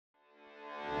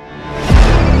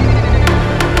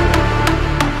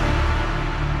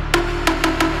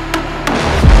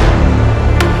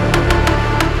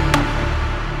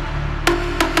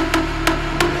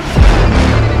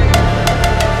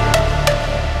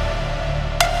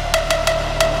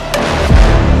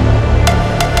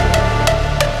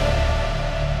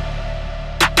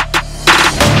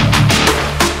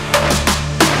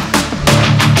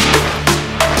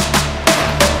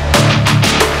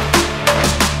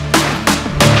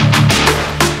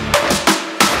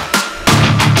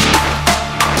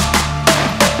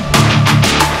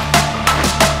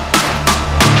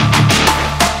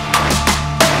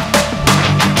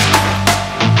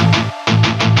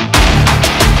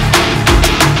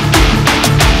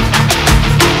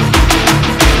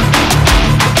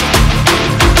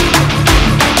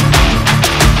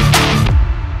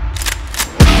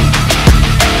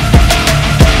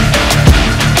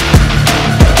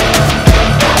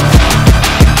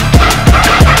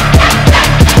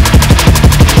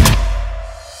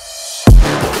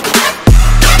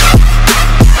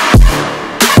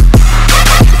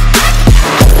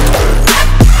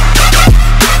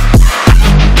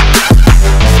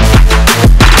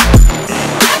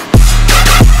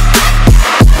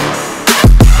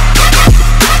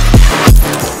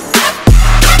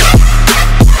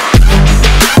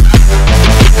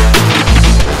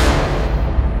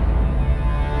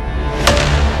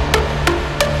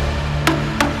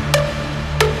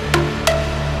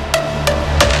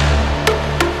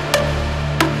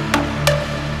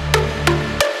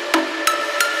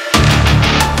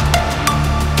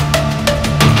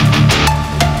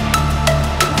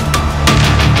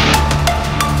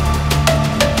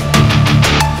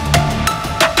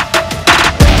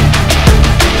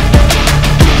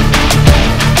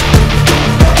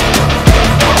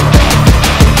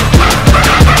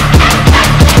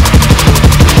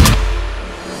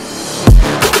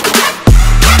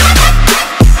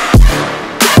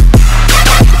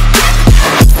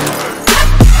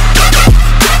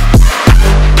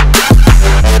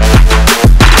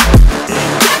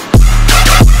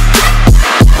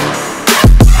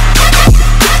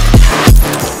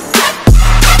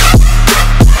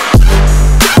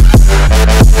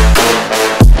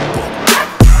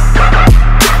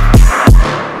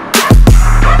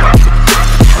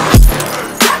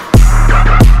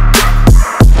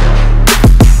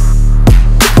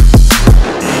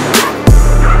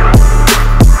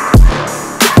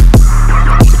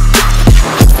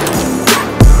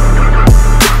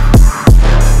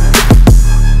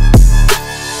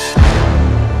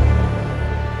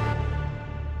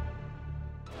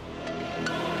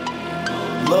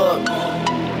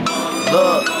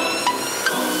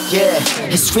Yeah,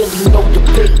 it's really no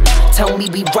debate. Tell me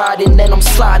we riding and I'm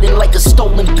sliding like a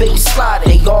stolen bass slider.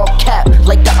 They all cap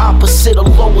like the opposite of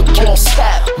lowercase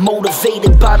cap.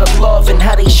 Motivated by the love and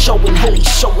how they showing.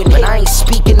 But I ain't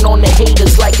speaking on the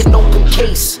haters like an open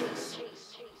case.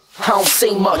 I don't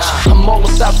say much, I'm all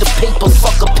about the paper,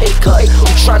 fuck a pay cut.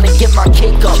 I'm trying to get my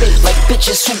cake up, like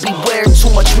bitches who be wearing too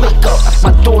much makeup.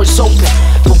 My door's open,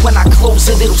 but when I close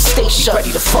it, it'll stay shut.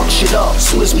 Ready to fuck shit up,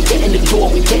 soon as we get in the door,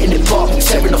 we getting it bumped.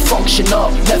 Tearing the function up,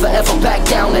 never ever back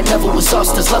down, that never was us.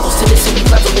 There's levels to this and we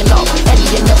leveling up.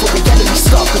 Any and never, the enemy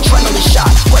stuck, adrenaline shot,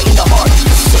 right in the heart.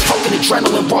 This is a fucking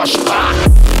adrenaline rush,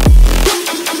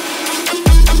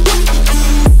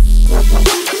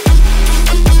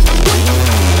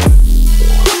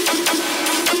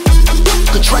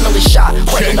 adrenaline shot,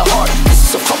 right in the heart. This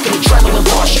is a fucking adrenaline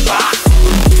rush.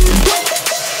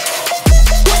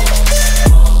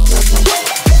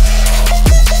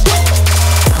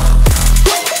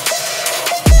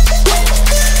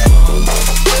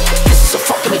 This is a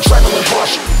fucking adrenaline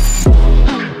rush.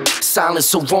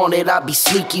 Silencer on it, I be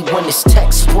sneaky when it's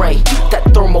tech spray. That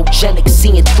thermogenic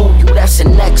seeing through you, that's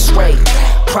an X-ray.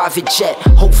 Private jet,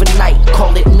 overnight,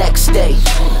 call it next day.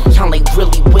 Y'all ain't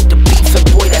really with the beef, and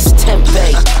boy, that's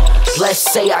tempeh. Let's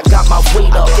say I got my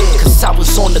weight up, cause I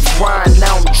was on the grind,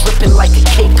 now I'm dripping like a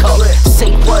K-cup.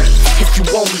 Say what? If you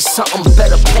owe me something,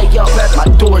 better pay up. My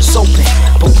door's open,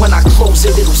 but when I close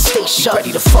it, it'll stay shut.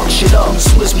 Ready to fuck shit up, as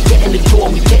soon as we get in the door,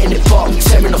 we getting it bumped.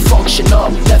 Tearing the function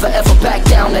up, never ever back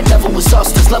down, that never was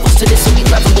us. There's levels to this and we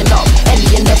leveling up. Any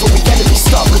and never, we enemy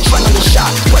stuck, adrenaline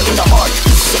shot, right in the heart.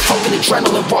 This is a fucking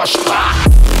adrenaline rush.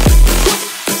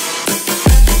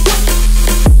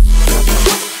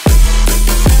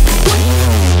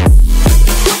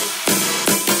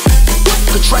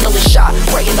 Adrenaline shot,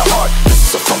 right in the heart. This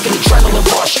is a fucking adrenaline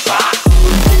rush.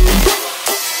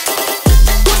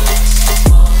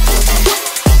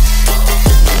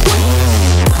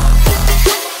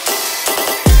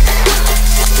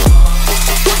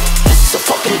 This is a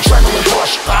fucking adrenaline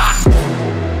rush.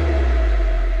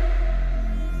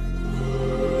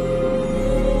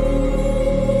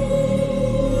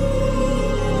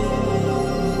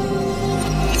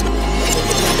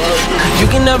 You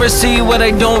can never see what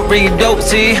I don't read, dope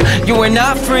see. You are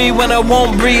not free when I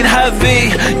won't breathe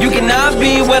heavy. You cannot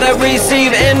be what I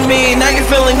receive in me. Now you're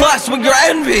feeling lost with your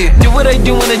envy. Do what I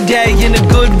do in a day, in a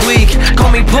good week.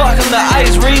 Call me Pluck, I'm the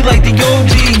ice read like the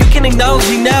OG. You can acknowledge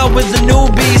me now as the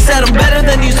newbie. Said I'm better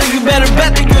than you, so you better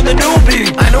bet that you're the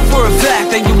newbie. I know for a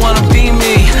fact that you wanna be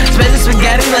me. Spend the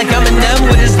spaghetti like I'm N.E.B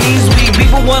with his knees weak.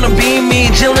 People wanna be me,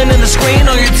 chilling in the screen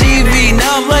on your TV.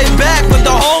 Now I'm laid back with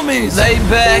the homies. Lay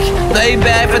back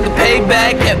for the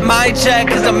payback. Get my check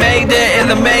cause I made it in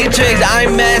the matrix.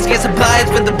 I'm mask, get supplies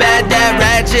for the bad dad.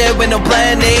 Ratchet with no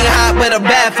planning, hot with a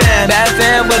bad fan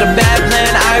with a bad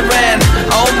plan. I ran,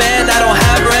 oh man, I don't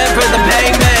have rent for the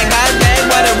payment. God dang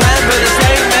what I ran for the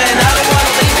statement. I don't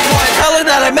wanna leave you, boy, tell her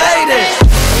that I made it.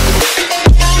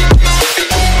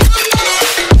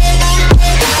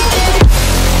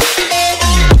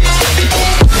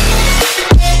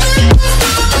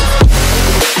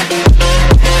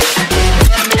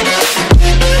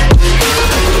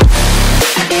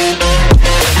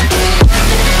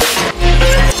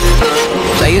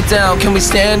 Down, can we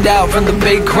stand out from the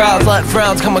big crowds? Let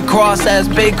frowns come across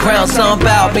as big crowns. Stomp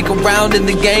out, make a round in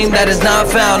the game that is not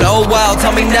found. Oh wow,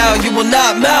 tell me now, you will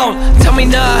not mount. Tell me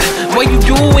not, what you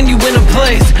do when you win a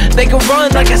place. They can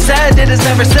run, like I said, it is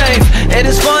never safe. It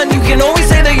is fun, you can always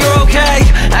say that you're okay.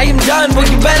 I am done,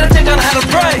 but you better think on how to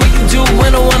pray. What you do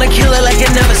when I wanna kill it like I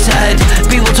never said.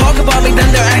 People talk about me, then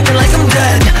they're acting like I'm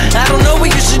dead. I don't know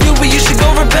what you should do, but you should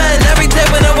go repent. Every day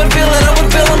when I would feel it, I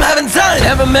would feel I'm having time.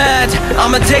 Never mad,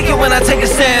 I'ma take it when I take a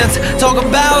stance. Talk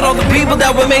about all the people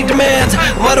that would make demands.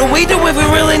 What do we do if we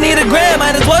really need a grand?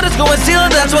 Might as well just go and steal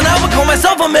it, that's when I would call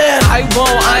myself a man. I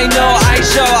won't, I know, I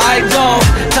show, I don't.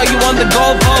 Tell you on the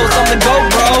goalpost, on the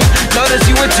GoPro. Notice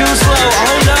you were too slow,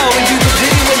 oh no. If you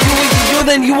continue to do what you do,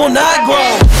 then you will not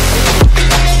grow.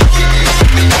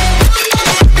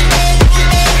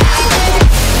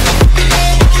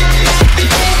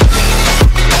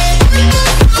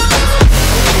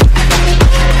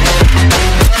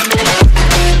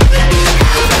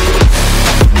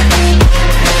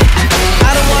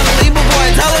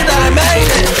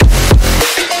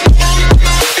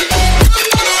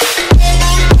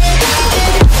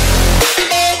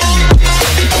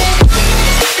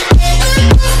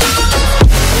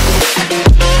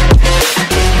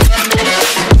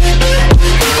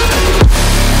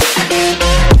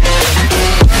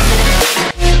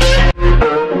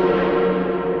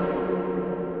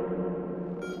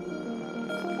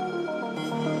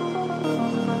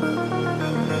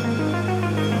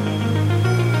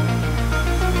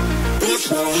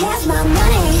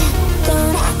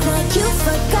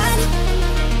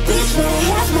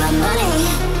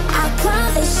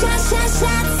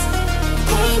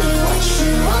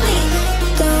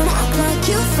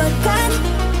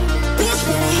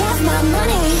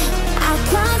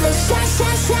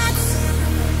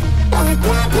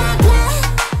 blah, blah, blah.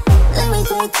 Louis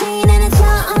 13 and it's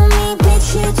all on me, bitch,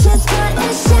 you just got a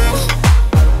shot.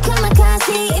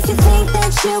 Kamikaze, if you think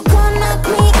that you gon' knock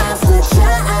me off the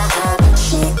top.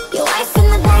 Shit, your wife in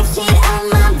the backseat of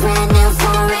my brand new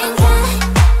foreign car.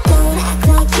 Don't act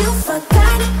like you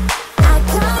forgot. I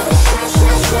call the shots.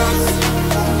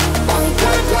 Like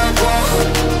blah, blah, blah.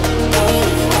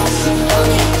 Baby, that's you on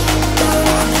it. Don't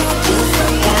act like you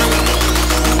forgot.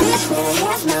 Bitch, better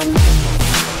have my money.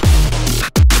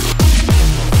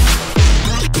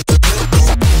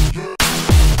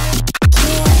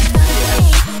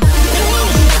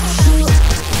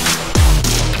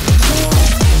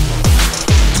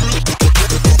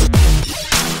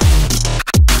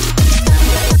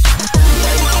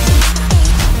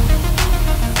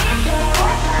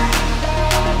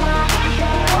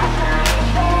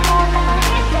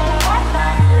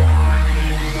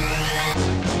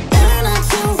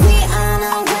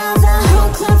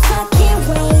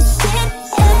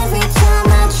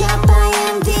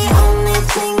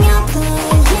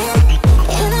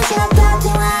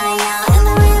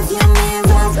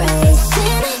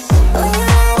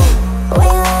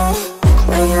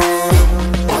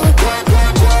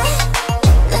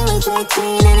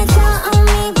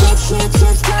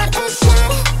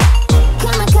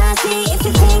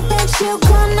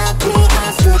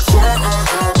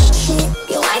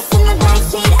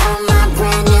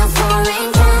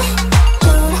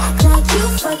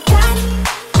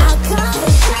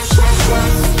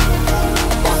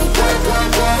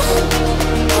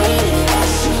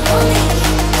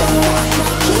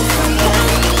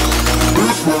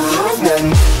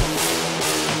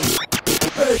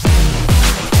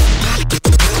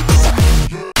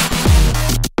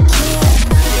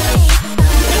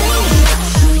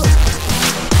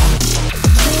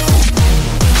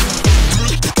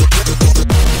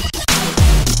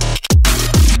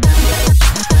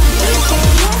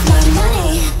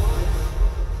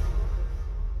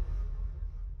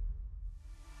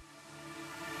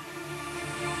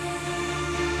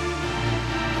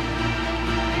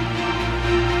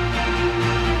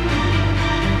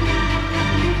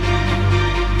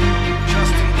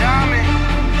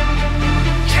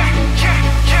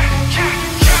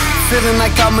 Feeling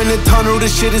like I'm in a tunnel,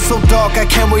 this shit is so dark, I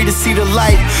can't wait to see the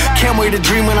light. Can't wait to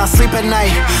dream when I sleep at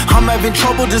night. I'm having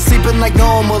trouble just sleeping like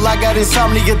normal. I got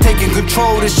insomnia taking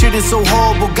control, this shit is so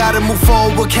horrible. Gotta move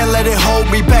forward, can't let it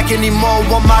hold me back anymore.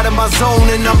 I'm out of my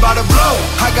zone and I'm about to blow.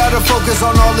 I gotta focus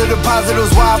on all of the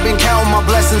positives, why I've been counting my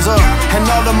blessings up. And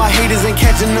all of my haters ain't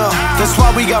catching up. That's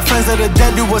why we got friends that are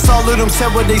dead to us. All of them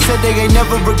said what they said, they ain't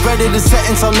never regretted a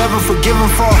sentence I'll never forgive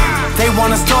them for. They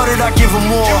wanna start it, I give them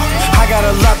more. I got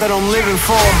a lot that I'm living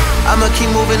for. I'ma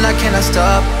keep moving, I cannot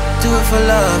stop. Do it for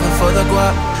love and for the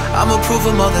guap. I'ma prove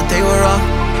them all that they were wrong.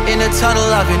 In the tunnel,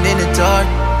 I've been in the dark.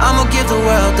 I'ma give the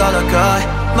world all I got.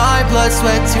 My blood,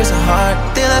 sweat, tears and heart.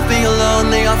 They left me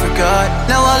alone, they all forgot.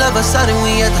 Now all of a sudden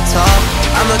we at the top.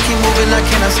 I'ma keep moving, I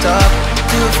cannot stop.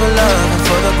 Do it for love and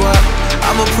for the guap.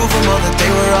 I'ma prove them all that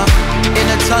they were wrong. In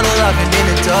the tunnel, I've been in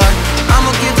the dark. I'ma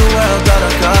give the world all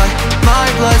I got. My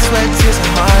blood, sweat, tears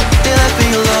and heart. They left me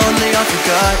alone, they all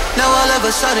forgot. Now all of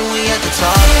a sudden we at the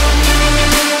top.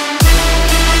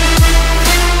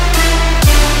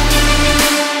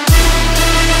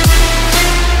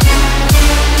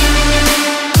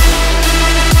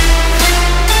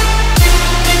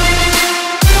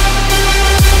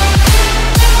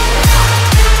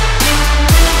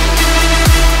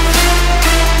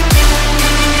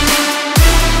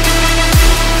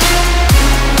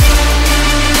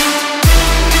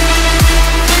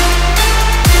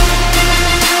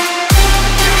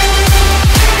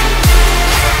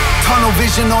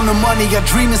 Vision on the money, I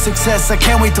dream of success. I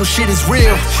can't wait till shit is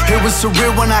real. It was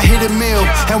surreal when I hit a mill,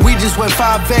 and we just went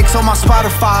 5X on my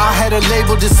Spotify. I had a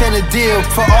label, just sent a deal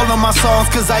for all of my songs,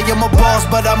 cause I am a boss,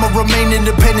 but I'ma remain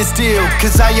independent still.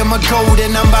 Cause I am a gold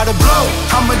and I'm about to blow.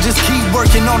 I'ma just keep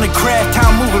working on the craft.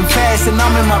 Time moving fast and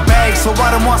I'm in my bag, so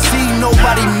I don't want to see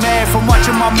nobody mad from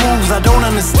watching my moves. I don't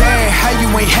understand how you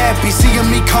ain't happy seeing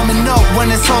me coming up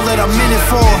when it's all that I'm in it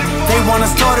for. They wanna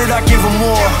start it, I give them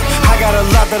more. I got a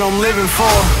lot that I'm living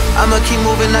for. I'ma keep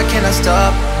moving, I cannot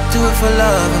stop. Do it for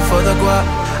love and for the guap.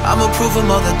 I'ma prove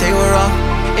them all that they were wrong.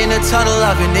 In the tunnel,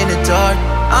 I've been in the dark.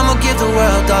 I'ma give the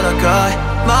world all I got.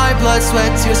 My blood,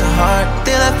 sweat, tears and heart.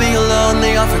 They left me alone,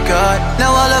 they all forgot.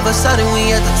 Now all of a sudden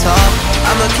we at the top.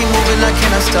 I'ma keep moving, I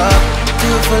cannot stop. Do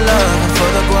it for love and for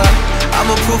the guap.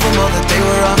 I'ma prove them all that they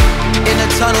were wrong. In the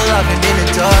tunnel, I've been in the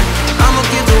dark. I'ma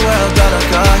give the world all I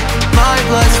got. My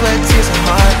blood, sweat, tears and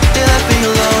heart. They left me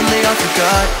alone, they all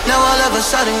forgot. Now all of a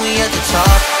sudden we at the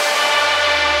top.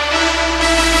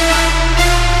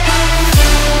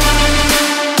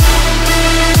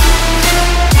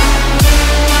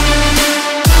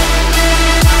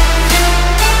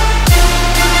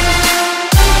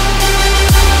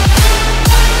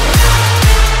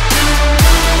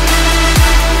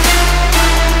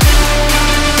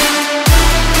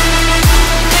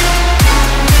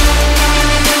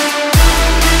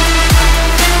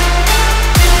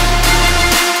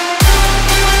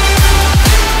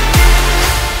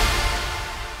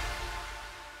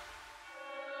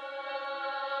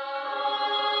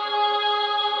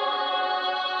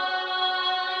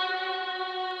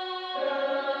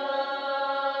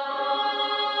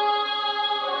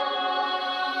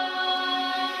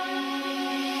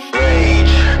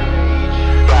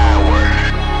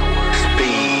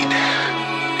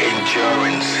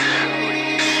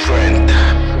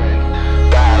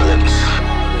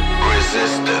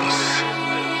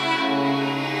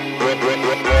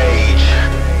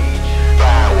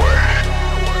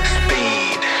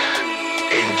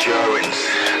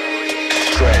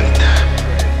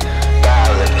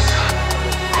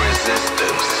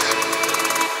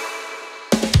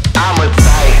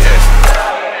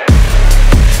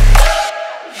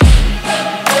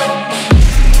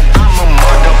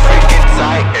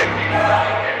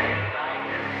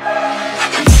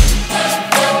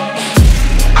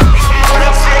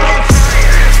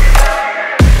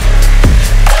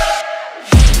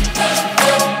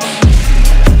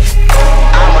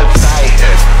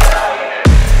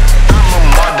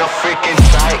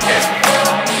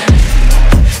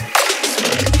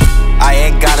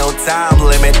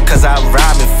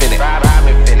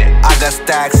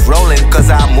 always rolling cause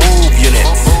I move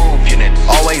units.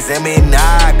 Always M.I.M.E,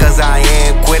 cause I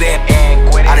ain't quitting.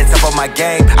 I done top of my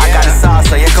game, I got the sauce,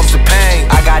 so here comes the pain.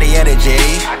 I got the energy,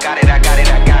 I got it. I got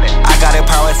the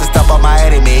power to stop all my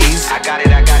enemies. I got it.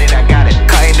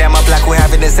 Cutting them up like we're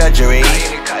having a surgery.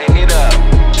 Cutting it up.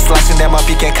 Slicing them up,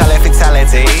 you can call it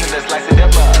fatality. Slicing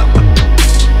them up.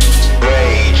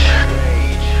 Rage,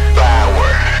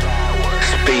 power,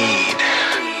 speed,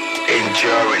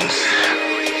 endurance,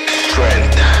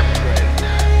 strength,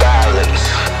 balance,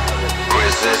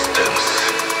 resistance.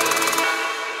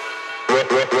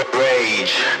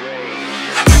 Rage.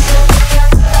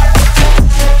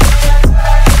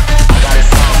 I got it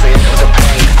song, so here comes the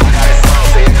pain. I got it song,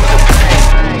 so here comes the pain.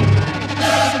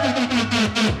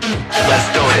 Let's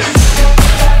do this.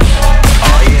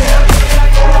 Oh yeah.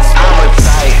 I'm a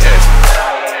titan.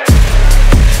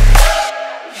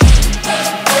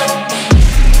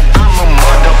 I'm a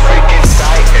motherfucking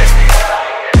titan.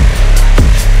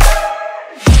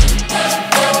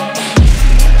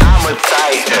 I'm a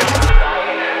titan.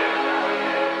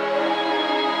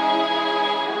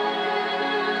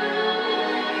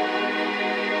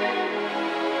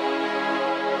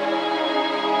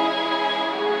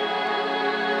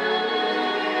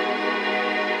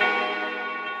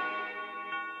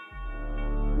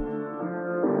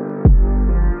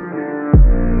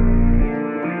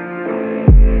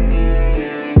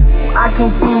 I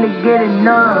can't seem to get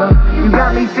enough. You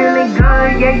got me feeling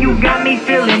good, yeah, you got me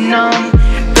feeling numb.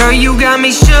 Girl, you got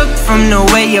me shook from the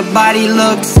way your body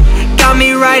looks. Got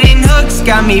me riding hooks,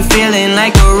 got me feeling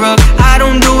like a rook. I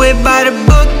don't do it by the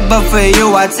book, but for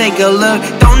you I take a look.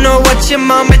 Don't know what your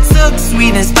mama took,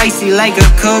 sweet and spicy like a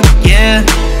cook, yeah.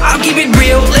 I'll keep it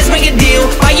real, let's make a deal.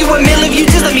 Buy you a meal if you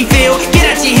just let me feel. Get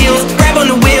out your heels, grab on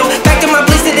the wheel. Back to my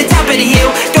place at the top of the hill.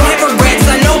 Don't have regrets,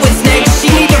 I know what's next.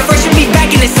 She need to freshen me back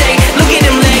in the safe. Look at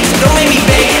them legs, don't make me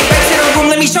beg. Back to the room,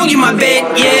 let me show you my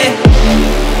bed, yeah.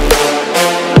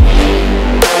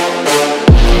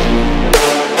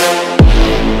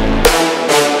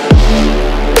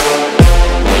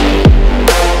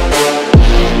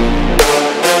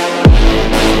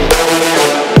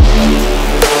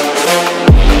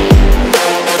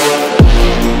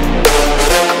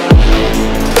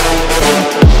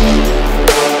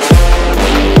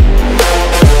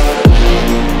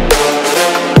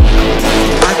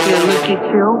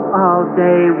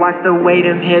 Watch the way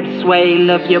them hips sway.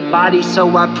 Love your body,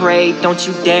 so I pray. Don't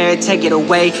you dare take it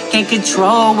away. Can't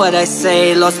control what I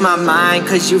say. Lost my mind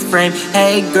cause you frame.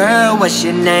 Hey girl, what's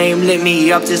your name? Lit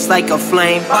me up just like a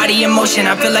flame. Body in motion,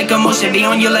 I feel like emotion. Be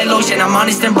on you like lotion. I'm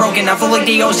honest and broken, I feel like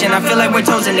the ocean. I feel like we're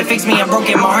chosen to fix me, I'm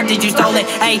broken. My heart did you stolen.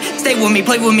 Hey, stay with me,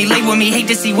 play with me, lay with me. Hate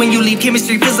to see when you leave,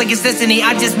 chemistry feels like it's destiny.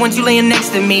 I just want you laying next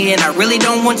to me, and I really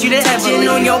don't want you to touching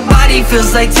on your body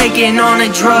feels like taking on a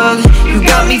drug. You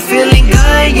got me feeling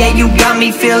good, yeah, you got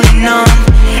me feeling numb.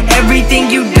 Everything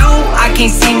you do, I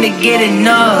can't seem to get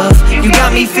enough. You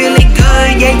got me feeling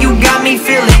good, yeah, you got me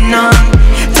feeling numb.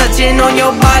 Touching on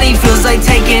your body feels like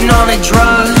taking on a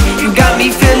drug. You got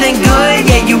me feeling good,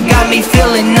 yeah, you got me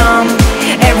feeling numb.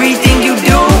 Everything you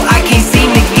do, I can't seem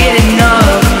to get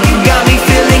enough. You got me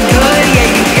feeling good, yeah,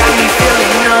 you got me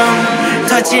feeling numb.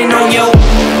 Touching on your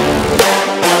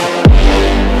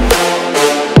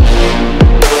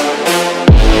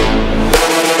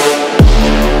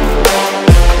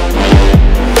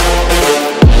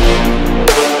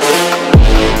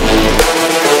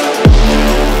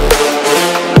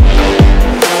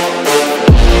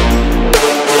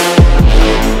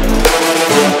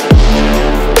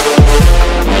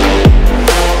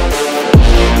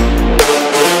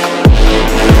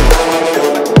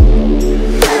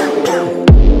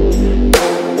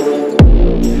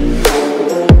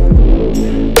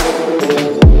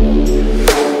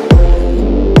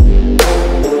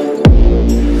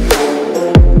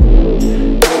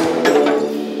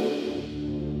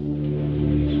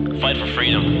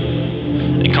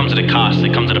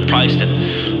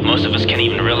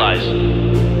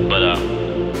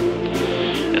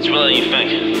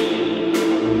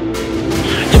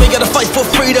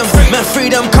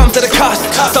freedom comes at a cost.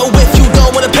 So if you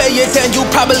don't wanna pay it, then you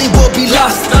probably will be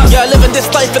lost. Yeah, living this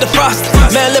life in the frost.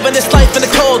 Man, living this life in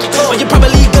the cold. Well, you're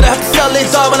probably gonna have to sell it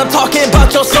all when I'm talking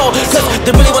about your soul. Cause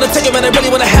they really wanna take it, man, they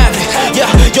really wanna have it. Yeah,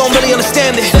 you don't really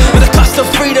understand it. But the cost of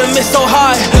freedom is so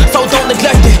high, so don't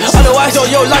neglect it. Otherwise,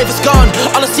 your life is gone.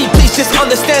 Honestly, please just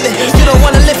understand it. You don't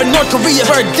wanna live in North Korea,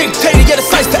 where a dictator, yeah,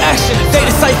 decides to action. They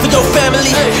decide for your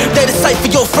family, they decide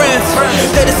for your friends,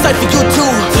 they decide for you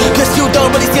too. Cause you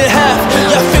don't really see it half.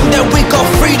 Yeah, I think that we got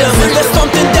freedom, that's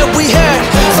something that we had.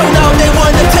 So now they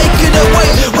wanna take it away,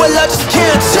 well I just can't.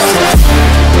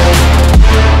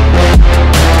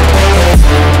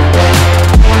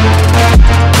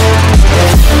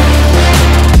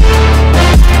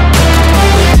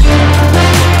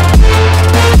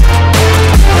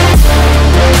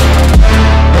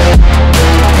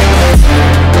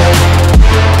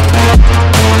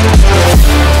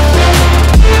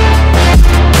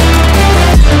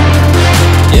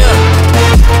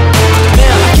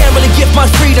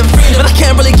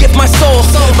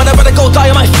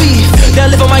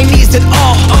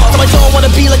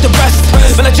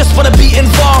 just wanna be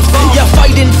involved. Yeah,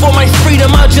 fighting for my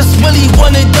freedom, I just really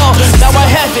want it all. Now I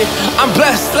have it, I'm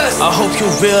blessed. I hope you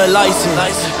realize it,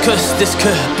 cause this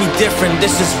could be different.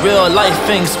 This is real life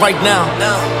things right now.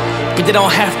 But they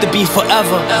don't have to be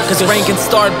forever, cause rain can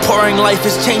start pouring. Life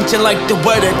is changing like the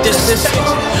weather. This is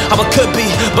how it could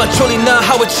be, but truly not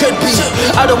how it should be.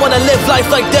 I don't wanna live life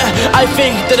like that. I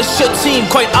think that it should seem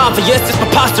quite obvious. It's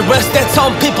preposterous that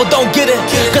some people don't get it,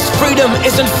 cause freedom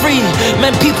isn't free.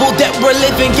 Man, people that were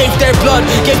living gave their blood,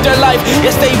 gave their life.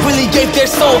 Yes, they really gave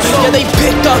their soul. Yeah, they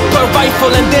picked up a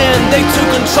rifle and then they took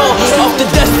control of the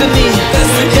destiny.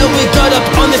 Yeah, we got up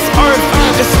on this earth,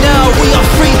 cause now we are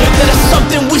free. That is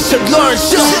something we should learn.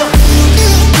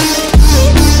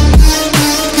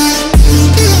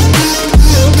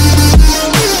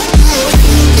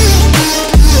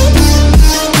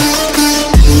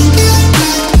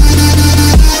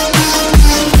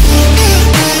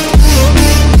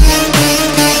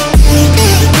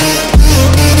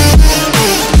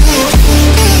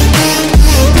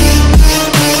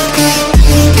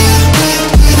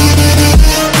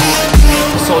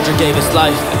 Gave his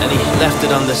life and he left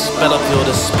it on this battlefield.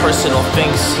 His personal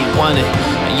things he wanted,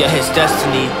 and yeah, his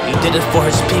destiny. He did it for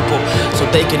his people so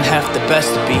they can have the best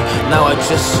to be. Now I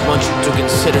just want you to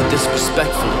consider this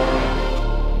respectfully.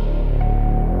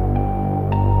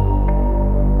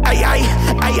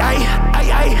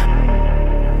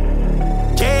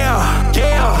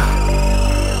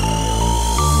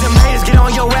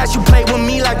 You play with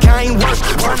me like I ain't worse.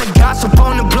 Run the gossip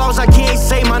on the blows like he ain't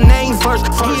say my name first.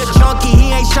 He a junkie,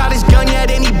 he ain't shot his gun yet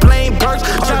and he blame burst.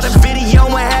 Shot a video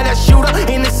and had a shooter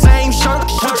in the same shirt.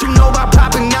 What you know about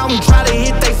popping out and try to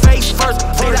hit they face first.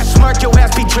 Say that smirk, your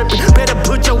ass be tripping, better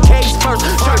put your case first.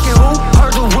 Shocking who?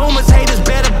 Heard the rumors, haters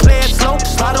better play it slow.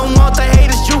 I don't want the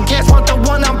haters, you cats want the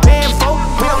one I'm paying for.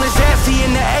 We on his ass, he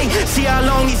in the A, see how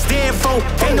long he stand for.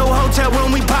 Ain't no hotel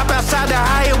room, we pop outside the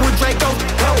higher with Draco.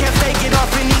 Can't fake it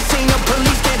off and he seen the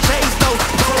police can't chase those.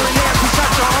 Rolling ass, we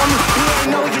shot your homie, he ain't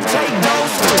know you take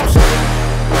those.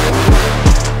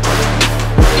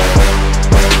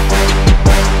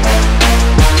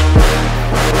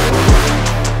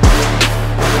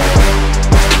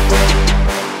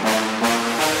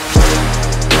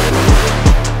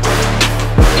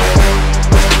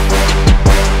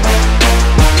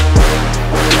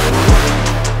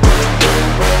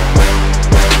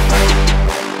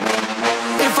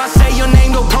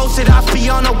 I be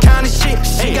on no kind of shit.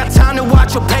 Ain't got time to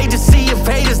watch your page to see if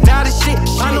haters die to shit.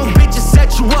 I know bitches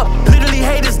set you up, literally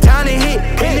haters down to hit.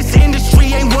 In this industry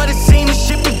ain't what it seems, this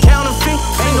shit be counterfeit.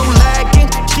 Ain't no lagging,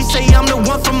 she say I'm the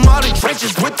one from all the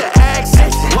trenches with the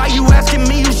accent. Why you asking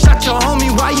me, you shot your homie,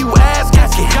 why you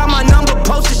asking? Got my number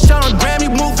posted, shot on gram,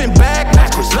 you moving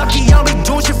backwards. Lucky I be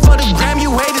doing shit for the gram,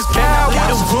 you haters cow.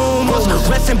 The rumors,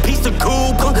 rest in peace to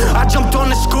Cougar. I jumped on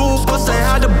the school bus and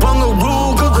had a bungaroo.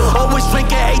 Always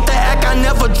drinking, hate the act, I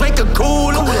never drank a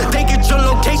cooler. They get your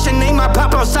location, name I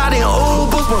pop outside in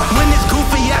Uber. When this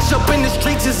goofy ass up in the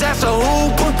streets, his ass a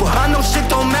hooper. I know shit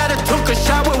don't matter, took a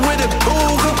shower with a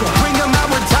cougar. Bring him out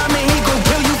with time and he gon'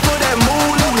 kill you for that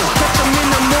moolah. Catch him in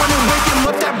the morning, wake him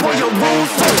up, that boy a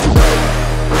rooster.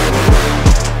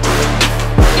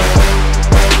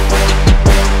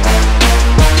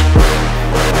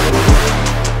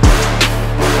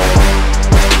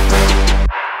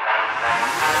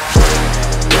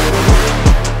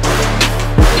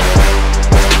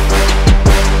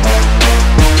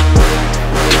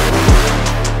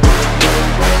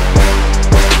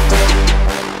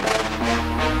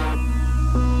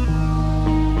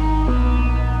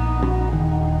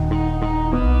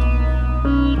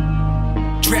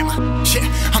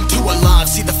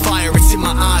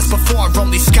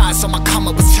 So my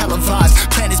karma was televised.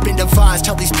 Plan has been devised.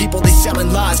 Tell these people they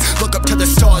selling lies. Look up to the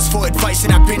stars for advice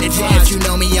and I've been advised. You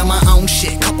know me on my own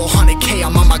shit. Couple $100K,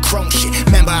 I'm on my chrome shit.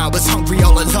 Remember I was hungry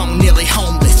all alone, nearly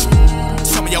homeless.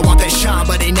 Some of y'all want that shine,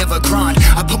 but they never grind.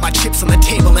 I put my chips on the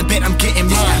table and bet I'm getting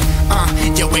mine.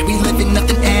 Yeah, where we living,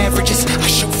 nothing averages. I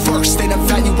shoot first, then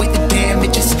evaluate the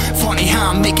damages. Funny how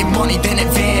I'm making money, then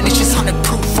it vanishes. 100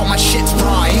 proof on my shit's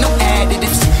raw, ain't no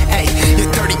additives. Hey,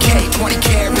 you're 30K, 20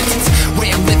 carats.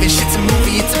 Where I'm living, shit's a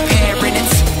movie, it's a parody.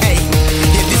 Hey,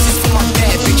 yeah, this is for my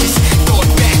bad bitches. Throw it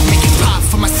back, make it pop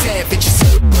for my savages.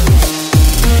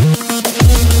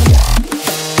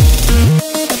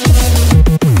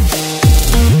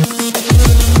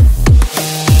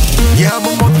 Yeah, I'm a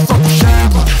motherfucking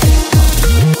shabba.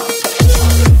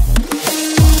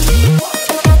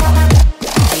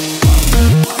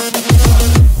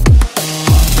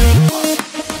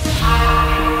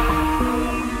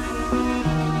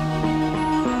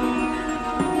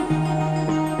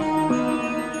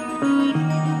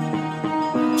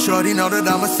 Shorty know that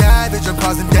I'm a savage, I'm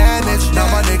causing damage. Now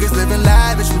my niggas living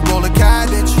lavish, we roll a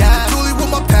cabbage. Yeah, Julie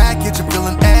with my package, I'm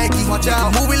feeling eggy. Watch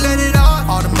out, movie, let it on.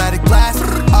 Automatic blast.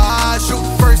 Shoot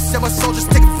first, and my soldiers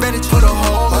take advantage. Put a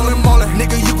hole in mauler,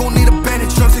 nigga, you gon' need a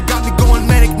bandage. Drugs that got me going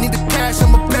manic, need the cash,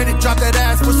 I'm a bandit. Drop that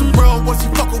ass for some real, once you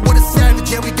fuckin' with a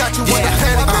savage. Yeah, we got you on the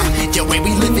panic. Yo, way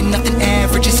we living, nothing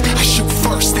averages. I shoot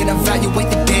first, then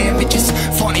evaluate the damages.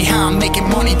 Funny how I'm making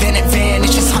money, then it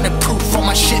vanishes. 100 proof on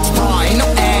my shit's raw, ain't no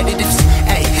additives.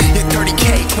 Hey, you're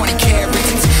 30K, 20 carats.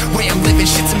 It's way I'm living,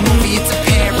 shit's a movie, it's a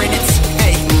parent. It's,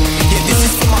 hey, yeah, this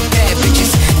is for my bad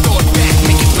bitches. Throw it back,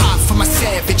 make it pop for my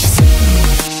savages.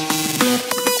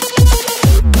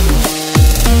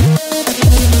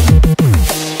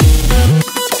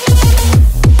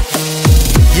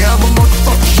 Yeah, I'm a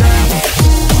motherfucking savage.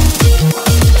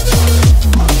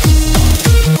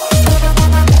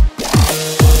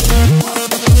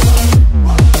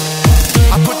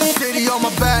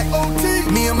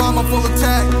 Full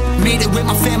attack. Made it with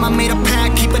my fam, I made a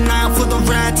pack. Keep an eye out for the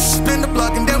rats. Spin the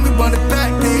block and then we run it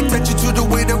back. Pay attention to the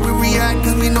way that we react,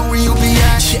 cause we know where you'll be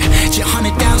at. Yeah,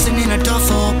 100,000 in a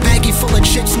duffel. Baggie full of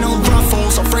chips, no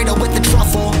ruffles. Alfredo with the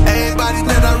truffle. Everybody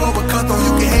that I roll with cutthroat.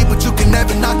 You can hate, but you can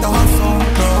never knock the hustle.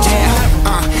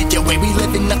 Yeah, way we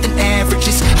living, nothing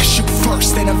averages. I shoot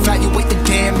first, then evaluate the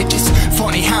damages.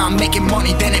 Funny how I'm making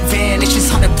money, then it vanishes.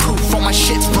 100 proof on my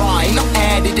shit's raw, ain't no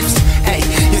additives. Hey,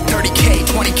 you're 30K,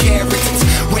 20 carats. It's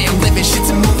way I'm living, shit's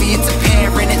a movie, it's a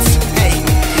parent. It's, hey,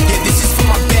 yeah, this is for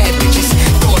my bad bitches.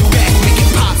 Throw it back, make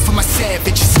it pop for my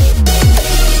savages.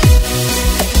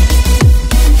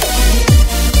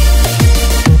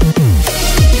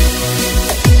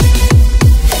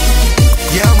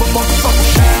 Yeah, I'm a motherfucking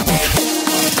savage.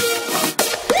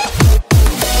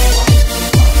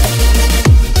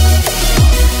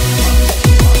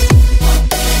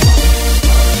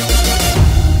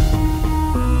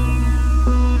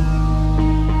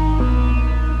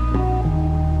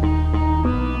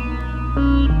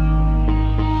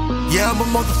 Yeah, I'm a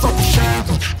motherfucking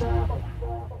savage.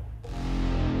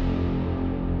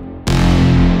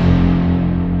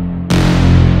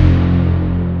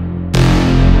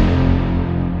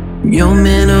 Yo,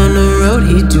 man on the road,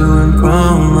 he doing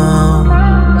promo.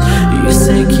 You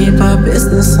said keep our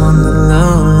business on the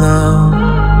low, low.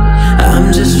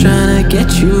 I'm just tryna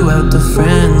get you out the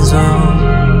friend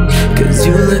zone, cause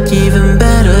you look even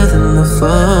better than the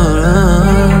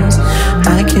photos.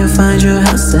 I can't find your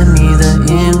house, send me the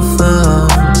info.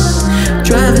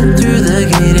 Driving through the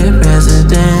gated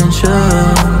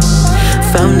residential,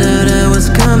 found out I was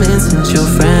coming since your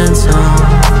friend's home.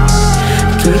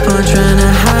 Keep on trying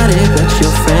to hide it, but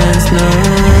your friends know.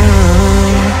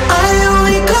 I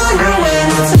only call you when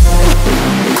it's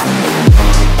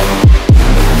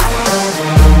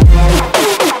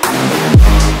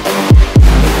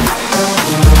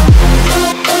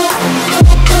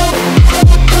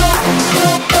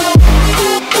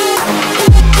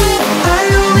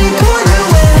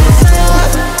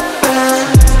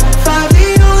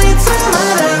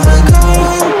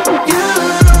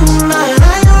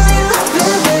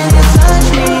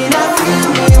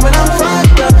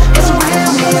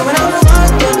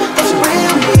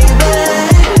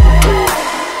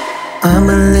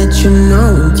you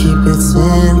know, keep it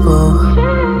simple.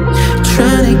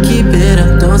 Trying to keep it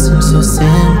up, don't seem so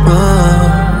simple.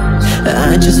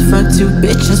 I just fucked 2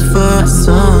 bitches before I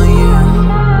saw you,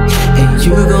 and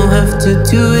you gon' have to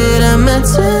do it at my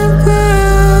tempo.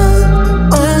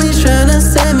 Only tryna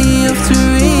set me up to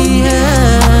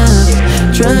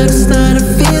rehab. Drugs started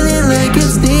feeling like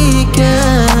it's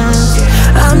decaf.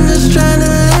 I'm just tryna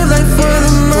live life for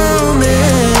the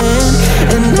moment,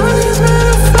 and all these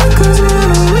motherfuckers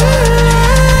run away.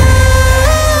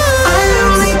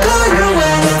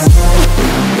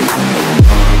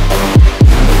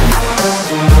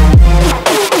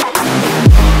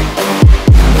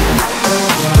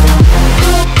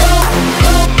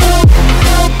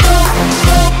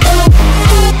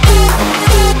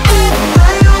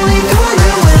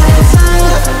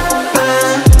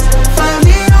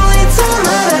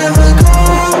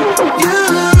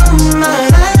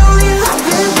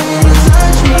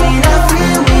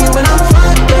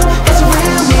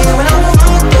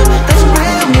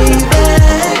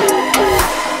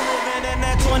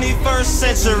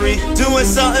 Doing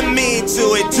something mean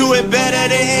to it, do it better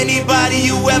than anybody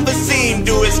you ever seen.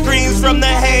 Do it, screams from the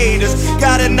haters,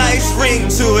 got a nice ring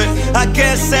to it. I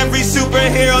guess every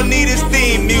superhero need his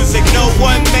theme music. No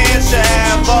one man should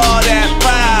have all that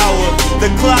power. The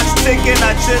clock's ticking,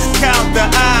 I just count the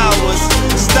hours.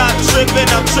 Stop tripping,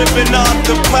 I'm tripping off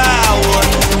the power.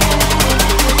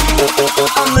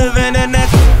 I'm living in that.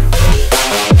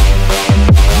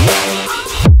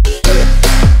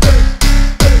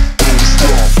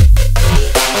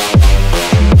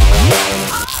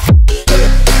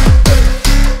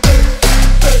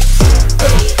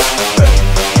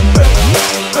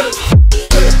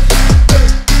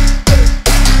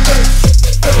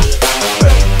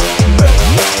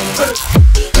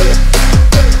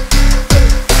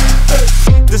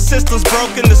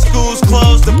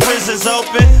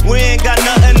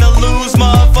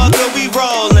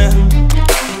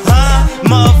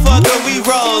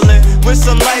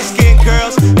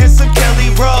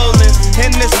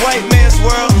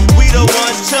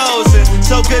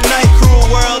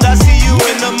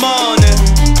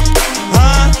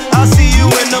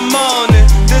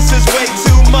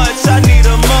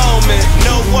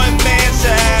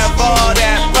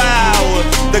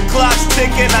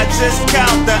 just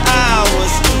count the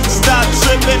hours. Stop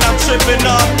tripping, I'm tripping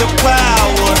off the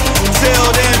power. Till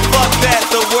then, fuck that,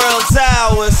 the world's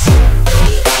ours.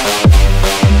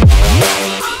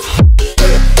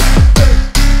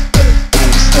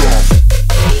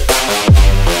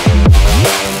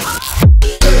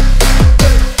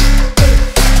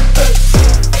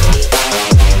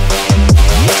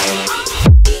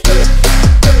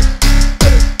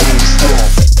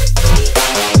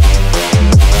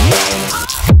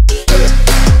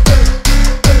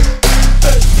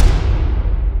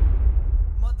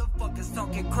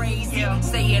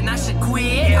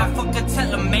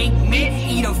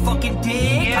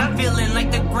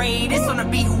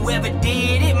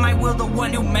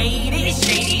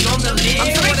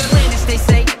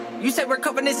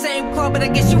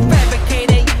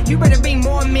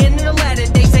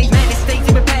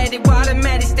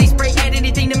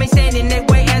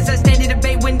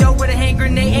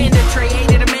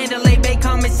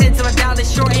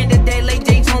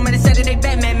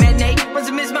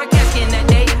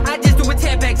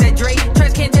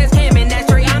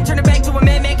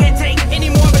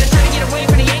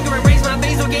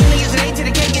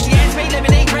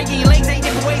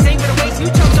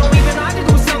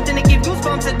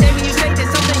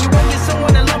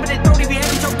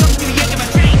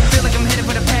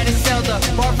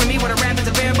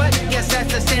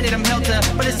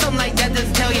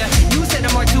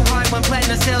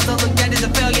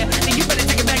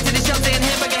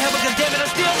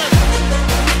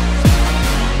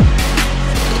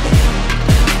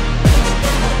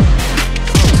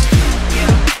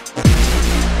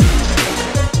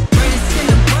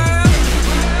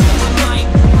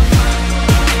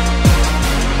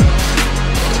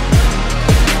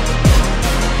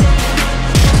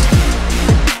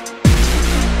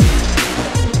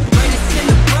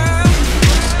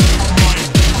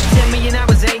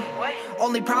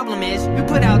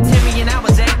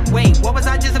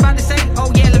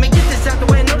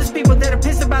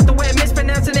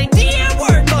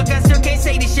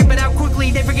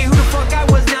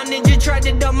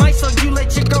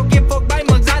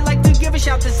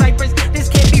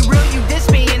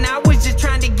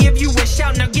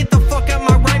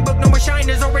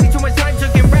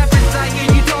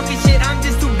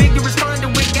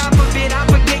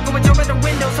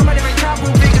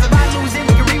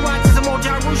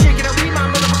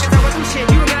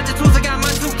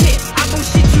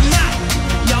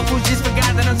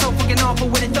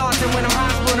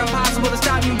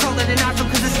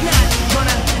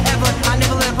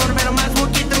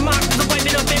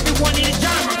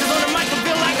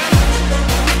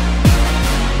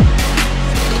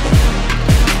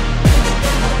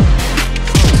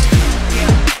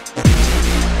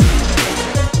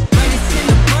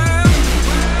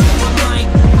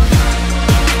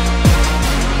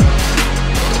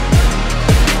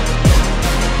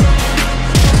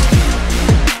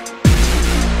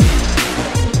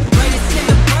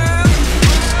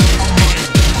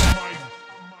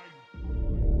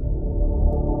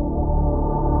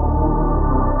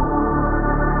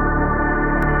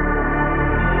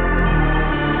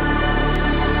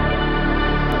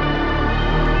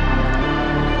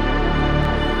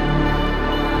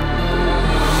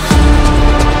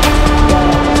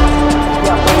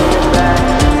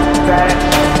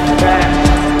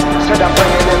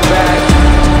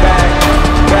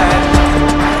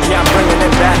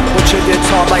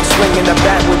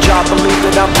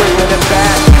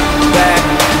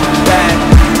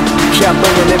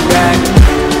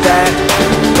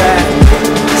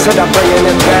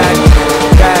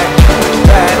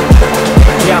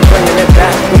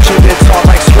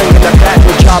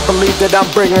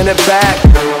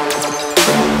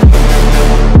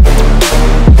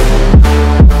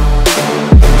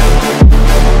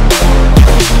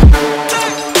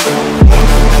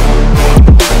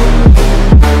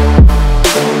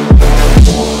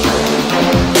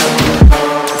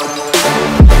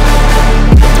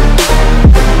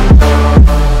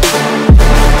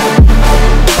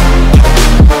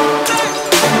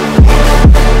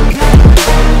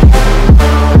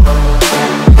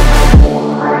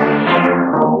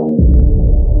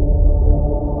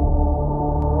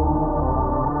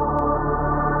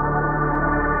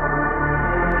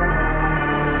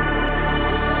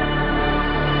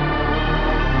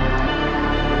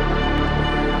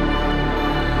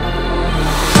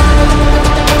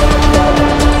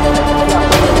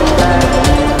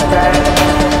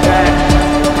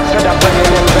 Said I'm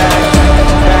bringing it back,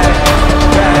 back,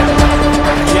 back.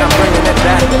 Yeah, I'm bringing it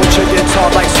back. What you did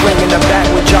talk like swinging the bat.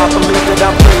 Would y'all believe that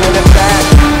I'm bringing it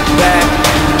back?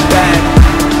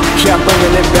 Yeah, I'm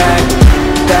bringing it back,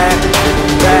 back,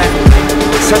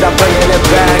 said I'm bringing it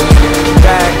back,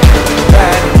 back,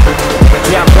 back.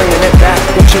 Yeah, I'm bringing it back.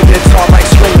 With your guitar like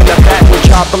swinging the bat. Would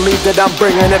y'all believe that I'm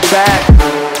bringing it back?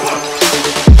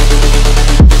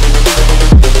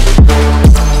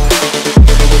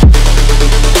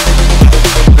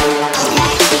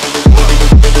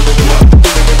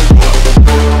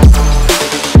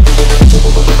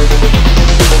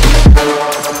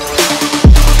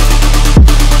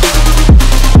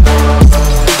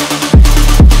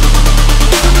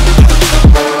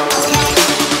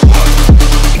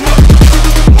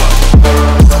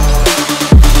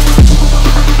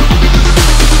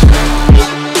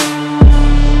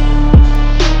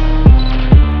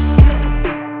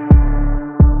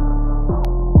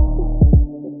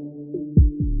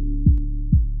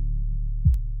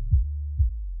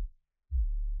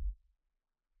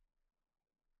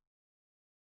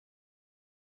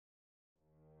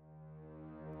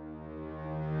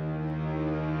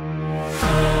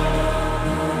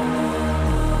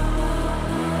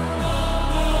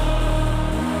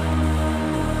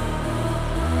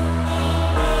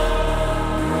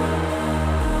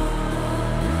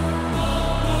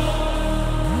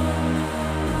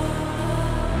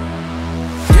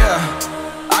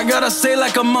 I gotta say,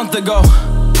 like a month ago,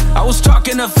 I was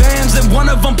talking to fans and one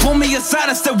of them pulled me aside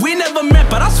and said we never met,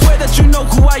 but I swear that you know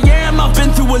who I am. I've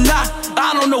been through a lot,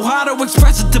 I don't know how to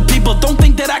express it to people. Don't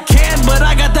think that I can, but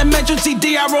I got that mention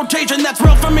CDI rotation that's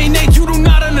real for me, Nate, you do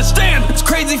not understand. It's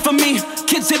crazy for me,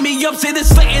 kids hit me up, say this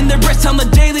slating their wrists on the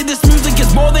daily. This music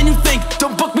is more than you think,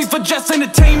 don't book me for just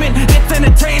entertainment. It's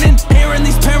entertaining, hearing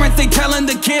these parents, they telling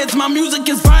the kids my music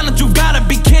is violent, you gotta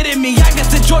be kidding me. I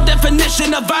guess it's your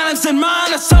definition of violence and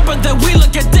mine, or something that we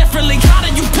look at differently. How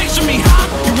do you picture me, huh?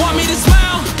 You want me to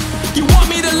smile? You want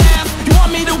me to laugh? You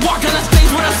want me to walk on the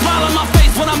stage with a smile on my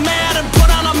face when I'm mad and put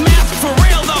on a mask? For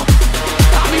real though,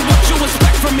 I mean, what you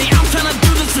expect from me? I'm trying to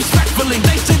do this respectfully.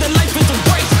 They say that life is a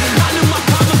race, I knew my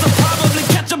problems would probably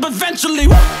catch up eventually.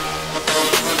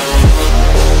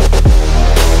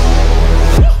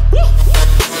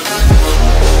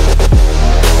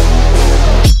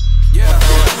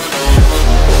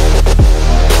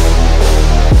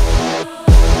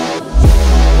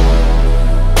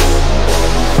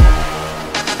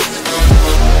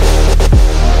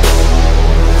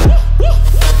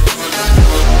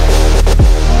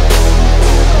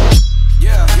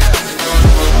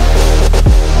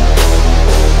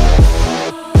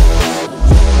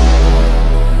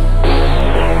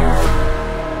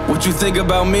 What you think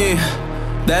about me,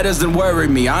 that doesn't worry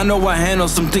me. I know I handle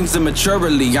some things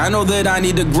immaturely. I know that I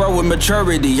need to grow in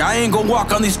maturity. I ain't gonna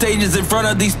walk on these stages in front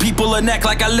of these people and act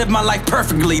like I live my life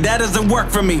perfectly. That doesn't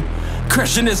work for me.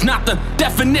 Christian is not the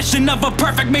definition of a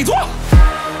perfect maze. Whoa!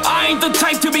 I ain't the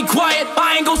type to be quiet.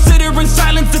 I ain't gon' sit here in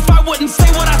silence if I wouldn't say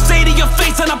what I say to your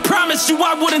face, and I promise you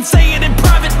I wouldn't say it in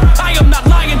private. I am not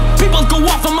lying. People go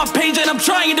off on my page and I'm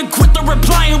trying to quit the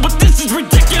replying, but this is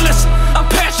ridiculous. I'm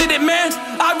passionate, man.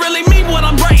 I really mean what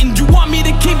I'm writing. You want me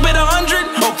to keep it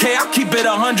 100? Okay, I'll keep it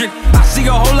 100. I see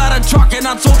a whole lot of talking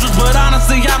on socials, but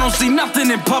honestly I don't see nothing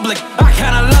in public. I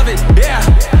kinda love it, yeah.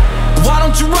 Why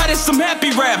don't you write us some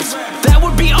happy raps? That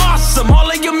would be awesome. All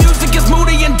of your music is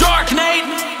moody and dark, Nate.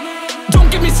 Don't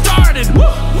get me started. Woo!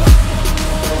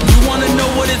 You wanna know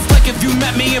what it's like if you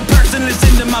met me in person?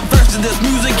 Listen to my verses. This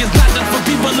music is not just for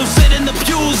people who sit in the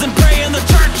pews and pray in the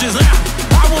churches.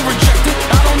 I will reject it.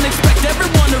 I don't expect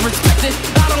everyone to respect it.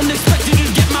 I don't expect you to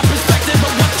get my perspective,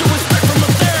 but what you expect from a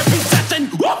therapy session?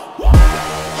 Woo!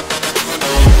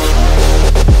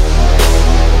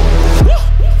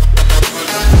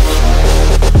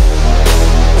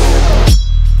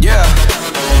 Yeah.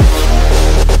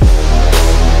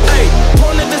 Hey,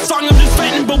 point of this song I'm just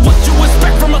venting, but what you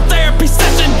expect from a therapy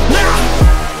session? Nah.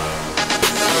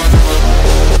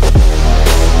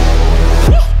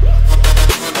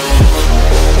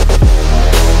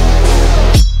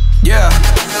 Yeah.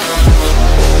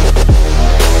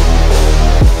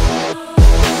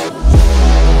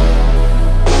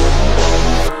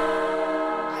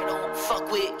 I don't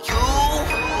fuck with you.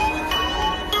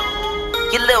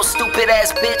 You little stupid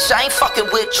ass bitch, I ain't fucking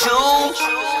with you.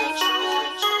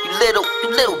 You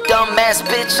little dumb ass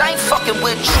bitch, I ain't fucking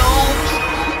with you.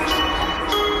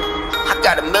 I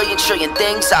got a million trillion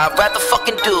things I'd rather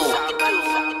fucking do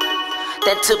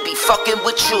than to be fucking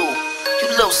with you. You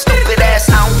little stupid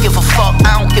ass, I don't give a fuck,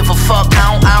 I don't give a fuck,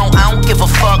 I don't give a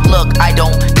fuck. Look, I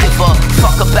don't give a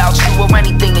fuck about you or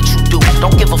anything that you do.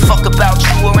 Don't give a fuck about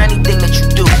you or anything that you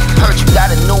do. Heard you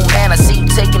got a new man, I see you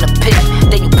taking a pic.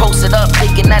 Then you post it up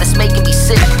thinking that it's making me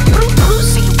sick.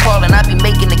 See you calling, I be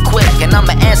making it quick, and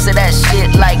I'ma answer that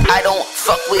shit like I don't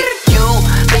fuck with you.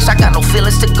 Bitch, I got no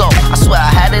feelings to go. I swear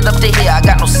I had it up to here, I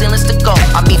got no ceilings to go.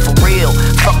 I mean for real,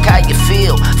 fuck how you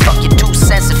feel. Fuck your 2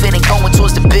 cents if it ain't going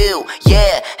towards the bill.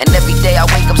 Yeah, and every day I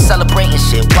wake up celebrating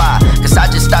shit. Why? Cause I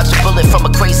just dodged a bullet from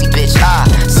a crazy bitch. I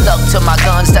stuck to my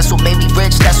guns, that's what made me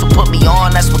rich. That's what put me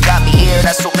on, that's what got me here.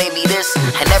 That's what made me this.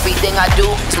 And everything I do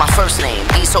is my first name.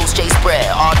 These hoes chase bread.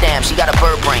 Aw damn, she got a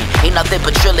bird brain. Ain't nothing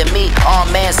but drilling me. Aw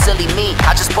man, silly me.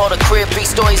 I just bought a crib, 3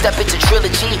 stories, that bitch a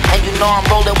trilogy. And you know I'm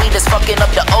rolling weed that's fucking up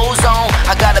the ozone.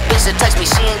 I got a bitch that text me,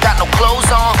 she ain't got no clothes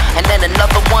on. And then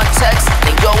another one text,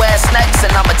 then your ass next.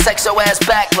 And I'ma text your ass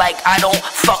back like I don't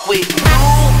fuck with you.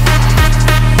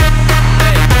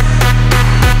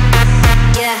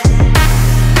 Yeah.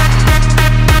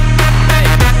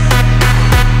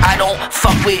 I don't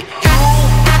fuck with you.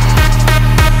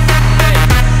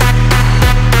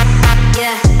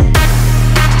 Yeah.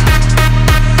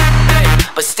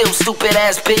 But still stupid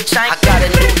ass bitch, I got a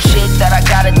new chick that I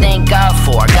gotta thank God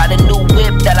for. I got a new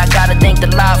whip that I gotta thank the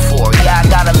lot for. Yeah, I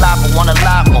got a lot but want a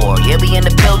lot more. Yeah, we in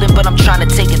the building but I'm trying to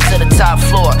take it to the top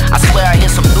floor. I swear I hear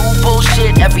some new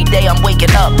bullshit every day I'm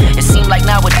waking up. It seems like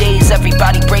nowadays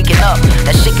everybody breaking up.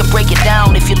 That shit can break it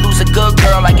down if you lose a good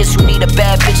girl. I guess you need a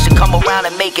bad bitch to come around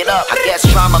and make it up. I guess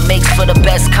drama makes for the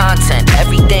best content.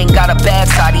 Everything got a bad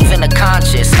side, even the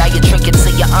conscious. Now you're drinking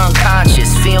till you're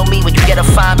unconscious. Feel me? When you get a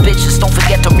fine bitch, just don't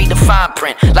forget to read the fine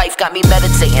print. Life got me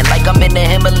meditating like I'm in the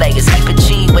Himalayas. Keep a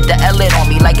G with the L on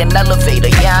me like an elevator.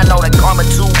 Yeah, I know that karma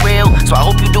too real, so I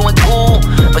hope you doing cool.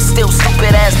 But still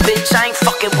stupid ass bitch, I ain't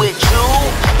fucking with you.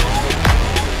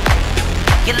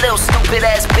 You little stupid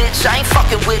ass bitch, I ain't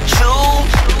fucking with you.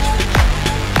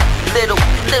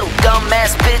 Little dumb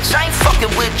ass bitch, I ain't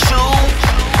fucking with you.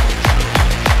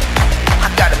 I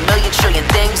got a million trillion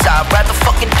things I'd rather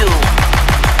fucking do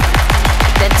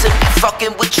than to be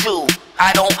fucking with you.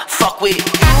 I don't fuck with you.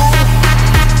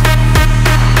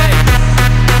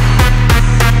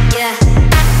 Yeah.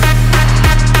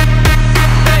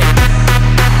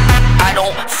 I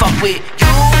don't fuck with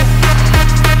you.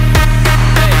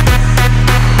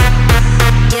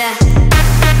 Yeah.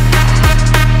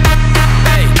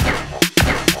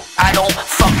 I don't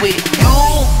fuck with you.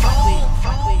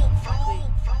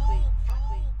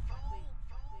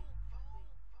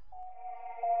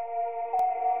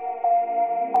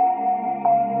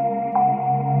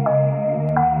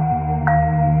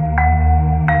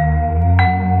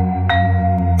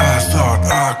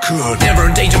 Never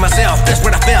endanger myself, that's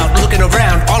what I felt. Looking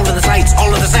around, all of the sights,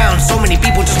 all of the sounds. So many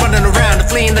people just running around,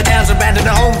 fleeing the towns, abandoning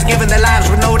their homes, giving their lives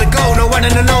with nowhere to go. No one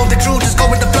in the know the truth, just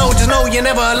go with the flow. Just know you're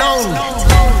never alone.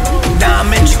 Now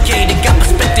I'm educated, got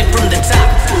perspective from the top.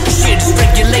 Shit is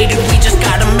regulated, we just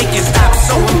gotta make it stop.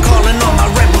 So I'm calling all my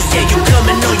rebels, yeah, you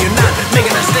coming, no you're not.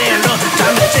 Making a stand up,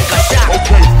 time to take a shot.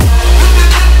 Okay.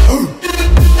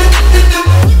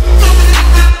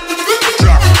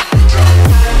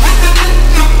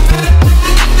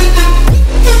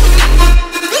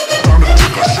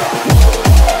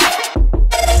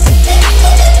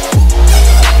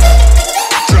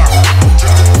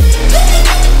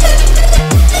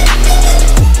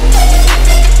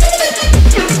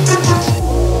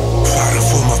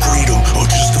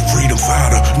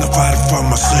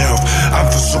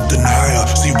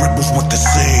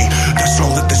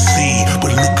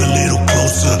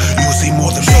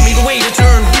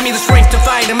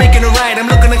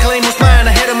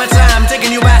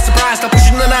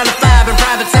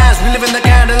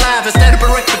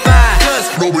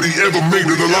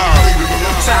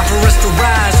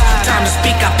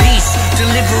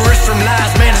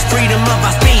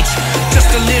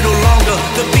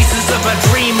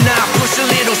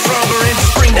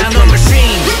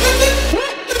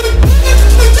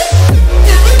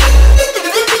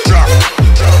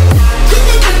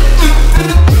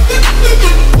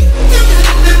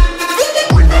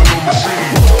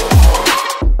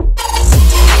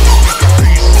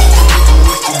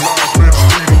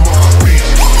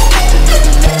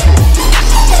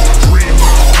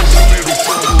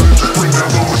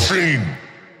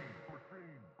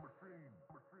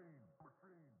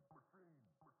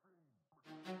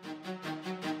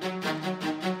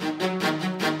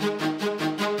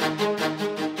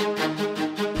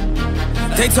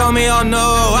 They told me, oh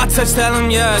no, I touch, tell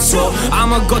them yes. So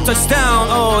I'ma go touchdown,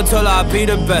 oh, till I be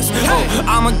the best. Oh,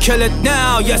 I'ma kill it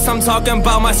now, yes, I'm talking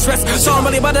about my stress. So I'm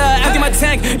really about to empty my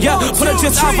tank, yeah. Put a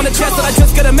just drop on the chest, but I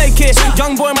just gotta make it.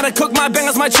 Young boy, might cook my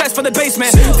bangers, my chest for the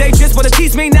basement. They just wanna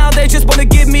tease me now, they just wanna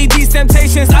give me these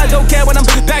temptations. I don't care when I'm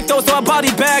back though, so my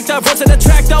body backed up. Rush to the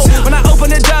track though, when I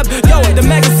open it up, yo, the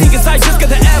magazine inside just got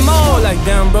the ammo. Like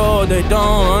damn bro, they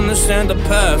don't understand the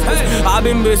path. I've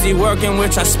been busy working,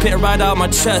 which I spit right out my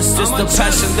chest. It's the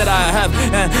passion that I have,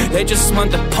 and they just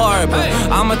want the part. But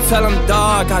I'ma tell them,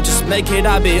 dog, I just make it,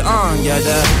 I be on. Yeah,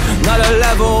 another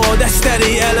level, that's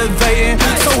steady elevating.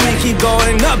 So we keep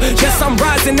going up. Yes, I'm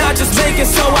rising, I just make it,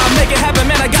 so I make it happen.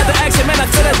 Man, I got the action, man, I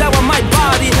feel it down with my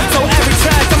body. So every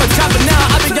track, I'ma drop it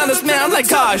now. I be honest, man, I'm like,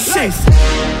 God, shit.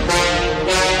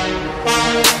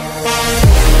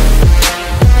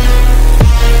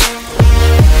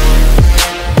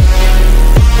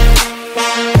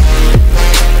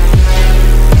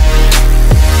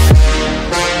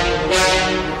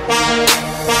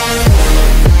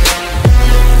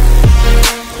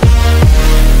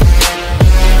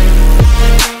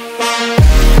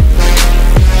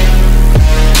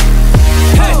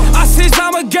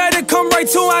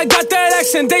 I got that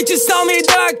action, they just tell me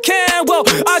that I can. Well,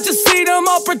 I just see them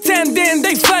all pretending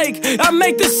they fake. I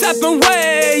make this happen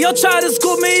way. Y'all try to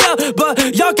scoop me up, but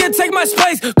y'all can't take my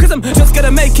space, cause I'm just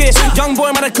gonna make it. Young boy,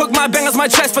 might cook my bangers, my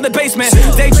tracks for the basement.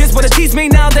 They just wanna tease me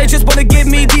now, they just wanna give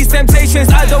me these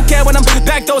temptations. I don't care when I'm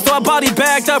back though, so I body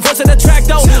backed up. Rush to the track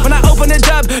though, when I open it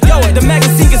up, yo, the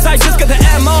magazine, cause I just got the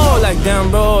ammo. Like damn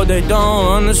bro, they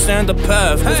don't understand the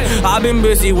path. I've been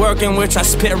busy working, which I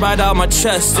spit right out my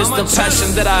chest. It's the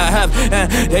passion that I have,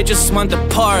 and they just want the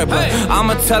part. But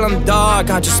I'ma tell them, dog,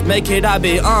 I just make it, I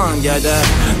be on. Yeah,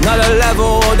 another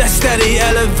level, that's steady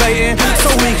elevating. So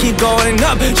we keep going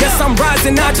up. Yes, I'm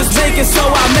rising, I just make it, so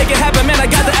I make it happen. Man, I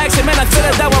got the action, man, I feel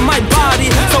it down with my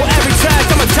body. So every track,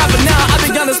 I'ma drop it now. I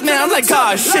be honest, man, I'm like,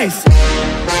 God, shit.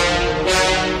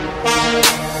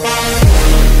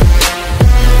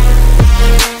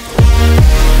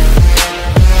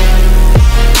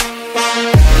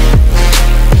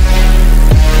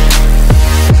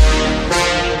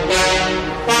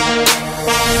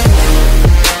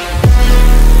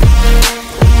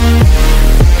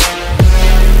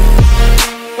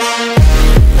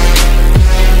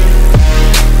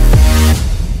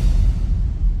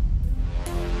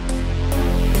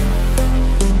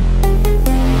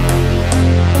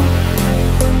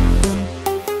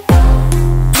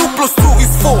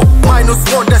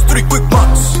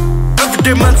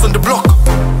 Man's on the block,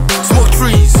 smoke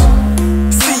trees.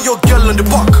 See your girl on the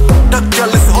block, that girl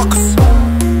is hawkers.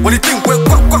 When you think we're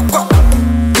quack, quack, quack,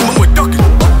 you know we're ducking.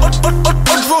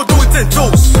 On road doing 10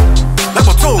 toes, like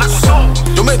my toes.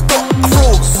 You make thought I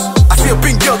froze. I see a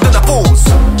pink girl, then I pose.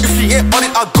 If she ain't on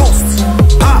it, I ghost.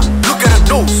 Ah, look at her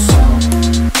nose.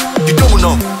 You don't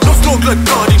know, no slow like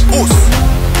guarding post.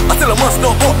 I tell her man's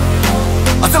not hot.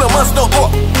 I tell her man's not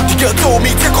hot. The girl told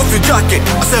me take off your jacket.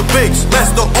 I said babes,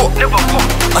 man's not hot. Never hot.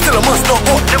 I tell her man's not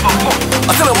hot. Never hot.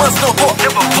 I tell her man's not hot.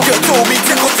 Never hot. The girl told me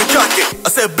take off your jacket. I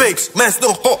said babes, man's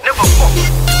not hot. Never hot.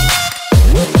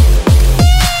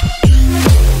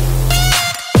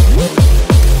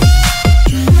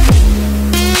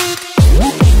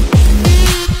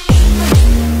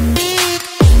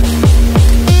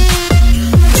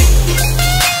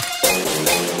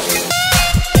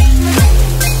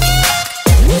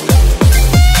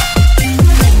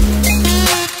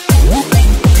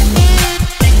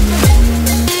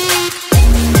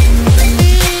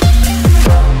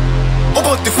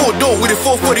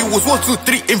 Was 1, 2,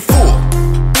 3, and 4.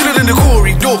 Chillin' in the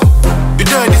corridor. The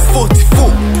dad is 44,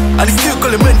 and he's still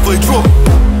calling men for a draw.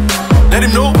 Let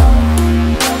him know.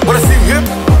 When I see him,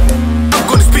 I'm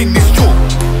gonna spin this jaw.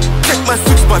 Take my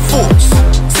switch by force,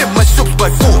 set my shops by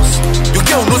force. Your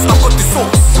girl knows I got the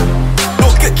sauce.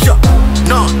 No ketchup,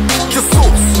 nah, just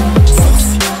sauce.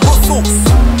 Saucy, no sauce.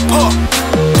 Ha,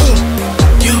 boom,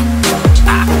 yeah.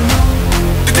 Ah.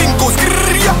 The thing goes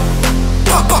grrrr,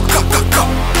 pop, pop, pop, pop, pop.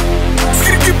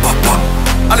 Papa,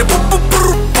 allez boum boum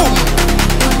boum boum.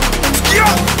 Skia,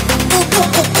 boum boum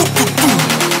boum boum boum boum.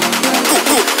 Boum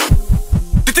boum.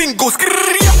 The thing goes skrrrr.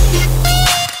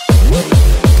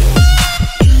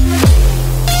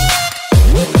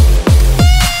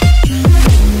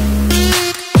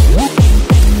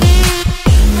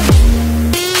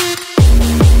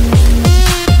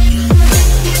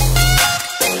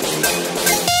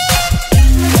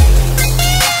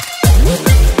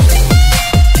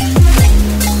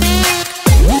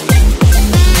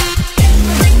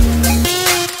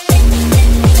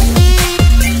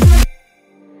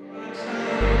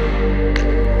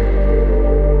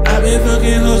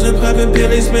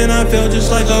 I felt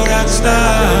just like a rock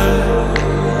star.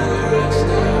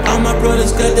 All my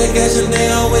brothers got that gas and they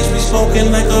always be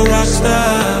smoking like a rock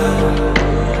star.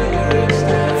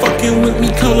 Fucking with me,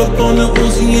 call up on the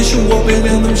Uzi and shoot open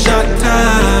in them shot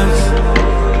ties.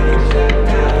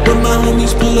 With my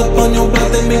homies pull up on your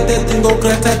block, they make that thing go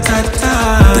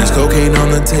grata-ta-ta. There's cocaine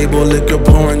on the table, liquor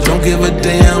pouring, don't give a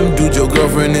damn. Dude, your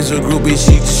girlfriend is a groupie,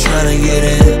 she just tryna get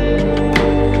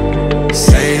in.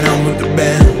 Saying I'm with the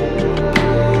band.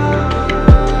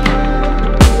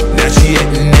 Now she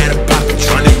acting out of pocket,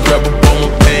 tryna grab up on my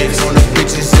pants. On the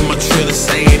bitches in my trailer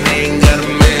saying they ain't got a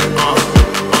man,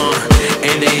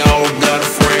 and they all got a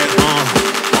friend,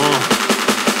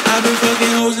 I've been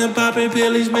fucking hoes and popping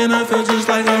pillies, man, I feel just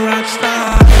like a rock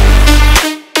star.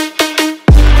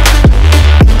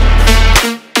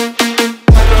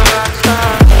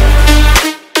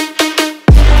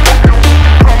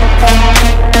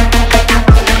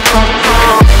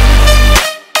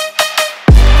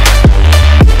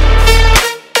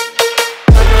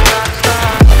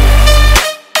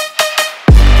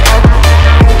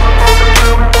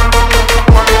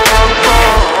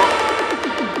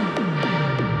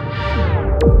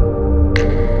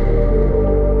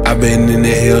 Been in the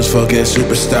hills, fucking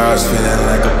superstars, feeling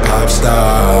like a pop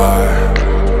star.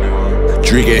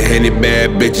 Drinking Henny, bad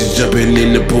bitches jumping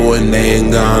in the pool and they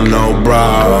ain't got no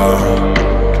bra.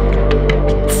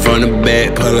 From the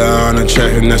back, put her on the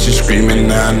track and now she screaming,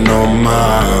 I know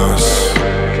Mars.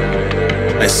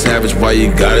 Like Savage, why you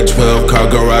got a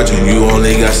 12-car garage and you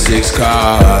only got 6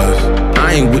 cars?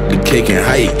 I ain't with the cake and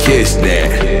how you kiss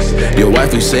that. Your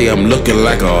wife will say I'm looking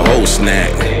like a whole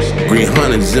snack. Green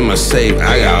hundreds in my safe,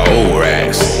 I got old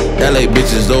racks. LA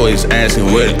bitches always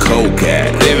asking where the coke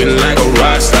at. Living like a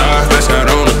rock star, fresh out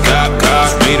on a cop car.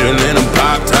 Sweeter than a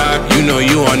pop top, you know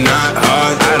you are not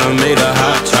hard. I done made a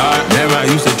hot chart, never I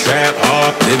used to trap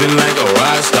hard. Living like a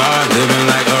rock star, living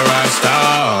like a rock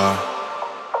star.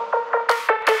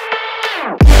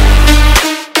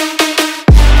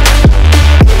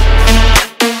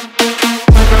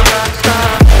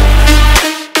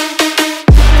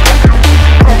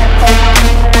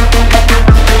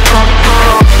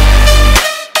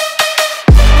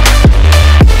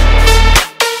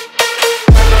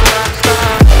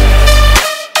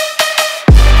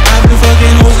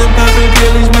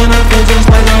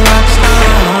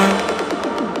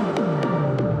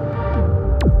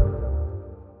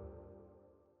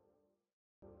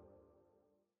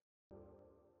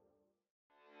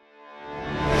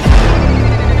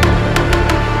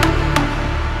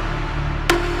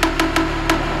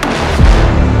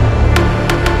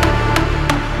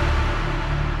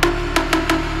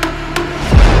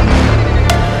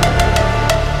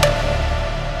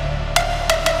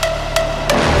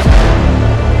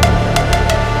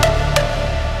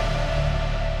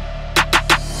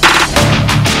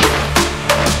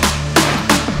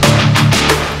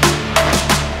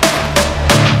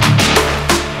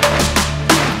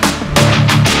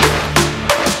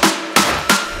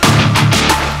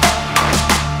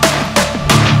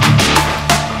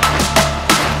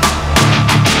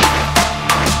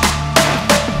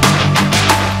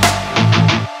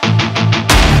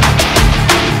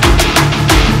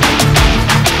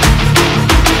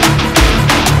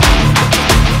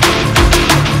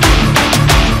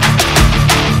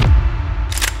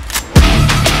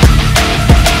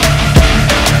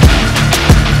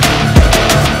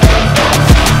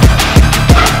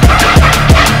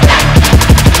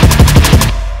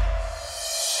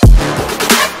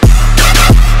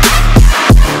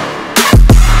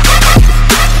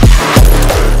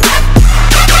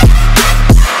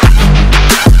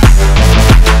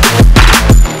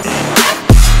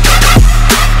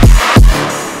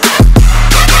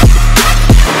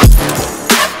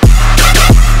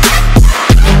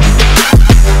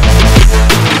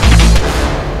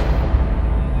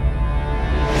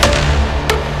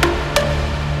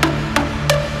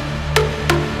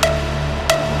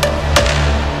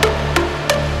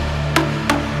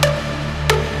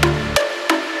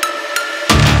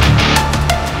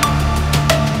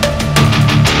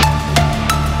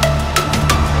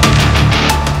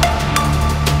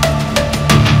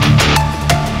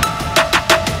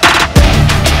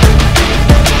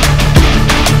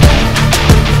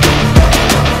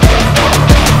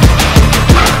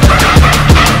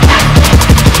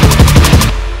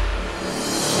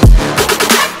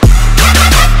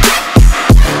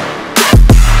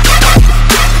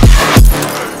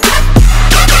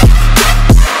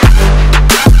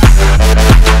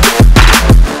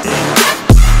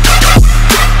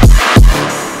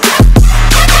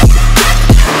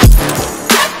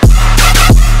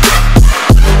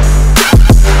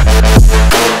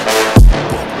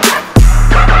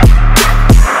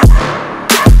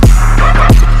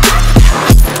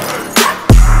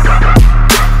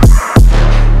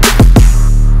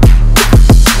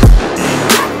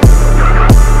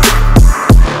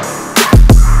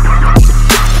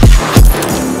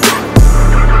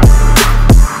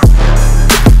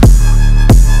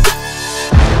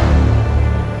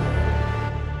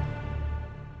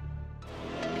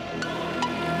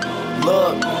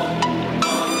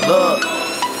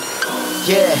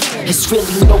 Yeah, it's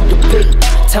really no debate.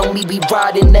 Tell me we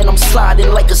riding, then I'm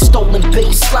sliding like a stolen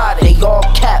base. Sliding, they all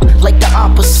cap like the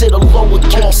opposite of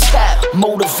lowercase.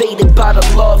 Motivated by the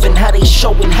love and how they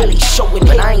showing hate.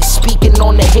 But I ain't speaking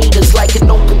on the haters like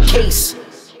an open case.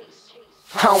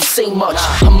 I don't say much,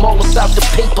 I'm all about the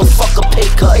paper, fuck a pay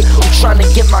cut. I'm trying to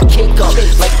get my cake up,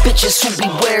 like bitches who be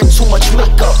wearing too much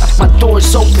makeup. My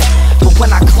door's open, but when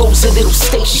I close it, it'll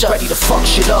stay shut. Ready to fuck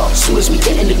shit up, soon as we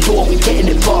get in the door, we getting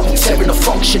it up. We tearing the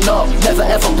function up, never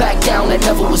ever back down, that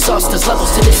never was us. There's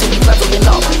levels to this and we leveling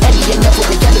up. Any and never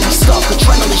with enemy stuff,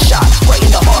 adrenaline shot, right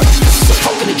in the heart. This is a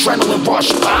fucking adrenaline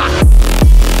rush.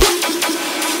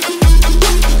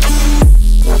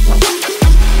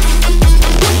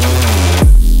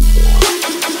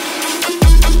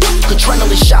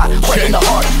 Adrenaline shot, right in the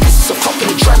heart. This is a fucking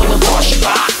adrenaline rush.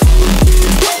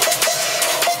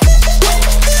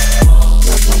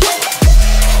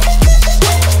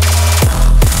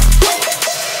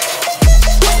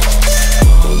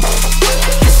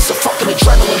 This is a fucking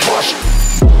adrenaline rush.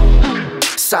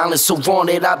 Silence so on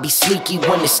it, I be sneaky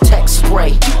when it's text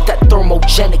spray. That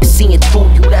thermogenic seeing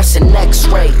through you, that's an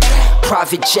X-ray.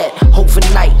 Private jet,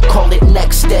 overnight, call it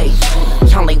next day.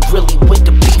 Y'all ain't really with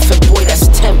the beef, and boy, that's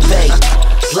tempeh.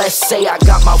 Let's say I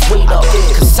got my weight up,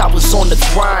 cause I was on the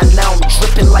grind, now I'm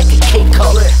dripping like a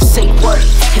K-cup. Say what?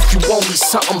 If you owe me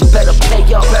something, better pay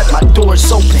up. My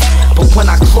door's open, but when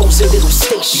I close it, it'll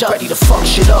stay shut. Ready to fuck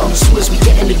shit up, soon as we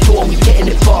get in the door, we getting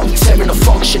it up. We tearing the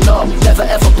function up, never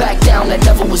ever back down, that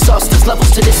never was us. There's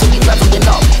levels to this and we leveling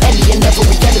up. Any and never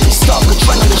with enemy stuff,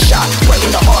 adrenaline shot, right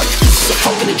in the heart. This is a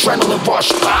fucking adrenaline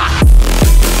rush.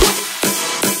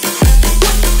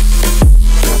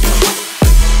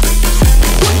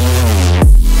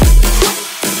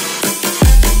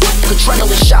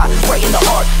 Adrenaline shot, right in the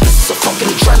heart. This is a fucking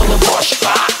adrenaline rush.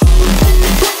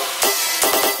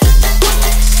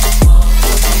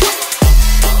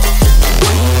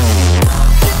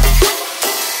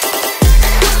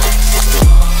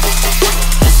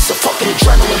 This is a fucking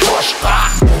adrenaline rush.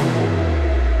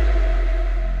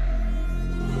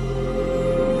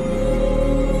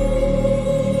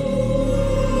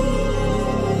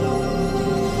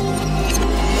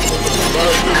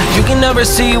 You can never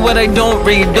see what I don't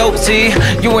read, dope, see.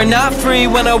 You are not free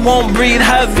when I won't breathe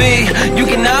heavy. You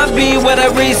cannot be what I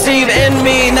receive in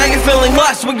me. Now you're feeling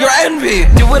lost with your envy.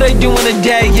 Do what I do in a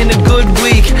day, in a good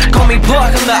week. Call me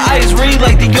Pluck, I'm the ice, read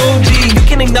like the OG. You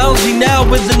can acknowledge me now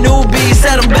with the newbie.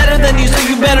 Said I'm better than you, so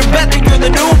you better bet that you're the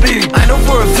newbie. I know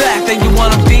for a fact that you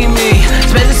wanna be me.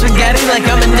 Spending spaghetti like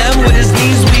I'm N.E.B with his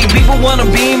knees weak. People wanna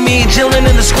be me, chilling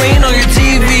in the screen on your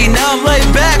TV. Now I'm laid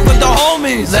back with the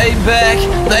homies. Lay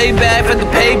back for the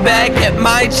payback. Get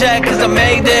my check, cause I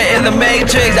made it in the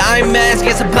Matrix. I'm mask,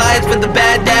 get supplies for the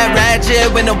bad dad.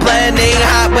 Ratchet with no planning,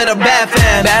 hot with a bad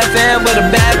fan. Bad fan with a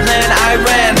bad plan, I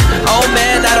ran. Oh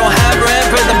man, I don't have rent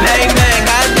for the payment.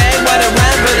 God dang, what I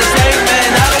ran for the statement.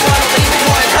 I don't wanna leave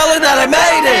before I tell her that I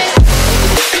made it.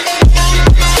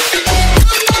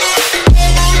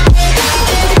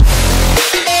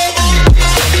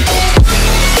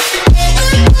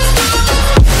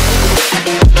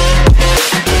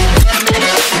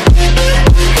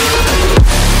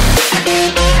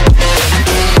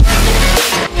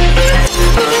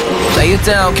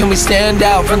 Down, can we stand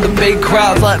out from the big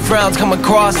crowds? Let frowns come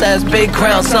across as big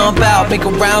crowns. Stomp out, make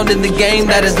a round in the game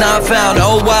that is not found.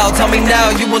 Oh wow, tell me now,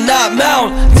 you will not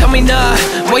mount. Tell me not,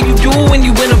 what you do when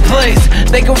you win a place.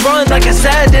 They can run, like I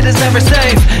said, it is never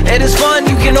safe. It is fun,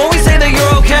 you can always say that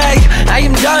you're okay. I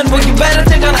am done, but you better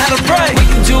think on how to pray. What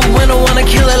you do when I wanna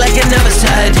kill it like I never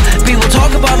said. People talk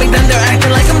about me, then they're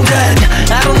acting like I'm dead.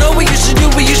 I don't know what you should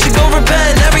do, but you should go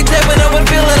repent. Every day when I would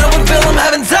feel it, I would feel I'm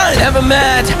having time. Never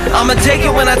mad, I'ma take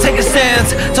it when I take a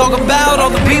stance. Talk about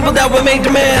all the people that would make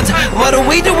demands. What do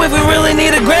we do if we really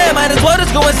need a grand? Might as well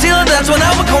just go and steal it, that's when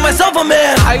I would call myself a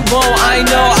man. I won't, I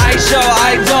know, I show,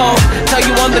 I don't. Tell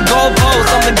you on the goalpost,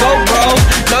 on the go, bro.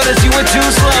 Notice you were too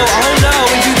slow, oh no.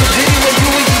 If you continue and do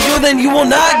what you do, then you will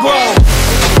not grow.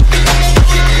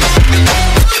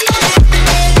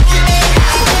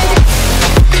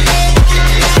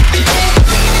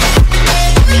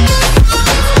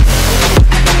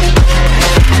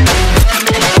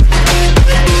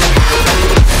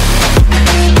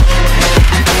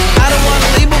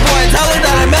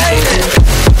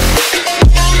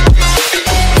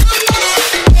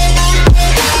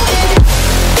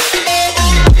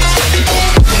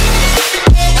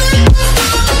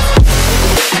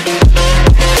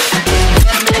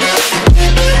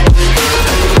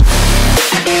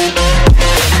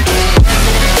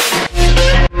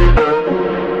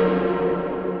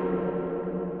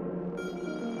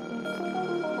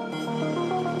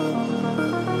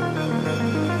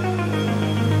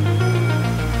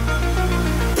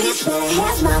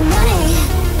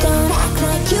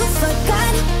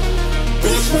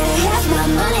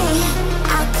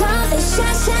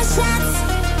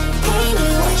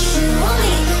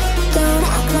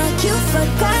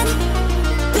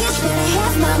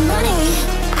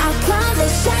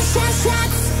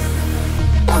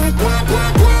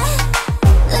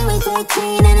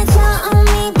 clean and it's all on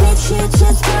me, bitch, you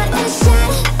just got a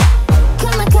shot.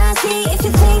 Kamikaze, if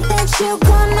you think that you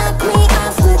gon' knock me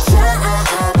off the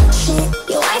top. Shit,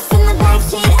 your wife in the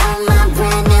backseat of my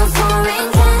brand new foreign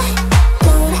car.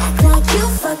 Don't act like you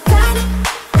forgot,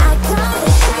 I call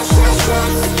it shot, shot,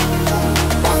 shots.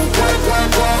 Blah, blah, blah,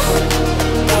 blah.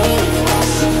 Hey,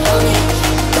 that's you on it.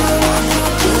 Don't act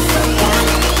like you forgot,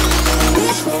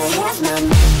 bitch, better have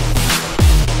my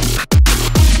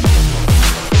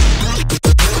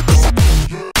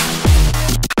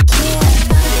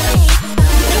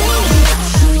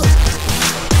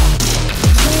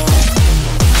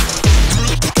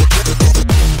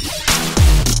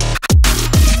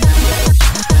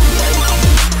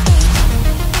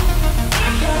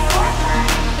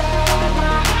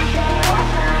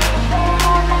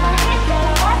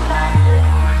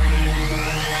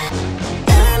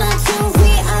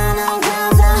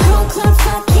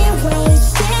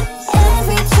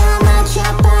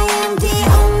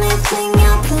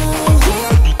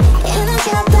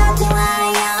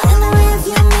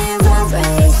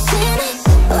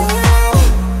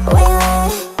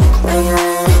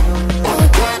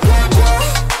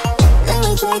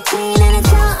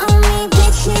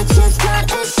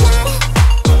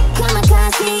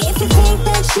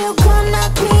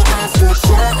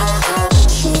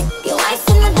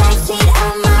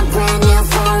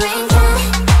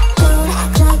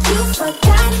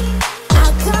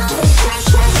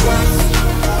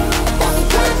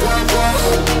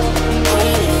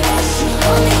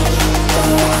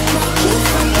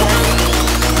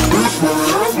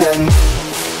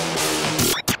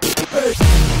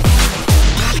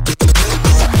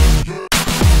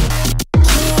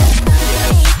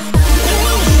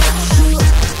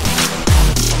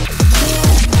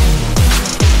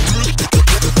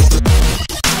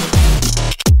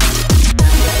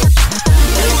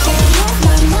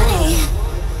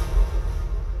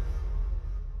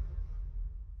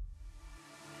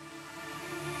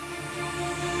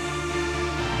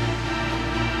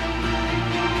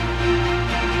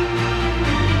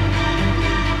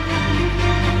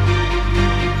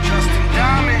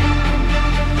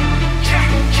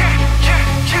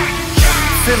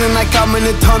feeling like I'm in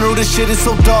a tunnel, this shit is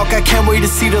so dark, I can't wait to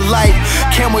see the light.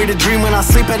 Can't wait to dream when I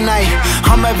sleep at night.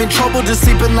 I'm having trouble just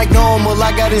sleeping like normal,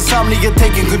 I got insomnia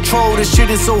taking control. This shit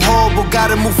is so horrible,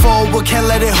 gotta move forward, can't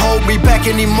let it hold me back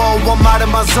anymore. I'm out of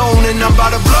my zone and I'm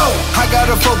about to blow. I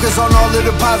gotta focus on all of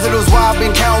the positives, why I've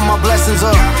been counting my blessings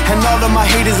up. And all of my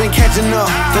haters ain't catching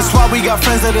up. That's why we got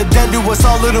friends that are dead to us.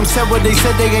 All of them said what they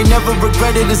said, they ain't never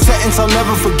regretted a sentence I'll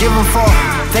never forgive them for.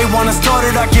 They wanna start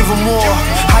it, I give them more.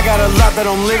 I got a lot that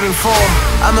I'm living for.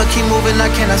 I'ma keep moving,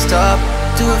 I cannot stop.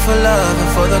 Do it for love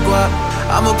and for the guap.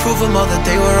 I'ma prove them all that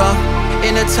they were wrong.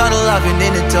 In the tunnel, I've been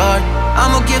in the dark.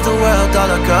 I'ma give the world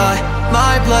all I got.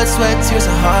 My blood, sweat, tears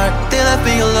and heart. They left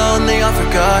me alone, they all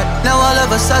forgot. Now all of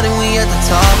a sudden we at the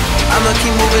top. I'ma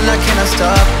keep moving, I cannot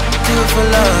stop. Do it for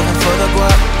love and for the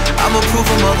guap. I'ma prove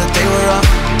them all that they were wrong.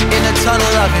 In the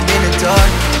tunnel, I've been in the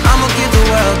dark. I'ma give the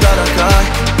world all I got.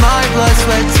 My blood,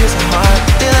 sweat, tears and heart.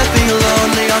 They left me alone,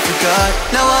 they all forgot.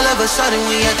 Now all of a sudden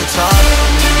we at the top.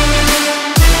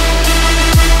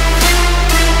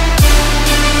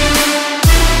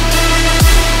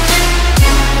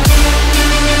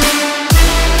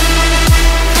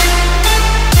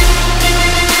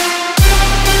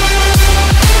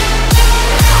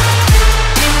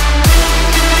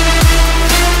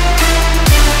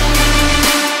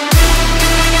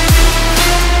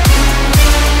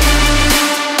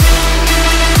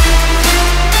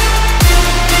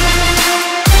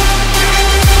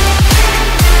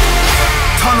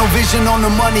 Vision on the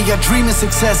money, I dream of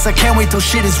success. I can't wait till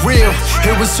shit is real.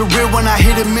 It was surreal when I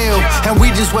hit a mill, and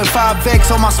we just went 5X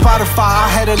on my Spotify.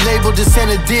 I had a label, just sent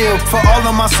a deal for all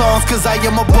of my songs, cause I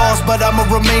am a boss, but I'ma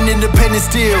remain independent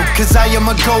still. Cause I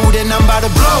am a gold and I'm about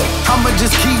to blow. I'ma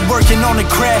just keep working on the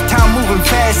craft. Time moving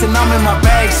fast and I'm in my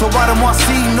bag, so I don't want to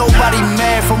see nobody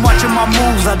mad from watching my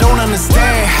moves. I don't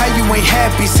understand how you ain't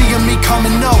happy seeing me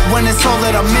coming up when it's all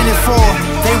that I'm in it for.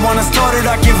 They wanna start it,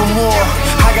 I give them more.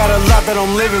 I got a lot that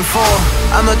I'm living for.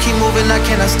 I'ma keep moving, I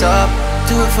cannot stop.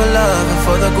 Do it for love and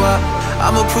for the guap.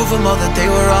 I'ma prove them all that they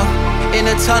were wrong. In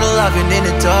the tunnel, I've been in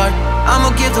the dark.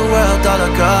 I'ma give the world all I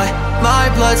got. My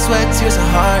blood, sweat, tears and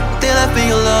heart. They left me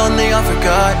alone, they all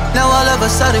forgot. Now all of a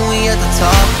sudden we at the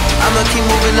top. I'ma keep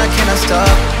moving, I cannot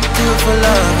stop. Do it for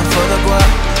love and for the guap.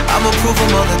 I'ma prove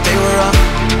them all that they were wrong.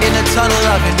 In the tunnel,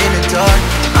 I've been in the dark.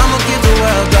 I'ma give the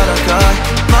world all I got.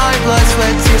 My blood,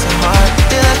 sweat, tears and heart.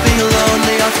 They left me alone,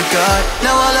 they all forgot.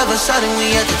 Now all of a sudden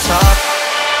we at the top.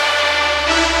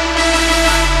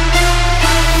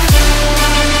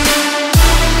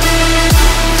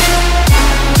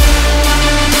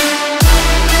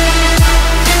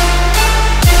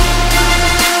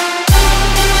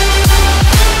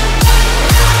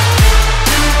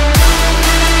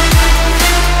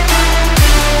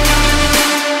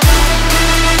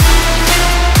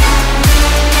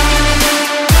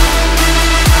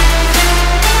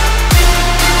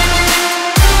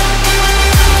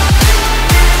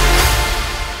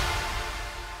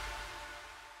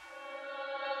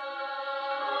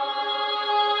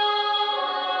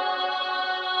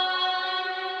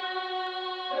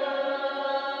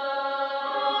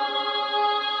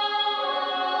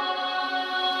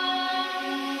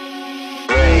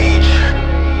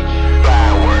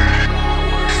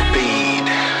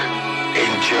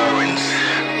 endurance,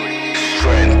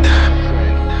 strength,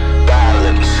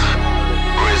 balance,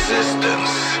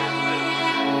 resistance,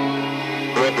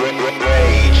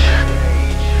 rage,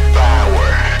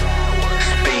 power,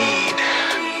 speed,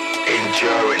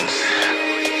 endurance,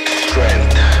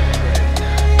 strength,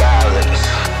 balance,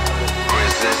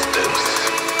 resistance.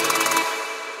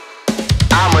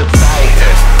 I'm a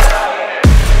titan.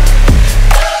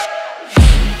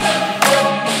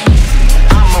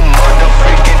 I'm a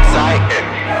motherfucking titan.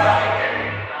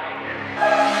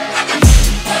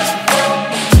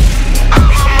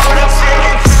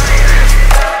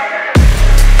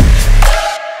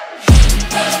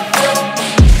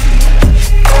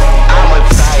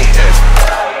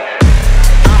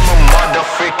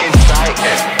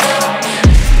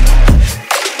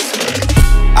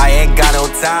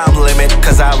 Time limit,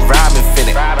 cause I'm rhyming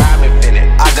finna.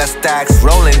 I got stacks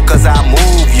rolling, cause I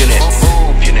move units.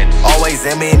 Always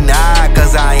M.I.M.E,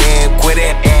 cause I ain't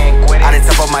quitting. I the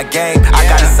top of my game, I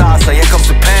got the sauce, so here comes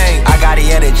the pain. I got the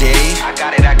energy, I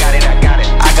got it. I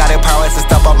got the power to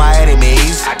stop all my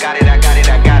enemies. I got it.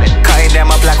 Cutting them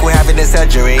up like we're having a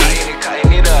surgery.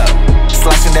 Cutting it up.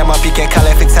 Slicing them up, you can't call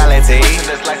it fatality.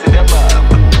 Slicing them up.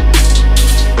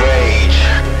 Rage,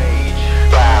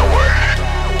 power,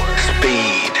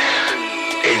 speed,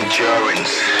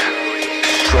 endurance,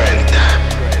 strength,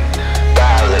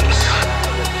 balance,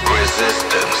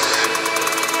 resistance,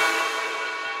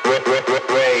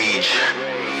 rage.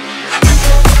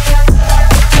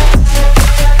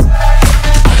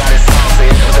 I got it song, say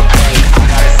it comes the pain. I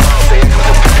got it song, say it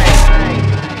comes the pain.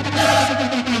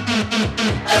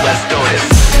 Let's do this.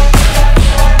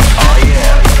 Oh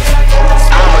yeah,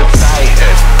 I'm a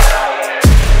titan.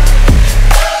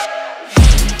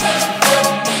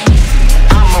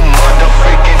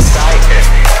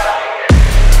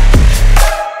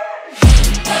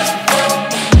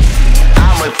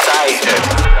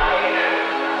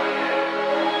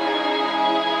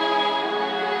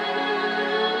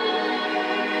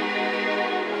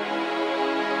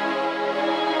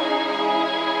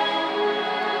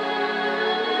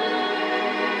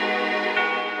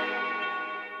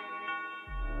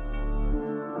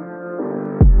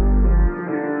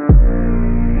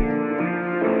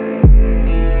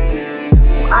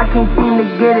 I can't seem to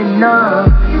get enough.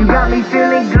 You got me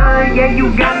feeling good, yeah,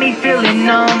 you got me feeling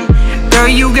numb. Girl,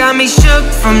 you got me shook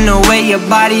from the way your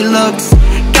body looks.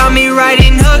 Got me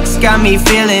riding hooks, got me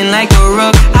feeling like a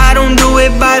rook. I don't do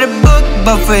it by the book,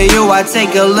 but for you I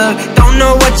take a look. Don't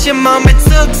know what your mama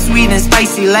took, sweet and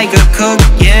spicy like a cook,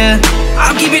 yeah.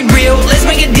 I'll keep it real, let's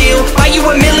make a deal. Buy you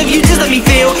a meal if you just let me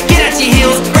feel. Get out your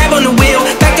heels, grab on the wheel.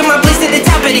 Back to my place at the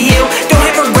top of the hill. Don't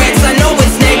have regrets, I know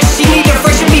what's next. She need to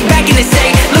freshen me back in the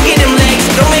sack. Look at them legs,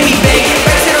 don't make me beg.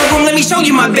 Back to the room, let me show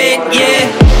you my bed, yeah.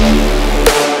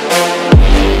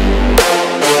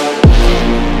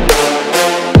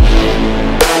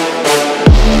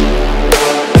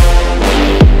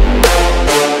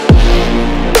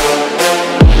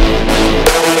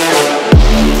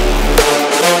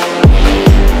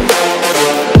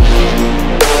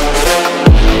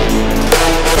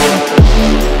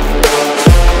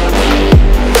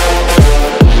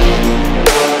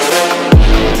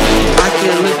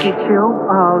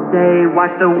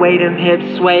 Watch the way them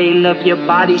hips sway. Love your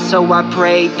body, so I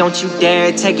pray. Don't you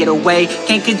dare take it away.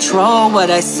 Can't control what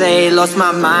I say. Lost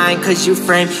my mind, cause you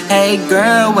frame. Hey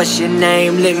girl, what's your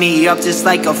name? Lit me up just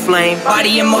like a flame.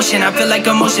 Body in motion, I feel like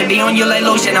emotion. Be on you like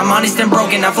lotion. I'm honest and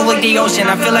broken, I feel like the ocean.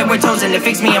 I feel like we're toasting. To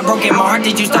fix me, I'm broken. My heart,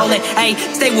 did you stole it? Hey,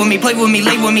 stay with me, play with me,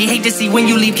 lay with me. Hate to see when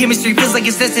you leave. Chemistry feels like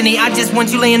it's destiny. I just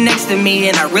want you laying next to me,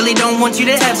 and I really don't want you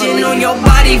to ever leave. On your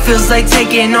body feels like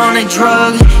taking on a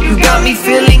drug. You got me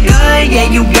feeling good, yeah,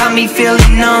 you got me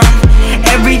feeling numb.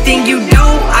 Everything you do,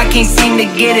 I can't seem to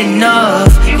get enough.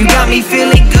 You got me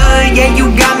feeling good, yeah, you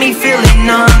got me feeling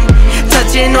numb.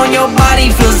 Touching on your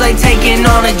body feels like taking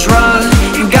on a drug.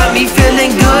 You got me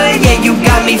feeling good, yeah, you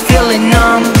got me feeling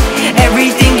numb.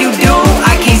 Everything you do,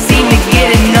 I can't seem to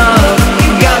get enough.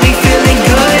 You got me feeling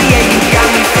good, yeah, you got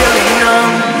me feeling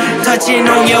numb. Touching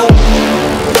on your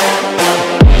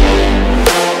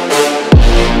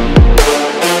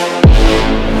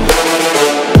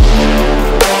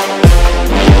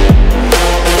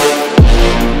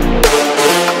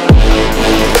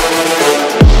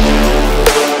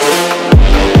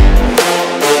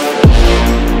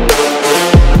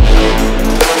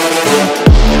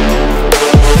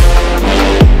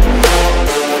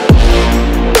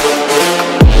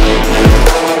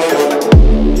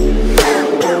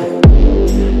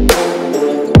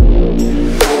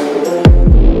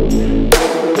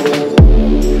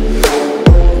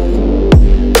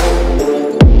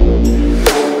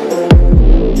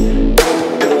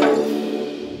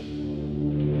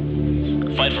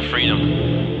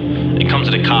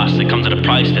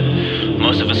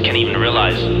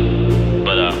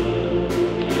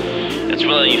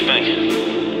What do you think?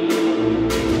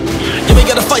 Yeah, we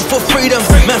gotta fight for freedom.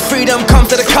 Man, freedom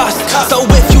comes at a cost. So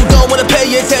if you don't wanna pay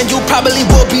it, then you probably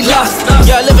will be lost.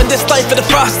 Yeah, living this life in the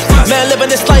frost. Man, living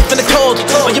this life in the cold.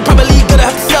 But you probably gonna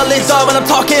have to sell it all when I'm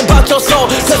talking about your soul.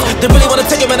 Cause they really wanna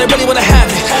take it, man, they really wanna have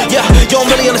it. Yeah, you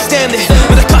don't really understand it.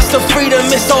 But the cost of freedom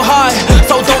is so high,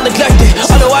 so don't neglect it.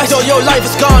 Otherwise, your life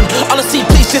is gone. Honestly,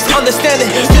 please just understand it.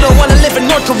 You don't wanna live in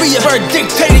North Korea, where a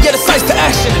dictator get decides to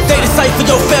action. They decide for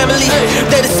your family,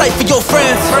 they decide for your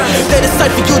friends, they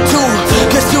decide for you too.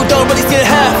 Cause you don't really still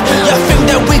have. Yeah, think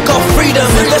that we got freedom,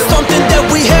 that's something that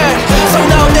we had. So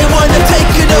now they wanna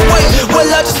take it away. Well,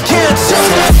 I just can't.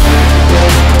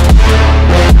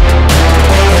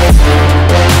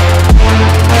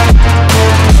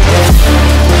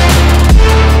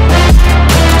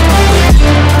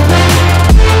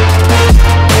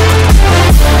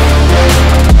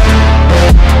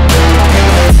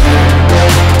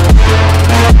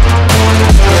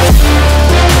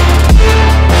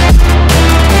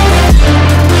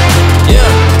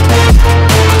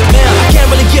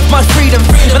 My freedom,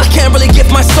 but I can't really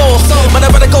give my soul. But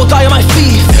I'd rather go die on my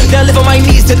feet than live on my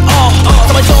knees at all.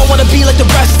 So I don't wanna be like the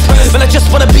rest, but I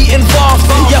just wanna be involved.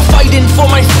 Yeah, fighting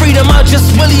for my freedom, I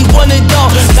just really want it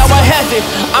all. Now I have it,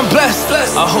 I'm blessed.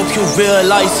 I hope you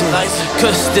realize it,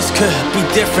 cause this could be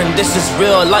different. This is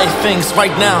real life things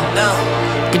right now,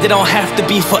 but they don't have to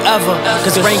be forever.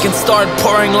 Cause rain can start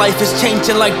pouring, life is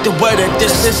changing like the weather.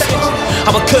 This is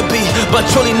how it could be, but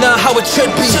truly not how it should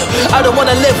be. I don't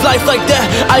wanna live life like that.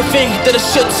 I think that it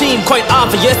should seem quite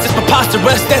obvious. It's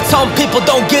preposterous that some people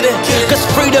don't get it. Cause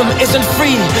freedom isn't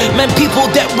free. Man, people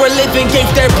that were living gave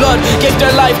their blood, gave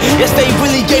their life. Yes, they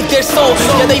really gave their soul.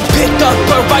 Yeah, they picked up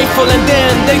a rifle and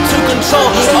then they took control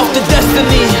of the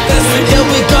destiny. Yeah,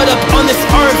 we got up on this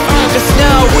earth, cause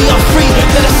now we are free.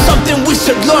 That is something we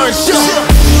should learn.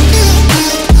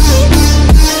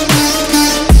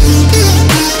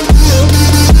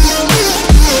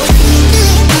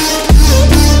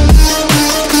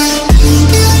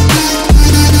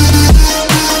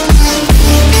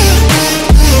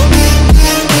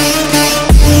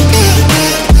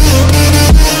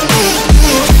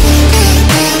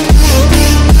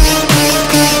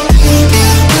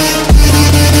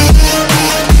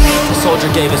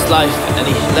 Gave his life and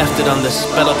he left it on this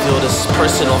battlefield as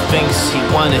personal things he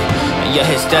wanted, and yet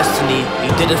his destiny,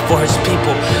 he did it for his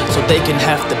people so they can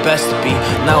have the best to be.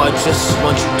 Now I just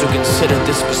want you to consider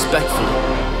this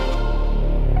respectfully.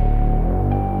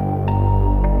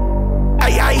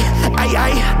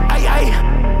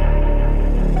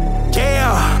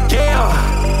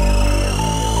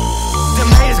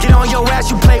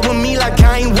 You play with me like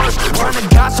I ain't worth. Tryna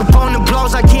gossip on the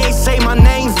blogs like he ain't say my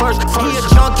name first. He a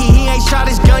junkie, he ain't shot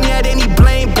his gun yet and he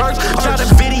blame burst. Shot a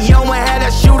video and had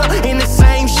that shooter in the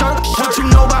same shirt. What you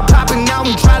know about popping out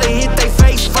and try to hit they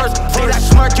face first. Say that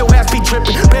smart, your ass be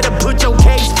tripping, better put your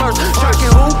case first.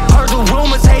 Shocking who? Heard the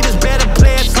rumors, haters better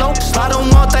play it slow. I don't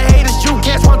want the haters, you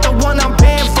cats want the one I'm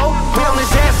paying for. We on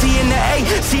his ass, he in the A,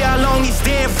 see how long he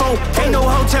stand for. Ain't no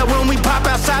hotel room, we pop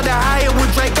outside the higher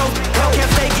with Draco.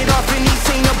 Hellcats take it off and he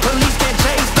seen the police can't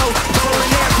chase those.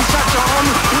 Rolling ass, we shot your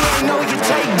homie, he ain't know you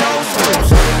take those.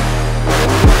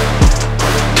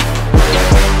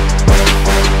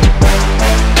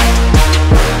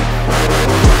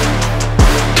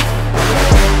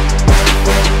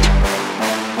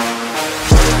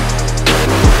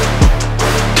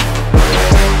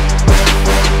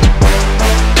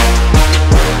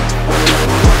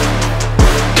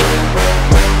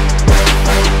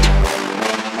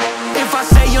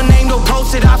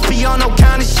 I be on no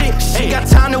kind of shit. Ain't got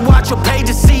time to watch your page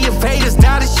to see if haters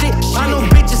die to shit. I know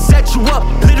bitches set you up,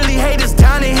 literally haters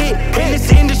down to hit. In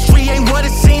this industry ain't what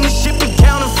it seems, this shit be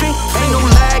counterfeit. Ain't no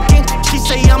lagging, she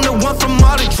say I'm the one from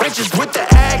all the trenches with the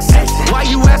accent. Why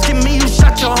you asking me, you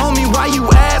shot your homie, why you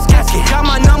asking? Got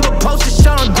my number posted,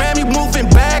 shot on gram, you moving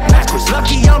backwards.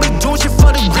 Lucky I don't be doing shit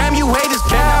for the gram, you haters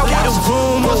cowards. The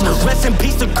rumors, rest in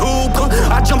peace to Cooper.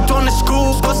 I jumped on the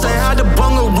school bus and had to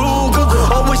bung a Ruger.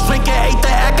 Always drinking, ate the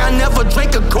act, I never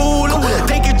drank a cooler.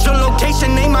 They get your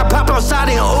location, they might pop outside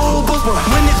in Uber.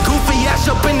 When this goofy ass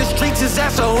up in the streets, his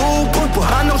ass a hooper.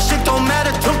 I know shit don't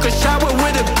matter, took a shower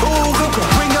with a cougar.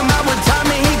 Bring him out with time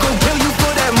and he gon' kill you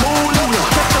for that moolah.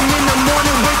 Catch him in the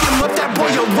morning, wake him up, that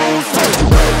boy a rooster.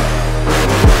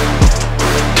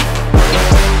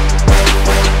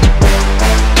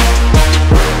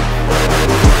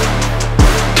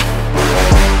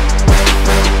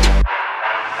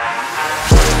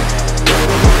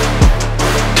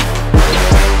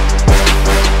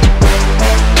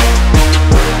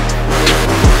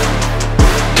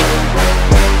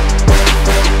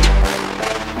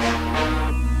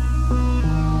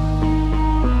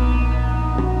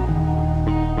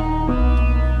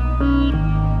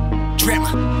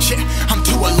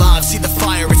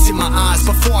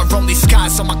 saw only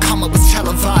skies, so my come up was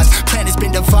televised. Plan has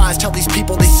been devised, tell these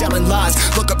people they selling lies.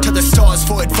 Look up to the stars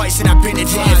for advice and I've been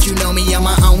advised. You know me, I'm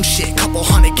my own shit, couple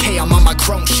 $100K, I'm on my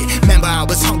grown shit. Remember I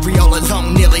was hungry all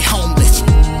alone, nearly homeless.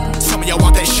 Some of y'all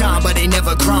want that shine, but they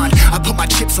never grind. I put my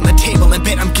chips on the table and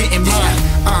bet I'm getting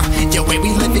mine. Yo, way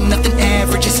we living, nothing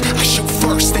averages. I shoot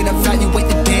first, then evaluate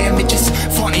the damages.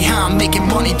 Funny how I'm making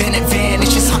money, then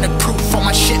advantages. 100 proof on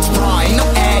my shit's raw, ain't no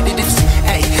additives.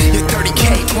 Hey, you're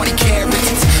 30K, 20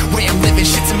 carats. It's way I'm living,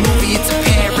 shit's a movie, it's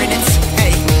apparent. It's,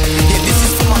 hey, yeah, this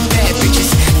is for my bad bitches.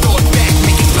 Throw it back,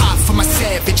 make it pop for my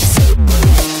savages.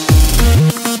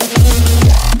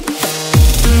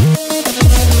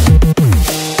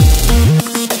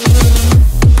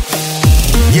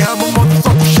 Yeah, I'm a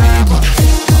motherfucking shambler.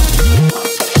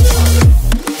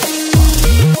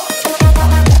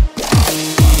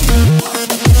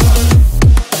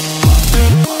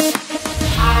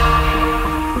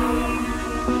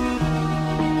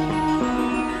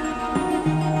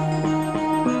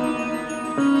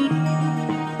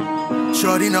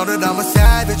 Shorty know that I'm a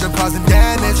savage, I'm causing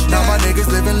damage. Now my niggas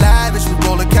living lavish, we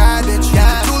roll a cabbage.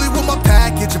 Yeah, Julie with my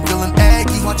package, I'm feeling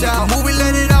eggy. Watch out, movie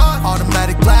let it on,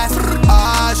 automatic blast.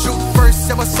 Shoot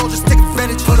first, and my soldiers take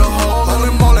advantage. Put a hole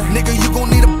in Mauler, nigga, you gon'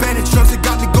 need a bandage. Drugs that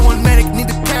got me going manic, need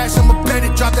the cash, I'm a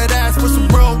bandit. Drop that ass for some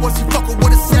real, once you fuckin'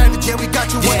 with a savage. Yeah, we got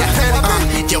you with a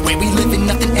panic. Yeah, way we living,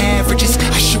 nothing averages.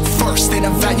 I shoot first, then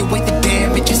evaluate the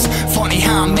damages. Funny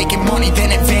how I'm making money,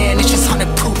 then advantages. 100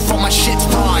 proof on my shit's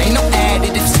raw, ain't no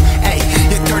additives. Hey,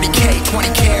 you're 30K, 20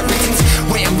 carats. It's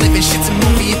way I'm living, shit's a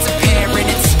movie, it's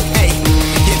apparent. It's, hey,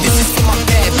 yeah, this is for my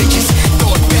bad bitches.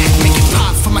 Throw it back, make it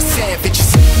pop for my savages.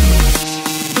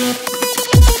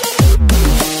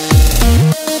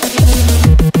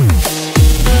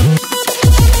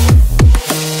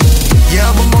 Yeah,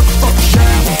 I'm a motherfucking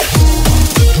shambler.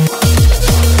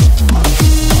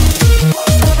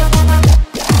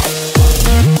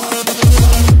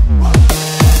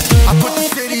 I put the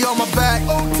city on my back.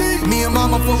 Me and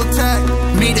mama full attack.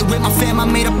 Made it with my fam, I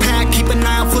made a pack. Keep an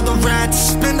eye out for the rats.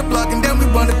 Spin the block and then we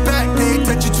run it back. Pay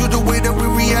attention to the way that we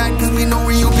react, cause we know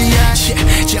where you'll be at.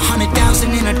 Yeah,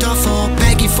 100,000 in a duffel.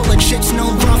 Baggie full of chips,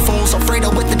 no ruffles.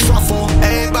 Alfredo with the truffle.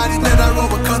 Everybody that I roll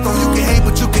with cut though. You can hate,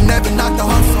 but you can never knock the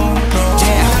hustle.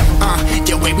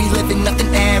 Yeah, way we living, nothing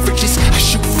averages. I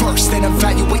shoot first, then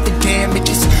evaluate the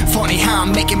damages. Funny how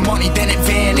I'm making money, then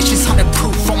advantages. 100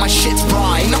 proof on my shit's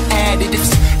raw, ain't no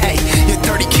additives. Hey, you're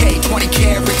 30K, 20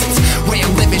 carats. It's way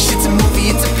I'm living, shit's a movie,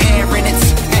 it's apparent.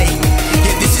 It's, hey,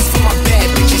 yeah, this is for my bad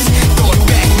bitches. Throw it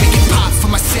back, make it pop for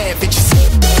my savages.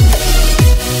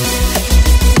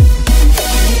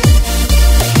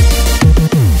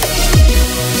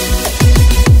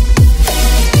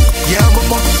 Yeah, I'm a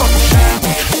motherfucking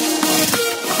shambler.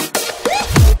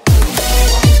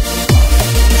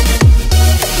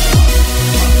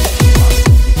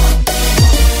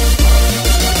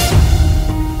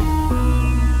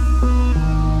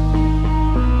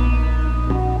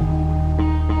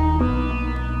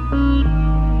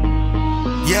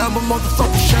 Yeah, I'm a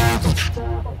motherfucking shambler.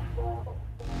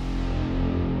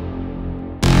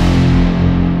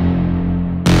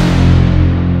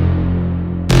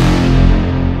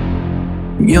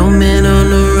 Yo, man on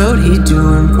the road, he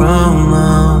doing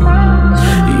promo.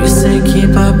 You say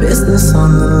keep our business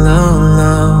on the low,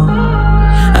 low.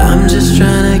 I'm just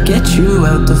trying to get you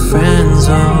out the friend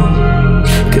zone,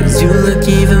 cause you look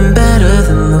even better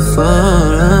than the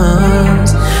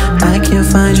photos. I can't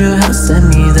find your house, send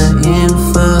me the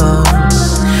info.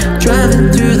 Driving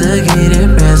through the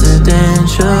gated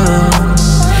residential,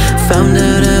 found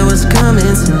out I was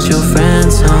coming since your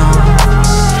friend's home.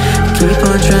 Keep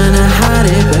on trying to hide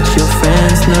it, but your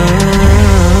friends know.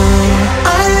 I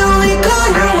only call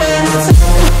you when it's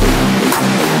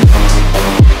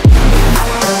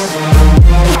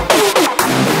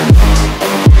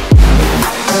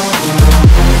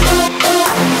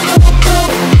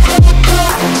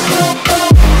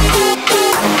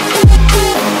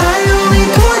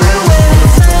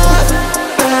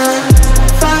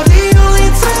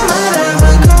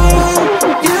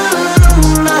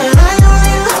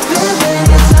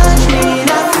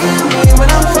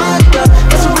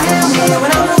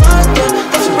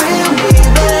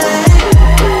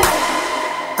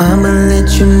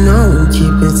you know and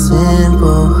keep it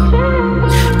simple.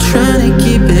 Trying to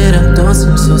keep it up don't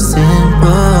seem so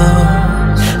simple.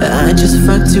 I just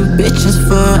fucked 2 bitches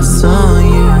before I saw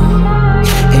you,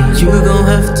 and you gon'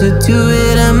 have to do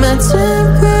it at my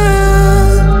tempo.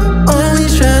 Only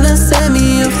tryna set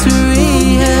me up to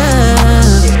rehab.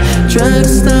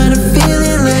 Drugs started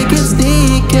feeling like it's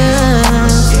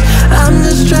decaf. I'm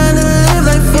just tryna live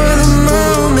life for the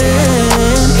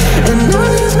moment, and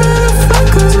all these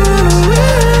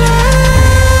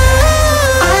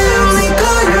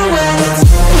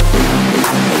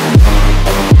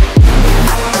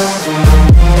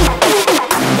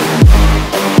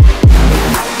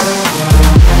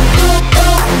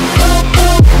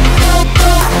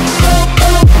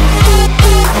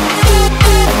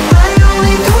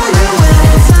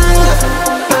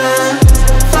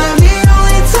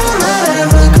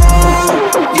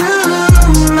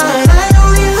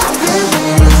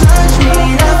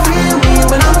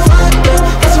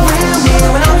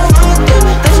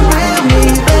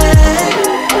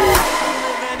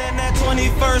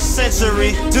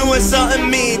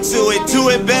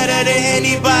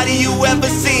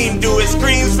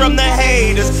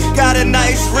haters. Got a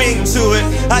nice ring to it.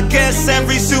 I guess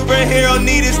every superhero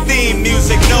need his theme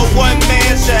music. No one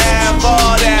man should have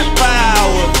all that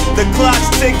power. The clock's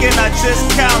ticking, I just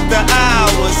count the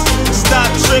hours.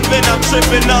 Stop tripping, I'm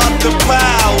tripping off the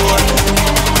power.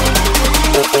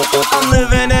 I'm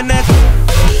living in that.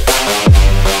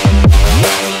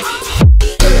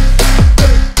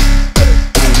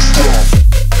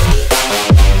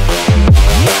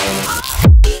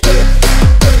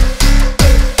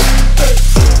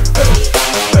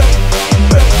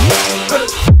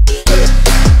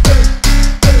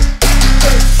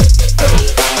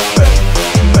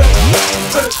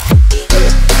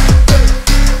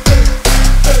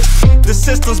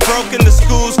 Broken, the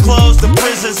school's closed, the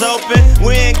prison's open.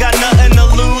 We ain't got nothing to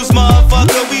lose,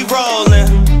 motherfucker, we rollin'.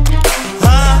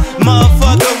 Huh?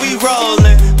 Motherfucker, we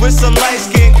rollin'. With some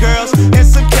light-skinned girls and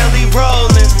some Kelly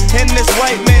rollin'. In this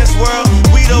white man's world,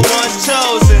 we the ones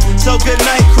chosen. So good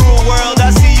night, cruel world,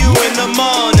 I see you in the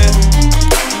morning.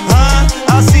 Huh?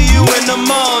 I'll see you in the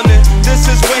morning. This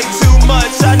is way too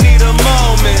much, I need a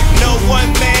moment. No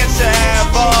one man should have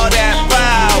all that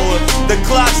power. The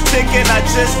clock's ticking, I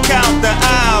just count the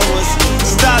hours.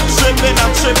 Stop tripping,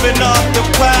 I'm tripping off the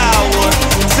power.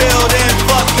 Till then,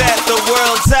 fuck that, the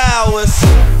world's ours.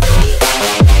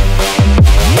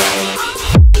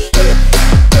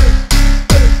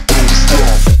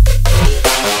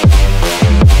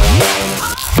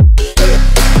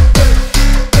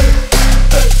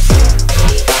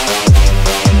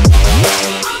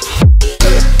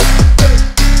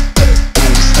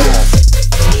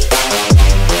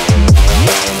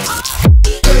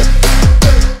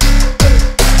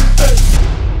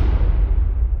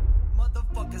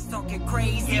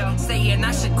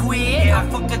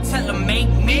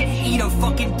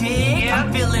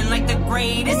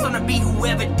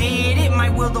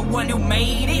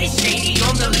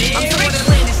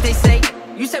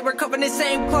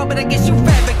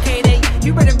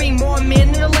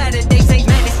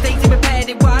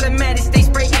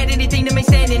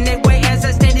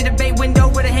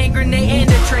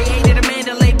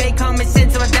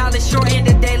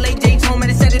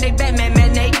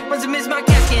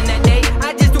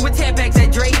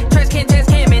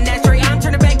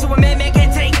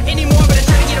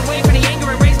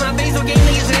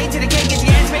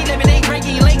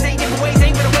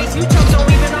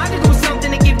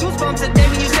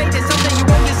 Something you say, there's something you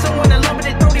won't get someone to lump it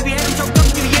and throw it if you had him choked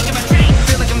up.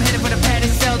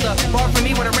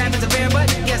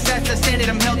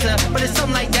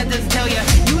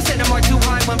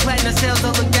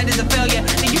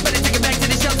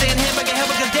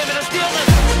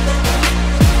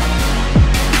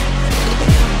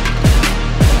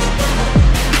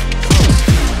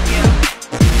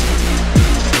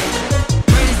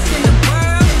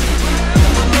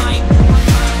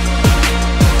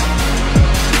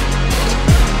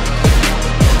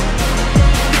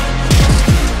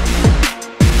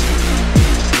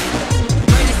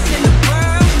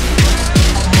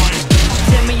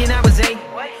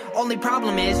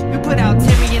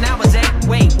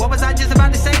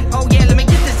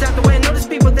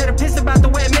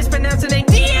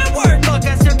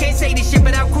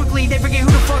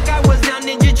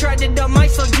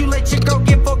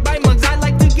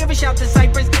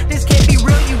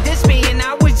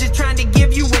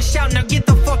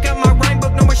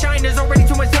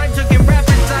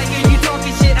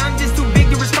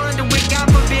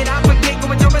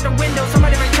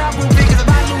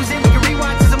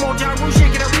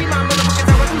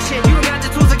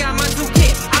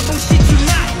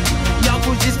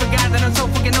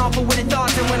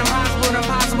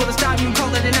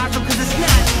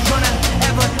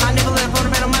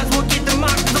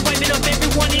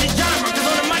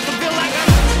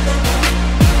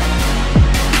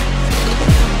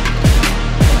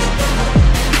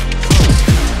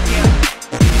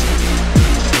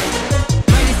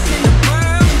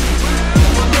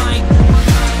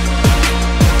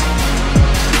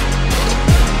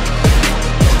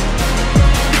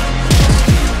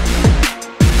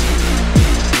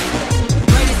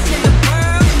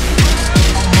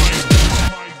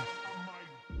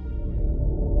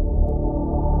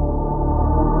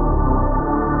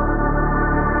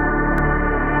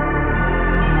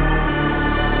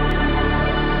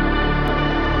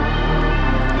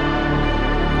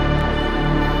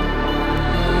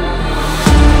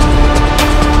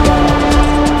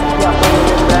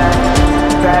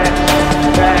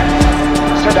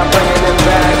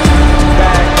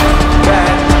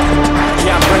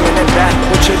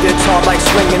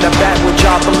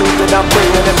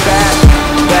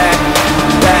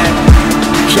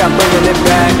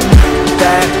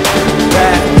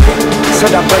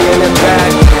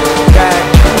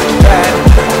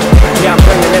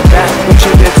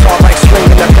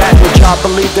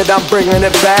 believe that I'm bringing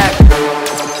it back.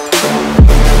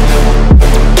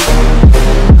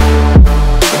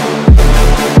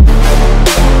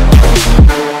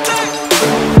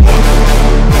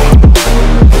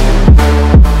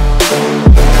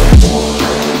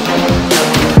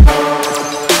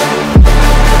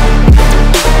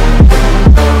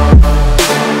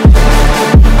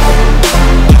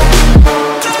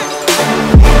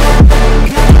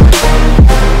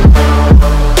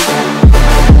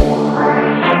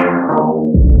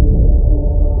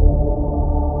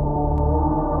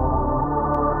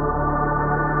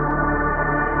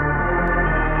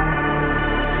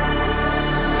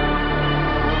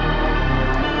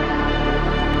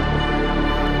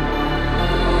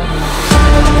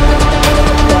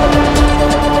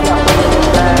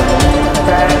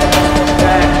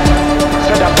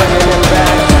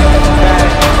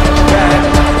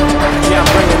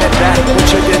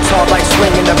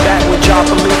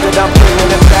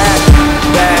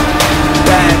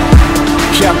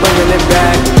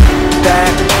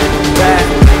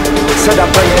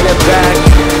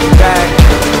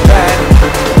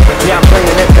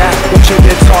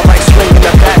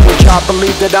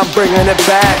 That I'm bringing it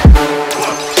back.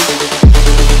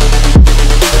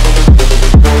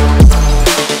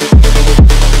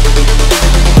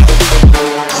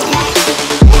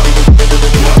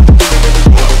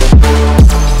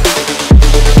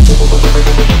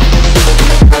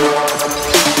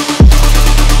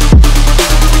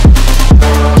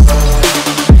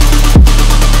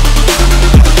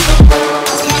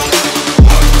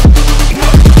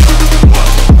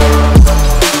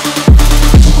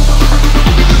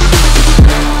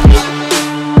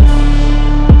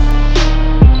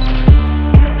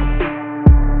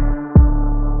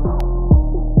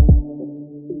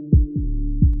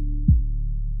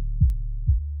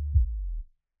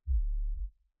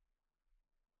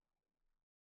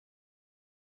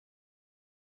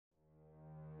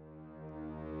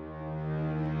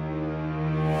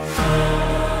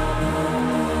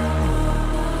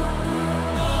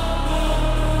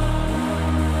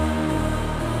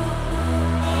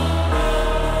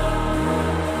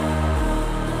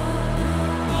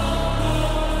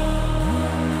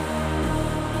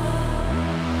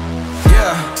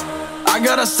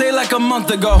 Gotta say, like a month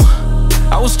ago,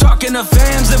 I was talking to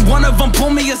fans and one of them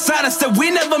pulled me aside and said we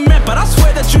never met, but I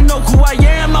swear that you know who I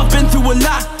am. I've been through a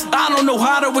lot, I don't know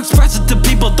how to express it to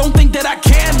people. Don't think that I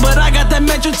can, but I got that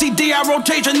mention CD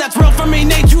rotation that's real for me.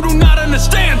 Nate, you do not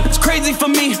understand, it's crazy for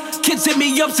me. Kids hit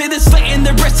me up, say this slating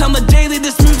their wrists on the daily.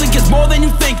 This music is more than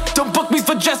you think. Don't book me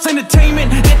for just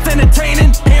entertainment, it's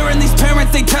entertaining. Hearing these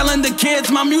parents, they telling the kids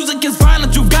my music is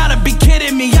violent. You gotta be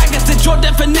kidding me. I guess it's your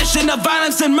definition of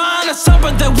violence and mine, or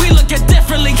something that we look at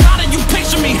differently. How do you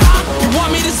picture me, huh? You want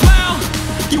me to smile?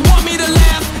 You want me to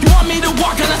laugh? You want me to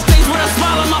walk on the stage with a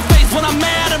smile on my face when I'm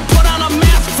mad and put on a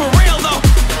mask? For real though,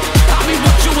 I'll be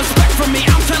what you expect from me.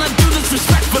 I'm trying to do this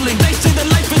respectfully. They say that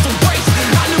life is a race.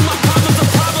 I knew my problems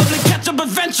would probably catch up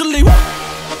eventually.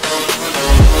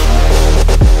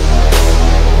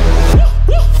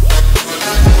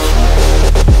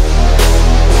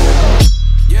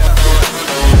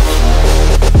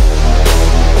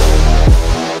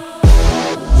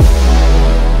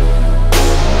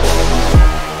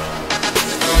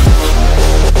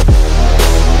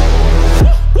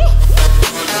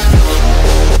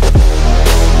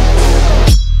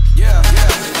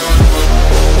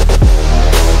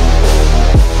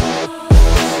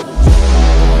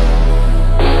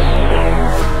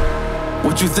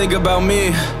 You think about me,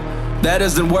 that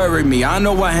doesn't worry me. I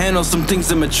know I handle some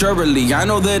things immaturely. I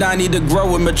know that I need to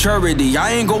grow in maturity.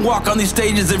 I ain't gonna walk on these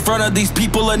stages in front of these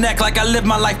people and act like I live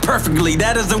my life perfectly.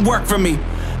 That doesn't work for me.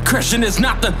 Christian is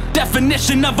not the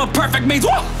definition of a perfect means.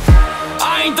 Whoa!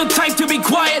 I ain't the type to be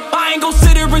quiet. I ain't gon'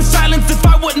 sit here in silence if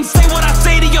I wouldn't say what I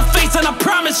say to your face. And I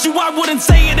promise you I wouldn't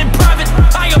say it in private.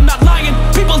 I am not lying.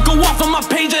 People go off on my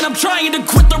page and I'm trying to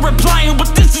quit the replying, but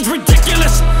this is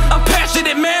ridiculous. I'm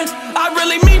passionate, man. I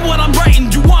really mean what I'm writing.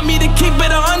 You want me to keep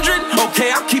it 100?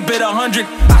 Okay, I'll keep it 100.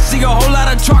 I see a whole lot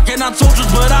of talking on socials,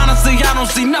 but honestly I don't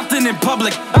see nothing in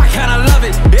public. I kinda love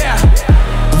it, yeah.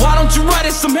 Why don't you write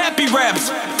us some happy raps?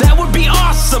 That would be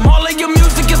awesome. All of your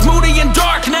music is moody and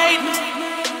dark, Nate.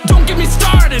 Don't get me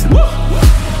started. Woo!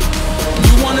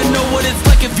 You wanna know what it's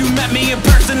like if you met me in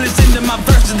person? Listen to my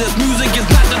verses. This music is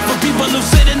not just for people who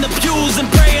sit in the pews and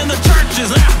pray in the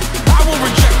churches. I will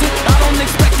reject it. I don't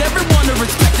expect everyone to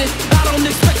respect it. I don't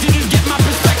expect you to get my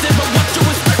perspective, but what you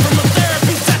expect from a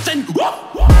therapy session? Woo!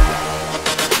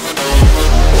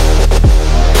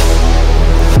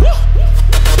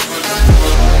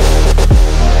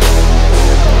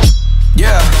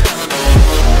 Yeah.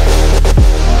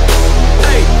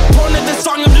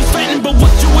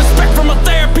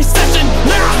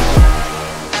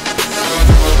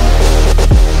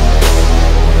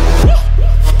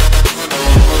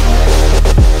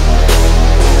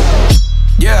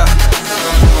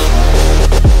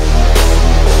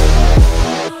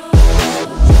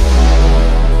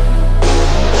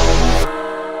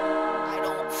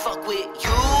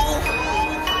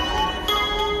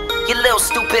 You little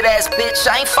stupid ass bitch,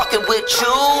 I ain't fucking with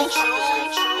you.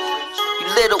 You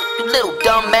little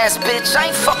dumb ass bitch, I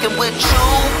ain't fucking with you.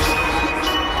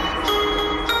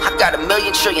 I got a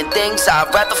million trillion things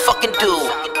I'd rather fucking do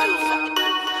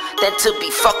than to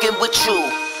be fucking with you.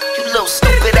 You little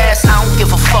stupid ass, I don't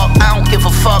give a fuck, I don't give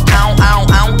a fuck, I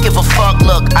don't give a fuck.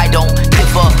 Look, I don't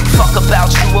give a fuck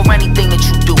about you or anything that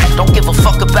you do. Don't give a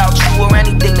fuck about you or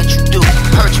anything that you do.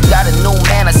 Heard you got a new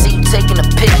man, I see you taking a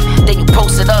pic. Then you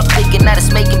post it up thinking that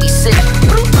it's making me sick.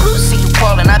 See you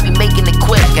calling, I be making it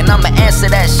quick. And I'ma answer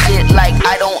that shit like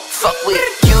I don't fuck with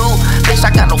you. Bitch,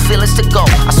 I got no feelings to go.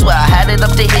 I swear I had it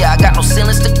up to here, I got no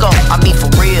ceilings to go. I mean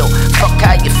for real, fuck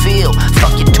how you feel.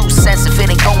 Fuck your 2 cents if it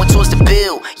ain't going towards the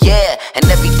bill. Yeah, and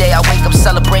every day I wake up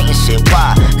celebrating shit.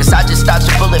 Why? Cause I just dodged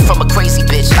a bullet from a crazy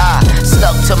bitch. I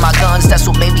stuck to my guns, that's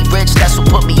what made me rich. That's what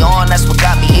put me on, that's what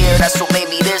got me here. That's what made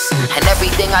me this. And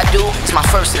everything I do is my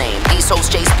first name. These hoes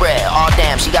J spread. Aw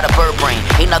damn, she got a bird brain.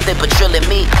 Ain't nothing but drilling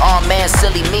me. Aw man,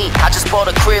 silly me. I just bought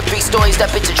a crib, 3 stories,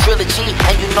 that bitch a trilogy.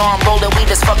 And you know I'm rolling weed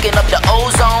that's fucking up the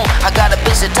ozone. I got a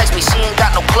bitch that text me, she ain't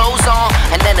got no clothes on.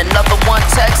 And then another one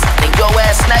text, then yo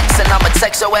ass next. And I'ma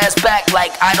text your ass back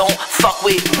like I don't fuck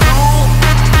with you.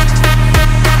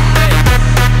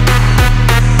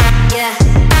 Yeah.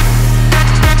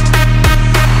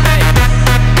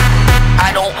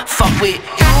 I don't fuck with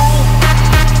you.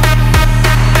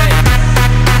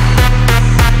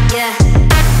 Yeah.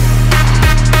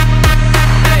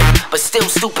 But still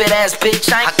stupid ass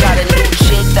bitch, I got a new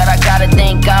chick that I gotta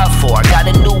thank God for. I got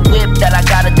a new whip that I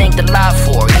gotta thank the lot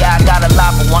for. Yeah, I got a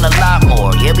lot but want a lot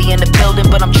more. Yeah, we in the building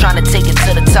but I'm trying to take it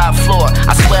to the top floor.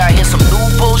 I swear I hear some new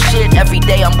bullshit every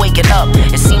day I'm waking up.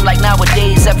 It seems like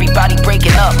nowadays everybody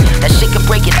breaking up. That shit can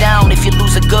break it down if you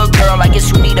lose a good girl. I guess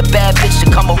you need a bad bitch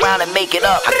to come around and make it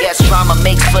up. I guess drama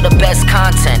makes for the best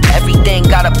content. Everything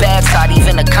got a bad side,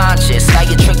 even the conscious. Now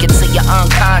you're drinking till you're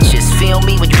unconscious. Feel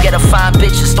me? When you get a fine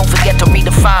bitch, just don't forget to read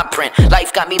the fine print.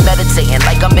 Life got me meditating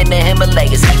like I'm in the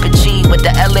Himalayas. Keep a G with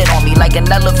the L on me like an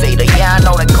elevator. Yeah, I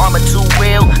know that karma too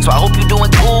real, so I hope you doing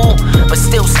cool. But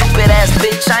still stupid ass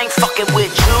bitch, I ain't fucking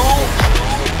with you.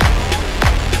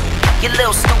 You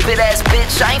little stupid ass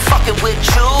bitch, I ain't fucking with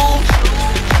you.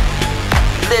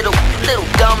 Little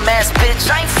dumb ass bitch,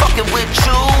 I ain't fucking with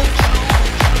you.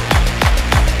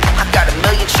 I got a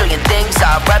million trillion things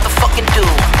I'd rather fucking do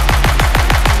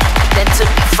than to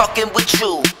be fucking with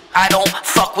you. I don't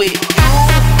fuck with you.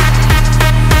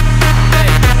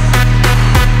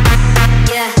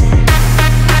 Yeah.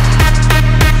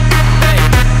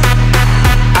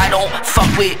 I don't fuck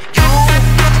with you.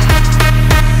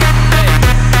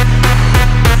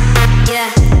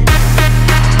 Yeah.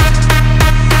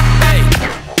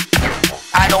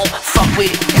 I don't fuck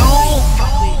with you.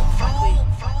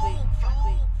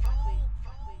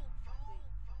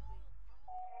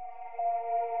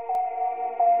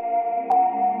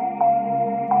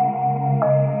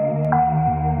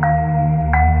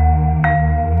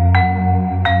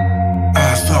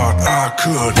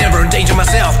 Never endanger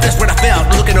myself, that's what I felt.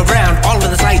 Looking around, all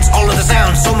of the sights, all of the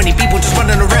sounds. So many people just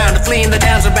running around, fleeing the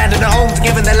towns, abandoned their homes,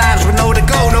 giving their lives with nowhere to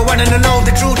go. No one to know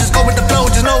the truth, just go with the flow.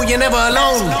 Just know you're never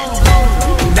alone.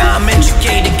 Now I'm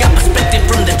educated, got perspective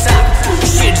from the top.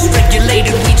 Shit is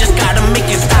regulated, we just gotta make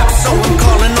it stop. So I'm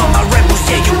calling all my rebels,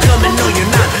 yeah, you coming, no you're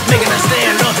not. Making a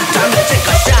stand up, time to take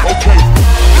a shot. Okay.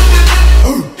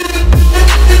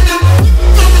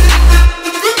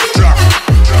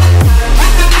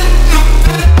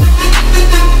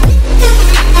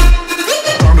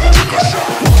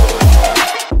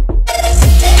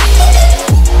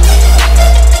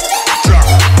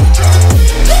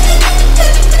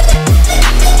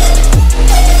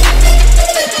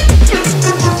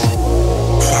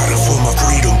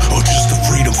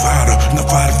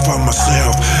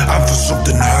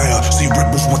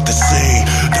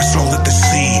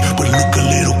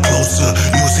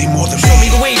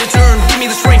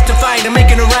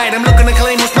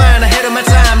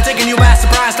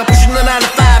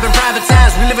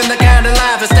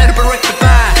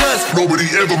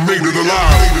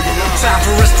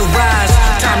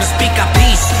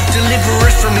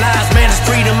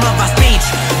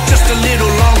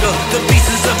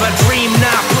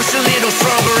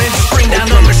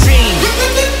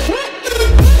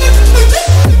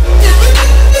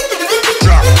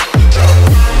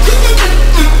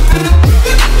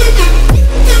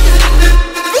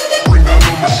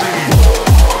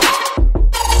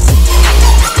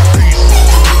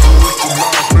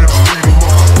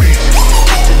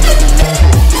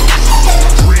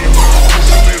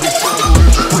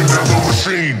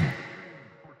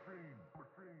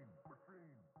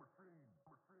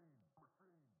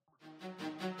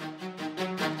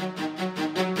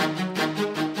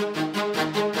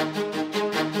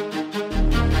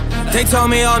 They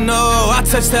told me, oh no, I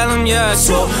tell them yes.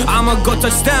 So I'ma go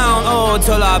touchdown, oh,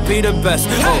 till I be the best.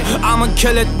 Oh, I'ma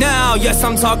kill it now, yes,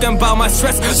 I'm talking about my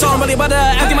stress. So I'm really about to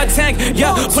empty my tank,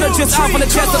 yeah. Put it just out on the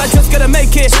chest, but I just gotta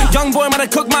make it. Young boy, wanna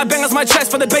cook my bangers, my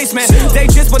chest for the basement. They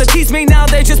just wanna tease me now,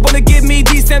 they just wanna give me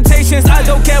these temptations. I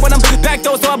don't care when I'm back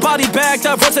though, so my body backed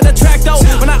up. Verse in the track though,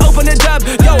 when I open it up,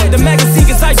 yo, the magazine,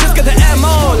 cause I just got the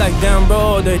M.O. Like damn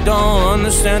bro, they don't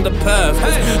understand the path.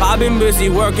 I've been busy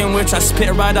working, which I spit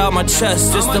right out my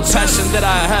chest. Just the passion that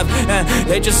I have, and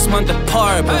they just want the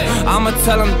part. But I'ma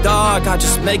tell them dog, I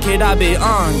just make it, I be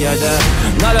on. Yeah,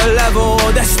 another level,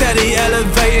 that's steady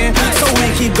elevating. So we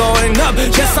keep going up,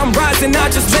 yes I'm rising, I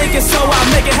just make it. So I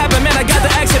make it happen, man, I got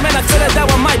the action, man, I feel it that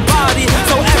with my body.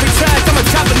 So every track, I'ma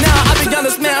drop it now, I be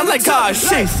honest, man, I'm like, gosh,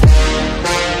 shit.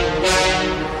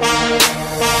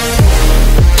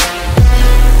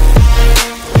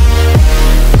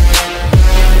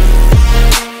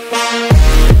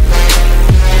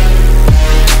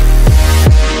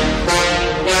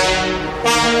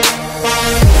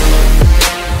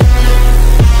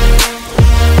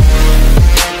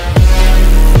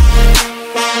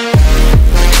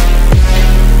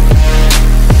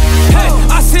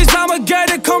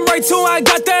 I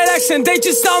got that action, they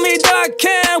just tell me that I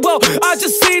can. Well, I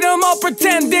just see them all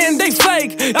pretending they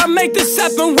fake. I make this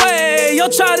happen way.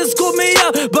 Y'all try to scoop me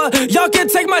up, but y'all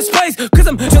can't take my space, cause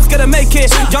I'm just gonna make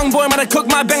it. Young boy, wanna cook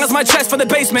my bangers, my chest for the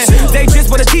basement. They just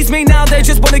wanna tease me now, they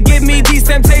just wanna give me these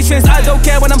temptations. I don't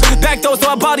care when I'm back though, so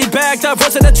my body backed up.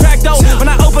 Verse in the track though, when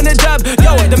I open it up,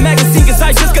 yo, the magazine, cause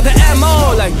I just got the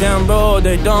M.O. Like damn bro,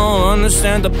 they don't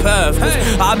understand the path.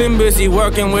 I've been busy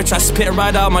working, which I spit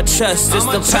right out my chest. It's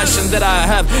the passion that I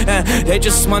have, and they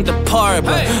just want the part.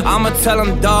 But I'ma tell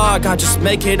them dog, I just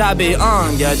make it, I be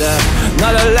on. Yeah,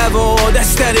 another level, that's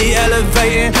steady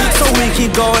elevating. So we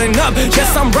keep going up,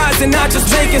 yes I'm rising, I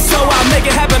just make it. So I make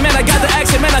it happen, man, I got the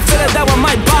action, man, I feel it that with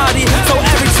my body. So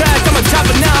every track, I'ma drop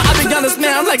it now, I be honest,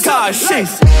 man, I'm like, gosh, shit.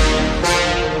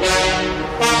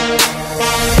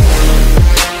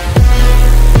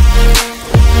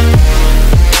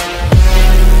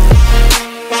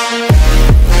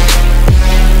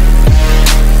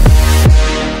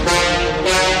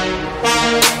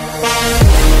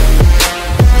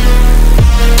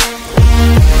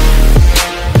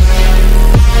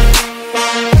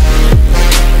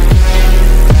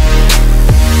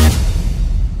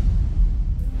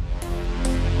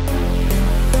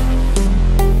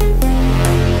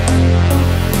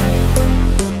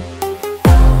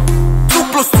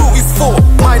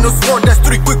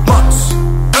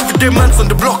 Man's on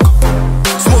the block,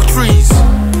 smoke trees.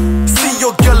 See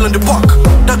your girl on the block,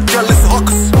 that girl is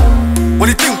hawks.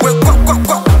 When you think we're quack, quack,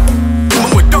 quack,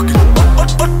 when we're ducking, on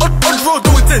road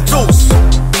doing 10 toes,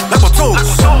 like my toes.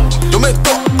 Don't make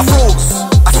talk, I froze.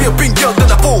 I see a pink girl, then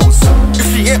I pose. If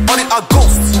she ain't on it, I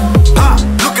ghost. Ha,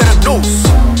 look at her nose.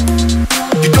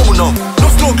 You don't know, no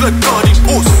smoke like God in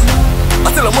post.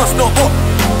 I tell her man's not hot,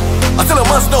 I tell her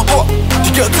man's not hot.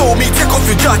 She girl told me, take off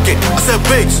your jacket. I said,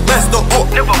 babes, man's not hot,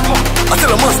 never hot. I tell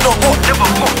her man's not hot, never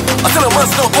hot. I tell her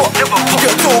man's not hot, never hot. She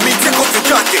girl told me, take off your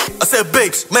jacket. I said,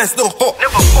 babes, man's not hot,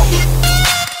 never hot.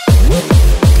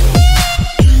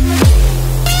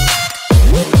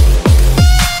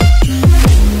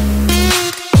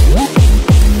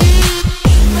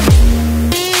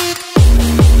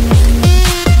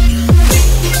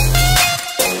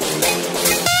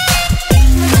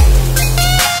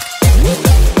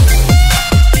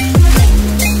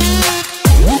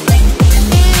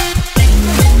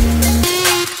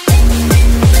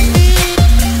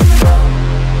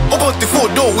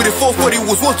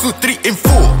 Was 1, 2, 3, and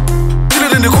 4.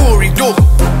 Killer in the corridor.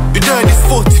 Your dad is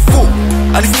 44,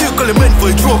 and he's still calling men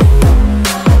for a draw.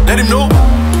 Let him know.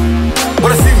 When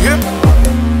I see him,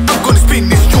 I'm gonna spin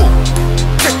this jaw.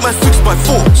 Check my switch by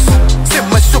force, set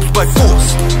my shops by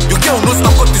force. Your girl knows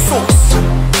I've got the sauce.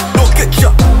 No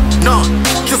ketchup, nah,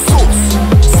 just sauce.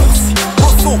 Saucy,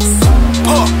 hot sauce.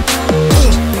 Ha,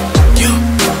 boom, yeah,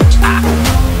 ah.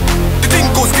 The thing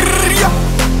goes grrrr, yeah.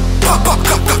 Pa, pa,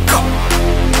 ka, ka, ka.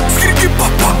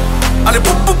 Papa, allez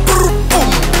boum boum boum boum.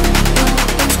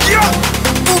 Yeah,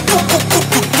 boum boum boum boum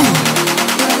boum boum.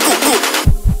 Boum boum.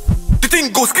 The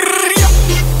thing goes grrrr.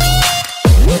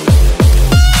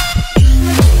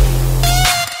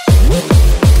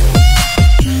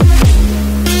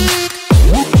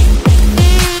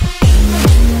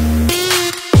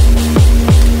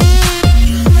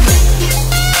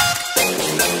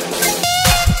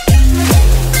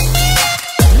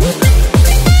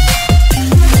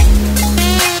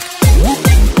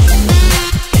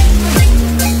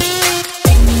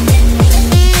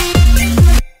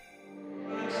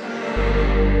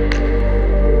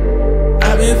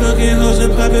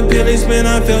 popping pills, man,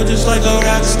 I feel just like a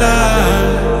rock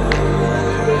star.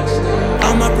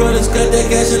 All my brothers got that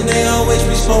gas and they always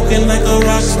be smoking like a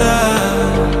rock star.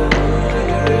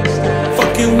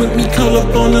 Fucking with me, call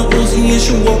up on the Uzi and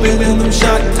shoot open in them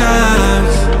shot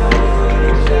ties.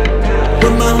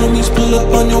 When my homies pull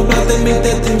up on your block, they make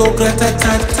that thing go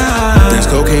grata-ta-ta. There's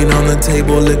cocaine on the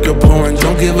table, liquor pouring,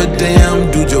 don't give a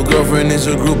damn. Dude, your girlfriend is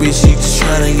a groupie, she just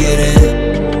tryna get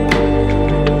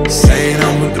in. Saying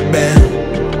I'm with the band.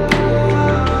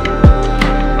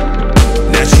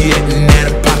 Now she acting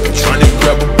out of pocket, tryna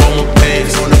grab up on my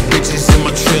pants. On the bitches in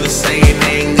my trailer saying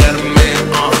they ain't got a man.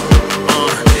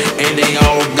 And they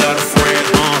all got a friend.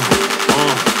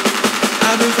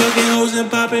 I've been fucking hoes and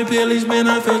popping pills, man,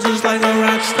 I feel just like a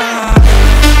rock star.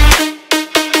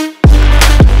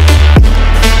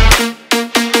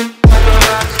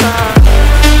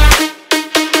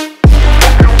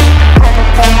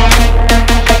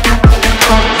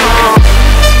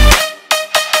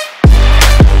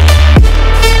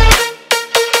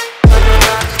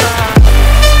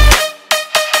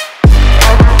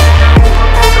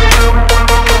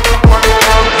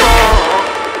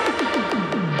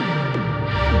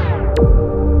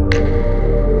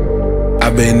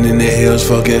 Been in the hills,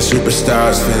 fucking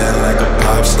superstars, feeling like a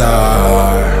pop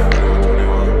star.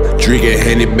 Drinking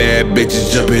Henny, bad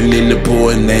bitches jumping in the pool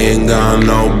and they ain't got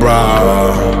no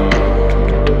bra.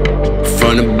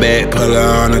 From the back, put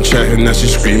her on the track and now she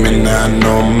screaming, I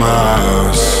know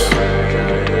mas.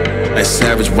 Like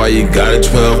Savage, why you got a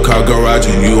 12-car garage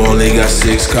and you only got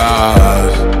 6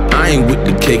 cars? I ain't with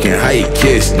the cake and how you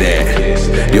kiss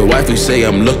that. Your wifey say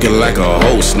I'm looking like a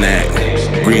whole snack.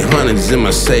 Green hundreds in my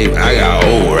safe, I got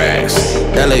old racks.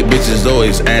 LA bitches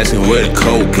always asking where the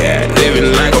coke at.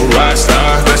 Living like a rock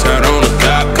star, flash out on a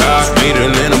cop car. Sweeter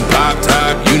than a pop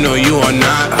top, you know you are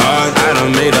not hard. I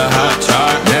done made a hot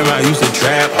chart, never I used to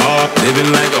trap hard. Living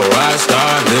like a rock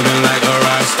star, living like a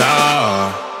rock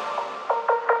star.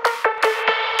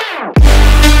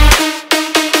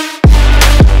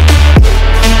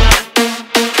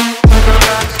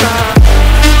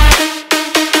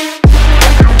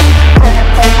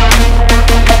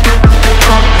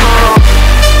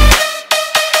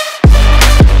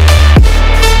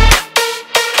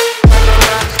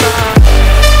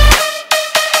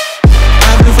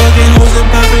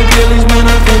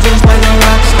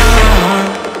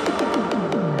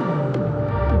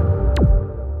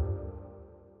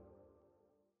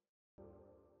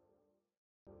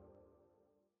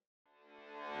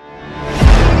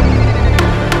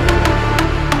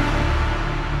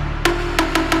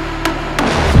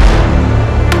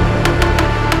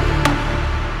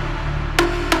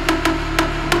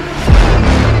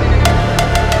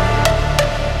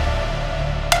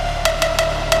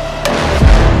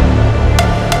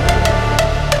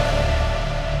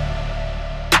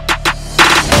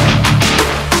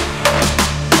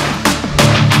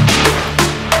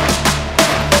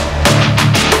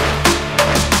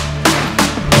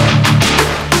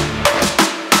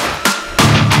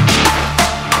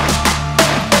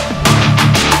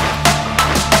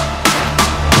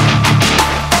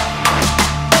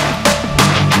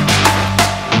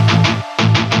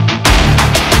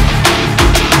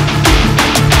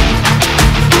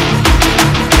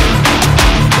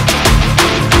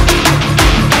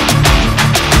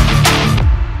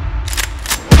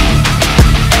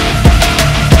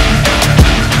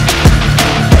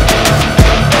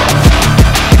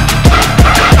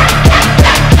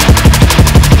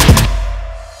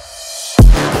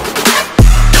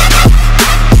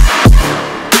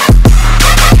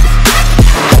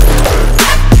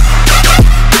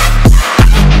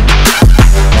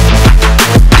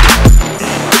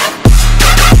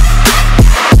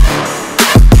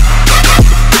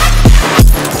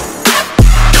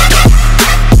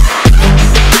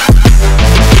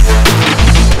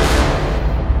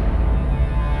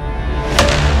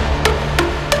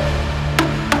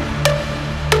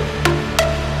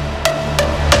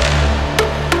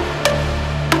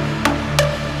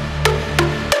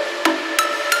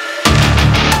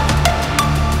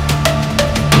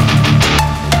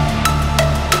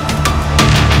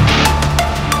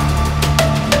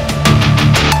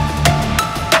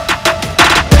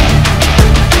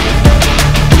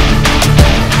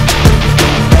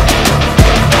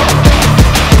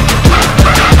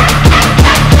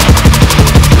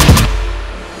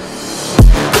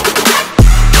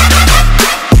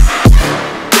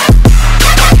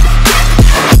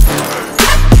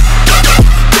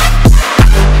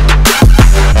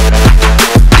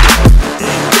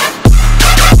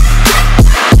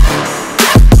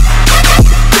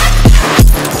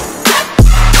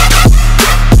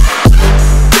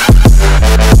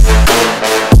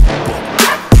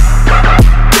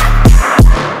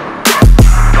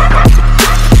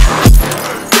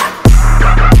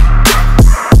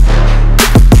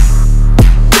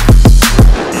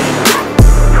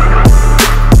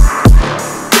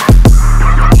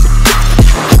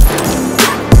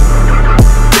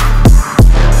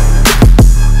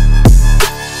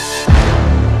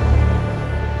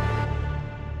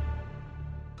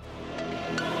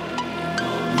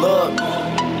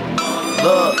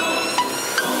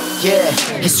 Yeah,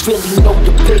 it's really no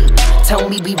debate. Tell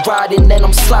me we riding, then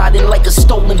I'm sliding like a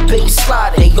stolen base.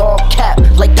 They all cap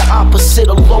like the opposite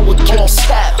of lowercase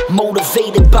cap.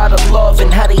 Motivated by the love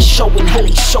and how they showing.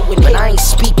 But I ain't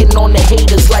speaking on the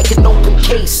haters like an open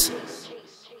case.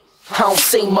 I don't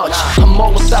say much, I'm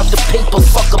all about the paper,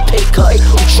 fuck a pay cut.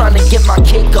 I'm trying to get my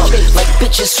cake up, like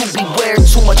bitches who be wearing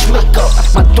too much makeup.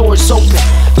 My door's open,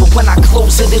 but when I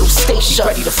close it, it'll stay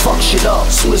shut. Ready to fuck shit up,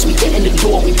 soon as we get in the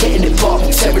door, we getting it bumped.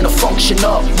 We tearing the function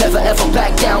up, never ever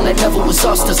back down, that never was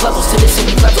us. There's levels to this and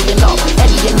we leveling up.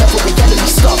 Any and never the enemy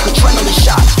stuck, adrenaline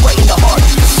shot, right in the heart.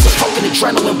 This is a fucking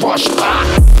adrenaline rush.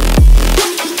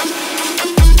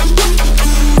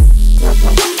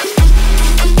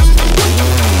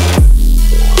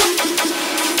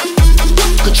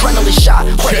 Adrenaline shot,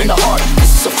 right in the heart.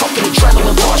 This is a fucking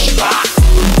adrenaline rush.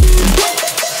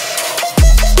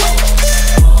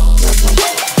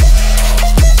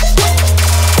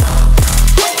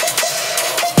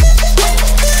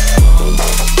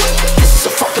 This is a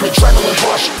fucking adrenaline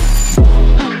rush.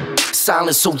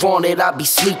 Silencer on it, I be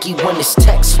sneaky when it's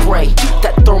tech spray.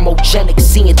 That thermogenic,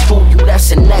 seeing through you,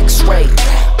 that's an X-ray.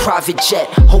 Private jet,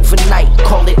 overnight,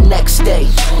 call it next day.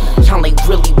 Y'all ain't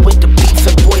really with the beef,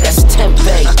 and boy, that's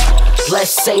tempeh.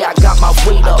 Let's say I got my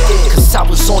weight up, cause I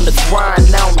was on the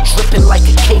grind, now I'm dripping like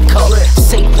a K-cup.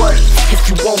 Say what? If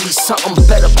you owe me something,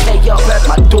 better pay up.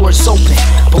 My door's open,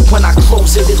 but when I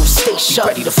close it, it'll stay shut.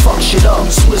 Ready to fuck shit up,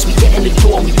 as soon as we get in the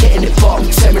door, we getting it bumped.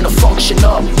 We tearing the function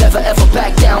up, never ever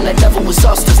back down, that never was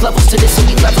us. There's levels to this and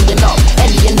we leveling up.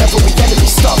 Any and never we enemy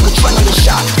stuck, adrenaline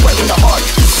shot, right in the heart.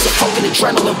 This is a fucking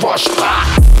adrenaline rush.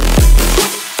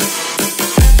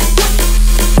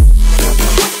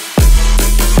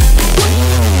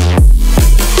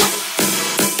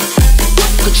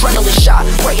 Adrenaline shot,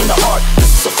 right in the heart.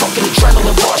 This is a fucking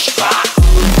adrenaline rush.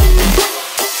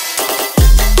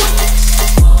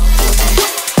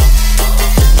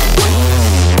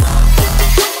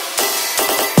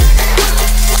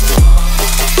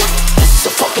 This is a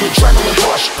fucking adrenaline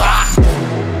rush.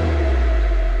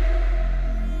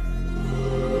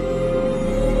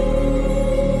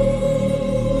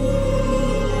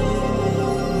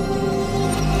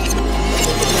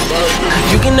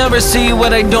 You can never see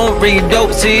what I don't read,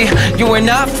 dope, see. You are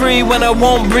not free when I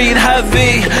won't breathe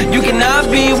heavy. You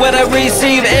cannot be what I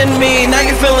receive in me. Now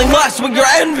you're feeling lost with your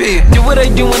envy. Do what I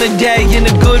do in a day, in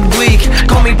a good week.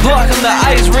 Call me Pluck, I'm the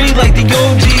ice read like the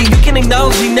OG. You can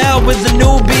acknowledge me now as the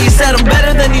newbie. Said I'm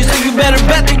better than you, so you better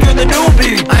bet that you're the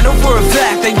newbie. I know for a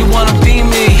fact that you wanna be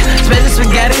me. Spend the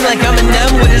spaghetti like I'm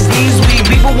N.E.B with his knees weak.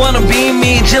 People wanna be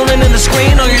me, chilling in the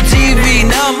screen on your TV.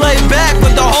 Now I'm laid back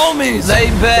with the homies. Lay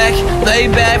back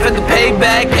for the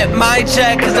payback. Get my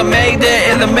check cause I made it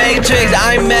in the matrix.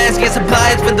 I'm mask, get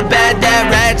supplies for the bad dad.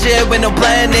 Ratchet with no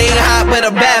planning, hot with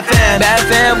a bad fan. Bad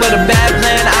fan with a bad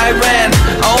plan, I ran.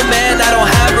 Oh man, I don't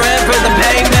have rent for the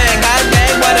payment. Got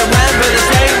gang what I ran for the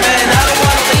statement. I don't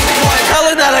wanna leave before I tell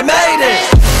her that I made it.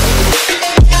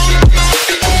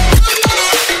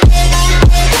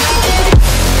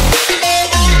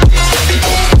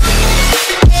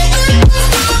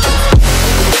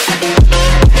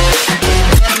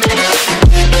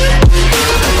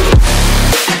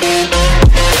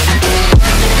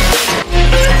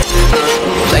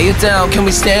 Down, can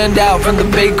we stand out from the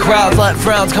big crowds? Let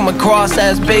frowns come across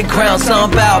as big crowns.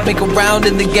 Stomp out, make a round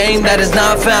in the game that is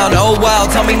not found. Oh wow,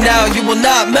 tell me now you will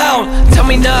not mount. Tell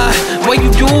me not what you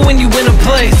do when you win a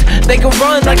place. They can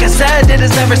run, like I said, it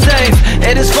is never safe.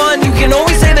 It is fun, you can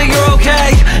always say that you're okay.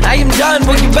 I am done,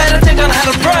 but you better think on how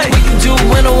to pray. What you do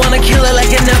when I wanna kill it like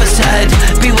I never said.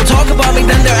 People talk about me,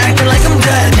 then they're acting like I'm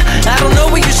dead. I don't know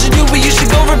what you should do, but you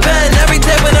should go repent. Every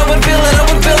day when I would feel it, I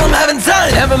would feel I'm having time.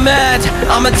 Never mad,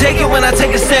 I'ma take it when I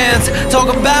take a stance. Talk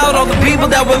about all the people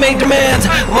that would make demands.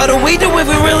 What do we do if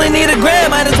we really need a grand?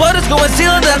 Might as well just go and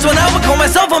steal it, that's when I would call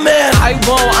myself a man. I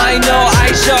won't, I know, I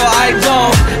show, I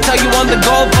don't. Tell you on the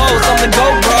goalpost, on the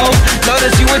GoPro.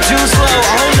 Notice you were too slow,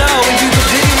 oh no. If you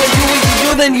continue and do what you do,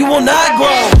 then you will not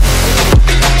grow.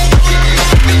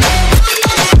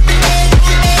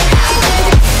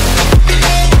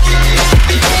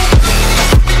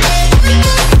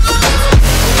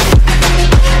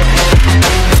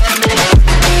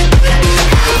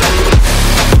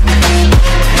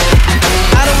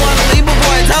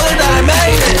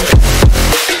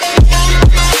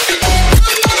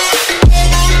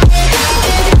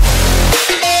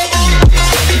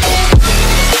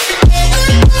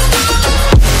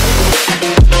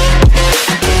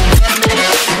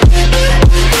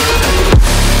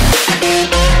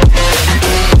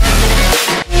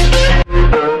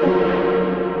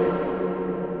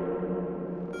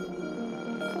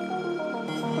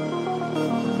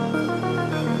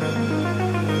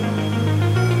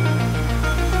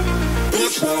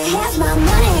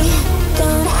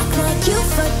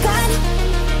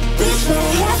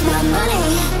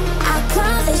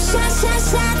 call the shots.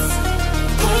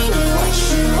 Pay me what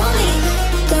you want me.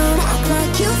 Don't act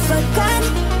like you forgot.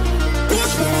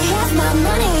 Bitch better have my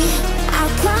money. I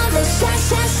call the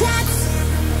shots.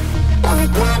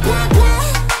 Like blah blah blah.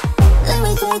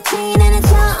 Louis 13 and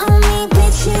it's all on me.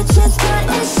 Bitch, you just got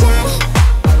a shot.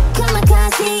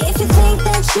 Kamikaze if you think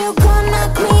that you gon'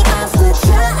 knock me off the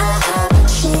top.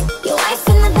 Shit, your wife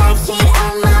in the backseat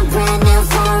of my brand new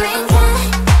foreign car.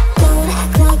 Don't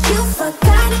act like you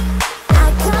forgot. I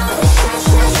call the shots.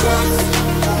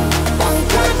 Like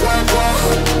blah blah blah.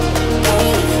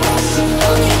 Baby, what you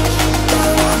want me?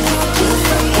 Don't act like you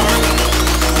forgot.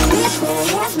 Bitch, better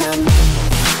have my money.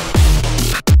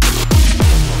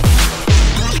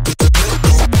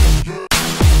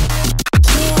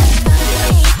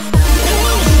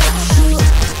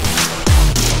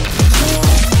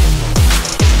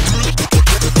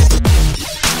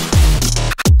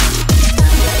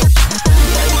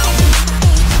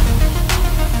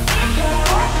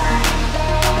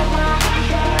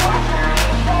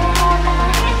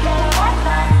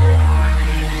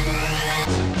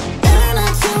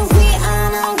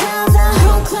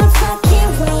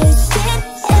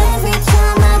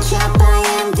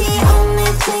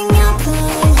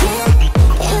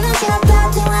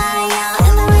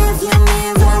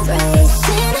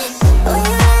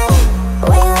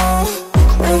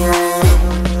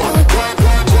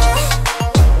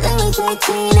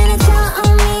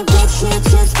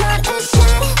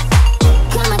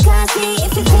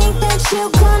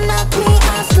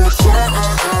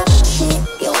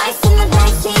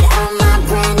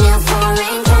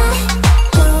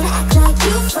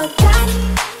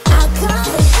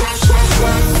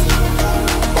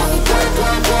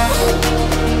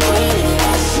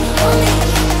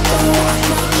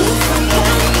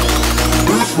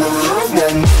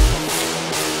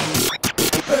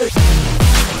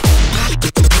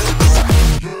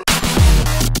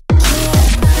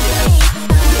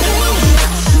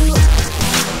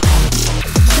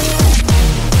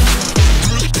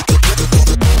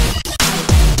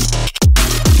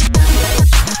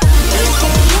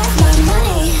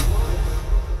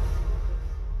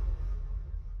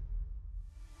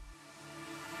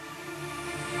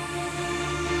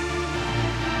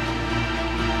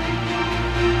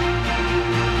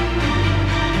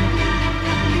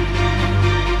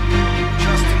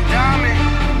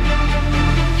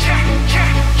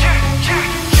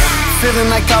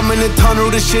 Feeling like I'm in a tunnel,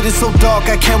 this shit is so dark,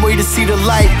 I can't wait to see the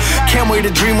light. Can't wait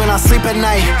to dream when I sleep at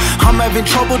night. I'm having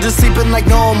trouble just sleeping like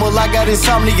normal. I got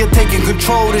insomnia taking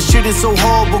control, this shit is so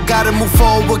horrible. Gotta move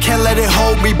forward, can't let it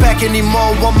hold me back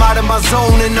anymore. I'm out of my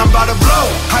zone and I'm about to blow.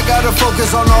 I gotta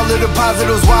focus on all of the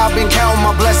positives, why I've been counting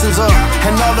my blessings up.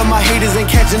 And all of my haters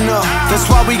ain't catching up. That's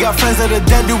why we got friends that are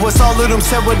dead to us. All of them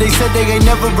said what they said, they ain't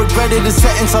never regretted a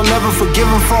sentence I'll never forgive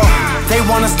them for. They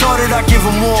wanna start it, I give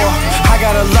them more. I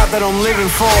got a lot that I'm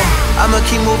living for. I'ma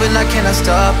keep moving, I cannot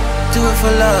stop. Do it for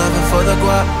love and for the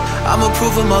guap. I'ma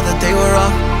prove them all that they were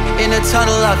wrong. In the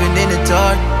tunnel, I've been in the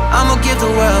dark. I'ma give the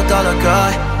world all I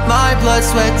got. My blood,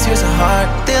 sweat, tears and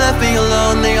heart. They left me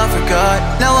alone, they all forgot.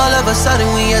 Now all of a sudden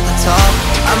we at the top.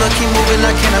 I'ma keep moving,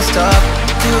 I cannot stop.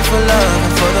 Do it for love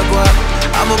and for the guap.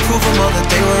 I'ma prove them all that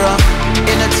they were wrong.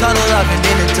 In the tunnel, I've been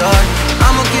in the dark.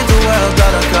 I'ma give the world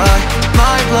all I got.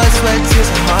 My blood, sweat, tears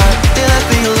and heart. They left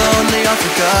me alone, they all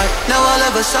forgot. Now all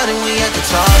of a sudden we at the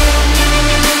top.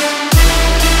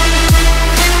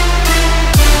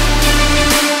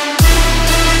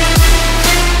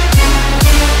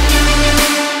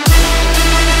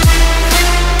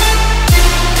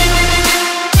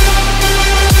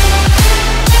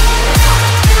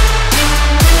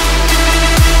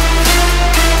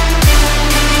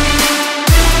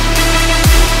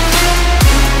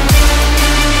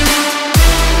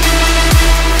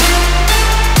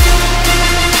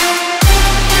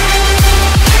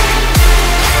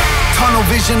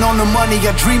 Vision on the money,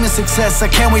 I dream of success. I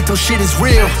can't wait till shit is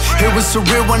real. It was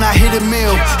surreal when I hit a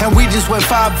mill, and we just went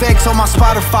 5X on my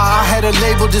Spotify. I had a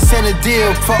label, just sent a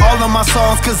deal for all of my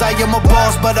songs, cause I am a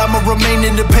boss, but I'ma remain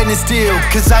independent still.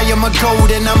 Cause I am a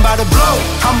gold and I'm about to blow.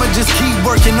 I'ma just keep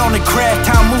working on the craft,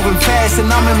 time moving fast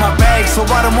and I'm in my bag. So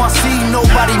I don't want to see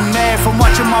nobody mad from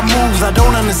watching my moves. I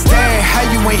don't understand how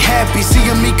you ain't happy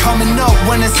seeing me coming up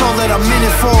when it's all that I'm in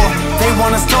it for. They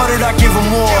wanna start it, I give them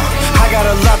more. I got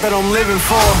a lot that I'm living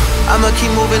for. I'ma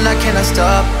keep moving, I cannot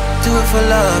stop. Do it for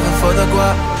love and for the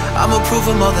guap. I'ma prove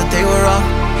them all that they were wrong.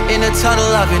 In the tunnel,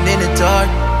 I've been in the dark.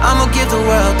 I'ma give the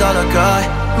world all I got.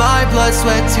 My blood,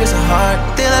 sweat, tears and heart.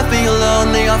 They left me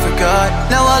alone, they all forgot.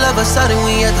 Now all of a sudden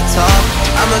we at the top.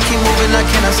 I'ma keep moving, I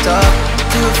cannot stop.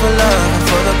 Do it for love and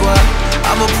for the guap.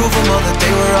 I'ma I'ma prove them all that they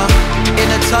were wrong. In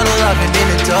the tunnel, I've been in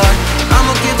the dark.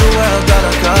 I'ma give the world that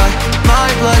I got.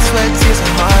 My blood, sweat, tears,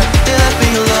 and heart. They left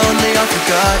me alone, they all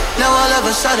forgot. Now all of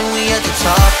a sudden we at the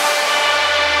top.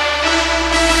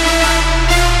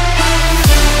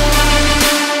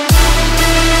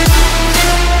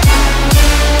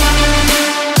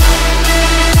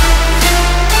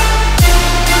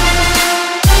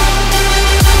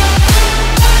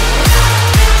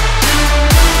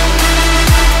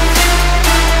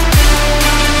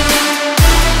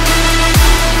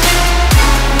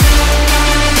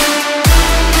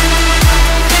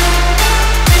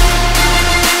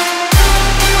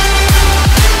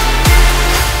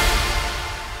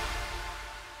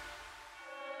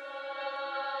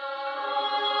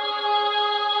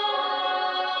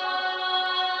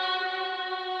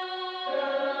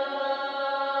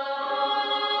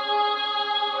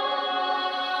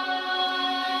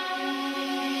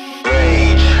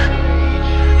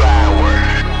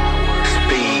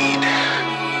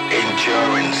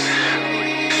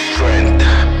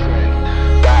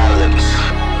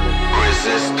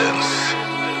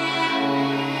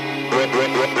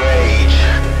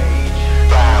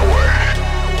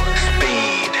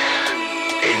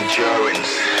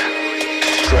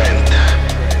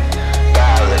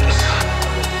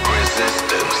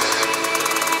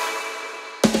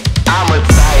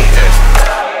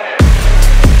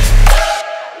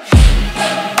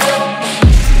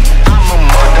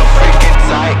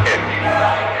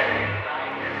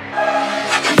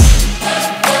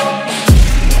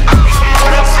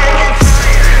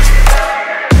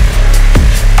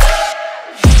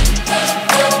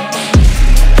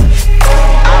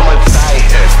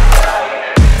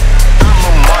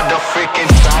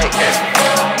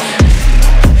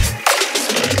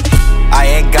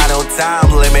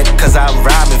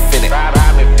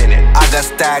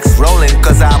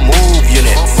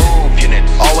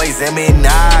 M.I.M.E,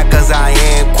 cause I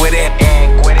ain't quit it.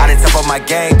 I done top of my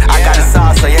game, I got the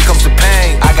sauce, so here comes the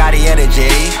pain. I got the energy,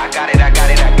 I got it. I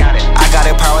got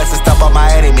the power to stop all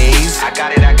my enemies. I got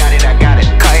it.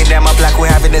 Cutting them up like we're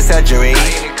having a surgery.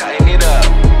 Cutting it up.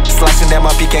 Slicing them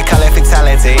up, you can call it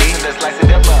fatality. Slicing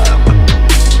them up.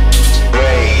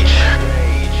 Rage,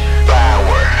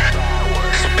 power,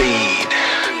 speed,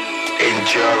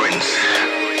 endurance,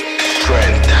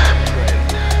 strength,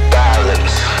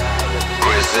 balance,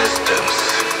 resistance,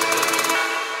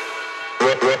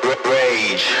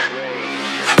 rage.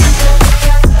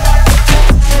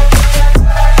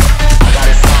 I got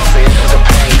a song, so here comes the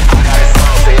pain.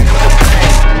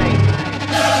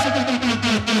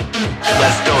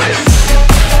 Let's do this.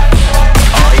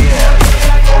 Oh yeah,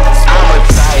 I'm a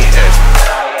titan.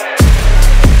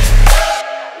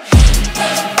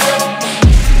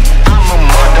 I'm a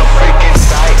motherfucking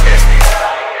titan.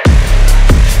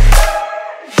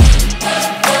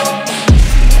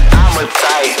 I'm a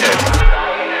titan.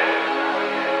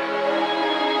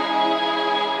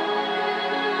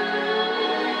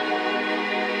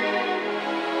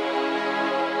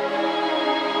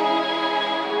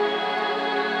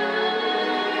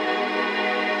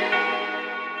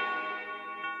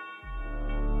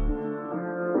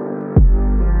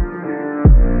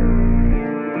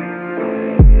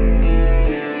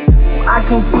 I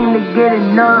can't seem to get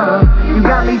enough. You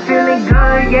got me feeling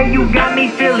good, yeah, you got me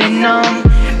feeling numb.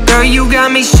 Girl, you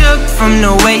got me shook from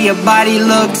the way your body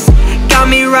looks. Got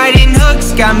me riding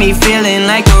hooks, got me feeling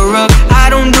like a rook. I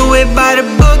don't do it by the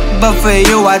book, but for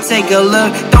you I take a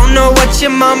look. Don't know what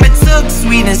your mama took,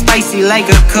 sweet and spicy like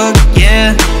a cook,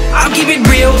 yeah. I'll keep it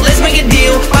real, let's make a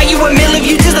deal. Buy you a meal if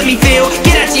you just let me feel.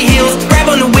 Get out your heels, grab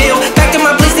on the wheel. Back to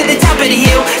my place at the top of the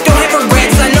hill. Don't have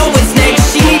regrets, I know what's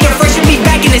next. She need to freshen me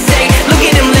back in the sack. Look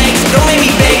at them legs, don't make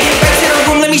me beg. Back to the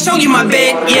room, let me show you my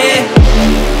bed, yeah.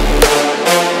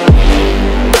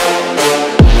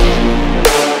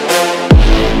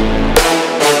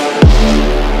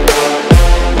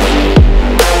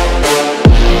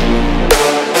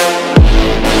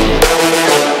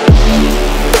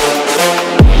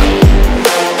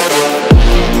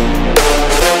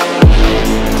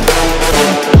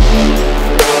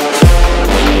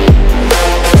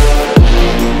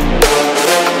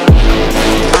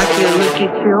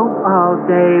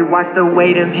 Watch the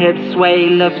way them hips sway.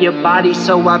 Love your body,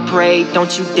 so I pray.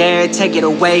 Don't you dare take it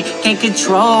away. Can't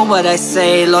control what I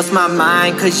say. Lost my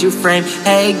mind cause you frame.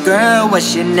 Hey girl,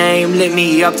 what's your name? Lit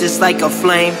me up just like a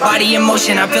flame. Body in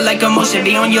motion, I feel like emotion.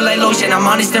 Be on you like lotion. I'm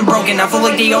honest and broken, I feel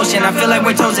like the ocean. I feel like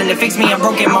we're chosen to fix me, I'm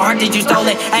broken. My heart did you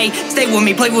stolen. Hey, stay with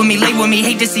me, play with me, lay with me.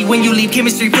 Hate to see when you leave.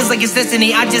 Chemistry feels like it's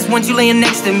destiny. I just want you laying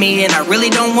next to me, and I really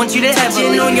don't want you to ever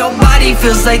leave. On your body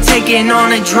feels like taking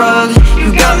on a drug.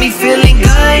 You got me feeling feeling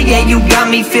good, yeah, you got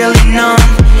me feeling numb.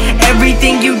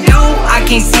 Everything you do, I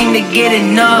can't seem to get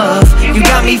enough. You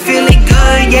got me feeling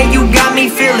good, yeah, you got me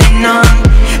feeling numb.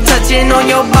 Touching on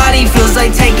your body feels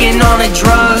like taking on a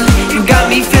drug. You got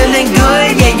me feeling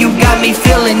good, yeah, you got me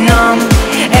feeling numb.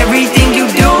 Everything you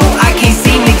do, I can't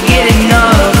seem to get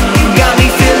enough. You got me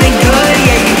feeling good,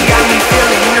 yeah, you got me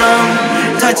feeling numb.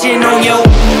 Touching on your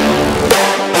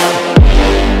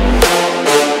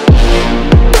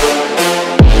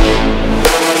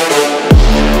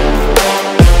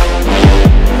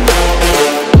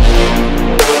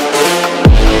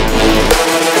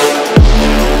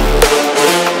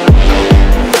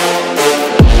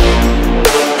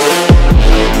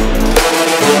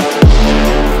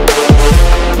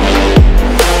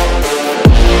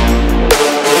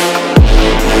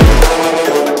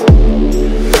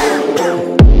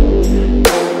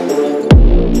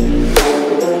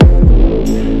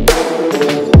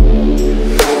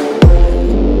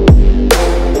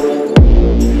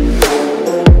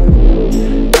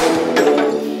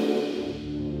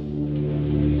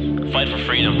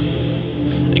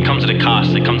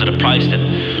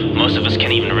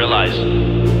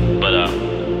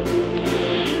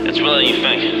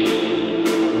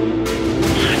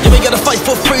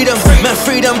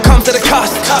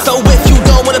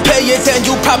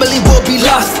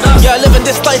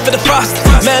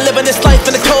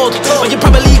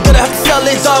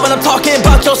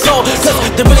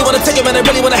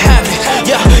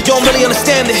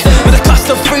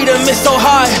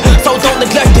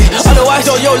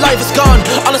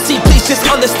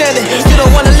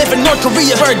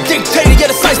Bird dictator, yeah,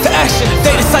 decide to action.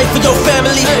 They decide for your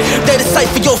family, they decide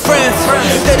for your friends,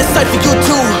 they decide for you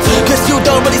too, cause you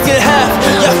don't really see it half.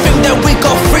 Yeah, I think that we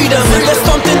got freedom, that's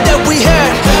something that we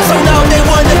had. So now they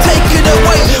wanna take it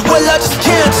away, well I just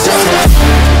can't.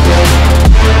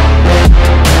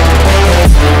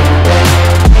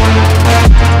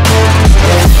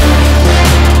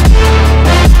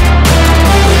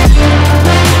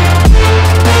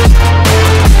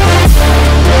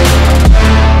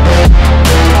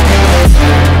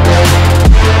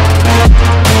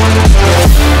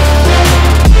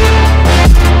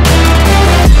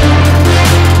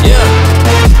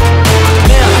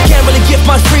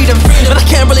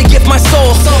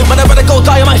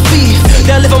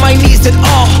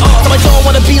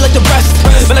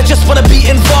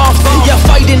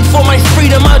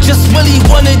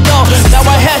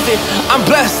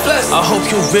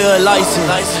 Realize it,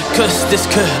 cause this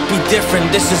could be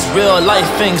different. This is real life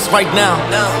things right now,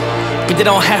 but they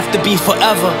don't have to be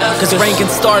forever, cause rain can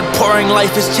start pouring.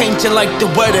 Life is changing like the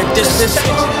weather. This is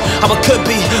how it could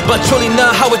be, but truly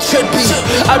not how it should be.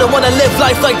 I don't wanna live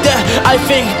life like that. I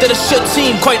think that it should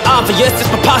seem quite obvious. It's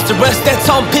preposterous that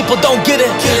some people don't get it,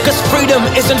 cause freedom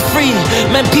isn't free.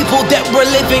 Man, people that were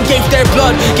living gave their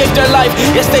blood, gave their life.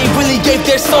 Yes, they really gave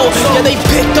their soul. Yeah, they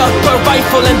picked up a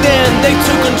rifle and then they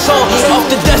took control of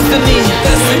the destiny.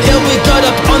 Yeah, we got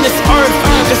up on this earth,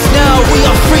 cause now we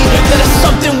are free. That is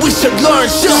something we should learn.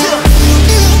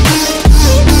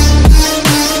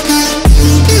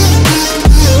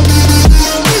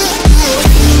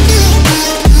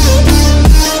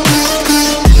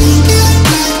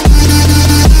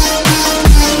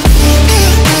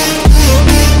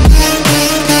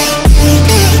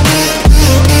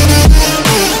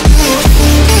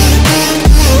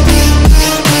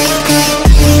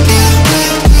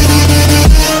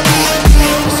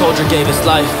 Gave his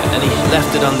life and he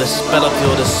left it on this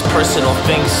battlefield as personal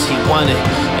things he wanted,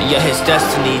 and yet his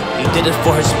destiny, he did it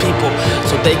for his people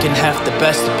so they can have the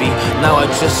best to be. Now I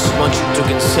just want you to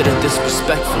consider this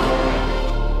respectfully.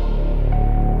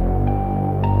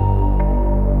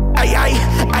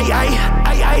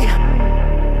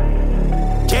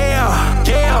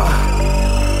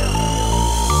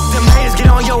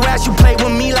 You play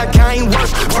with me like I ain't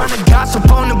worse. Tryna gossip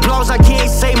on the blows like he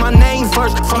ain't say my name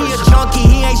first. He a junkie,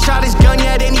 he ain't shot his gun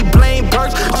yet and he blame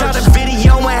burst. Shot a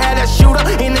video and had that shooter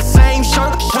in the same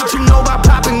shirt. What you know about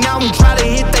popping out and try to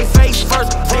hit they face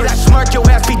first? Say that smirk, your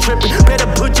ass be tripping. Better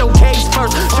put your case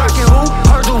first. Shocking who?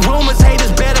 Heard the rumors,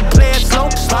 haters better play it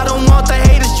slow. I don't want the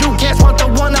haters, you cats want the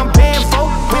one I'm paying for.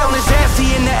 We on his ass,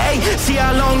 he in the A, see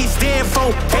how long he stand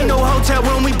for. Ain't no hotel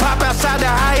room, we pop outside the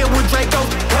Hyatt with Draco.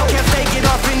 Hellcats take it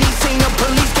off and he seen the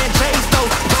police can't chase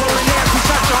those. Rolling ass, we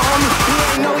shot your homie, he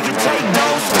ain't know you take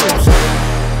those.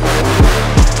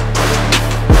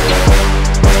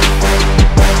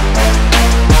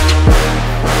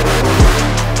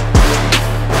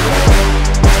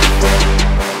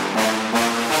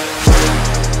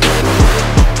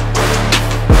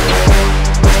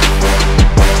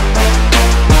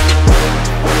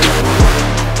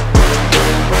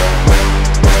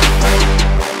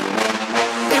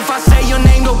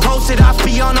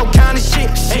 on no kind of shit.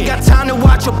 Ain't got time to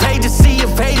watch your page to see if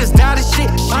haters die to shit.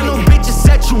 I know bitches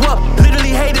set you up,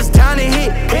 literally haters down to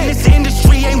hit. In this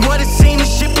industry ain't what it seems,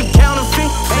 this shit be counterfeit.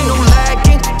 Ain't no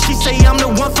lagging. She say I'm the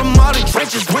one from all the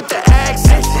trenches with the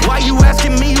accent. Why you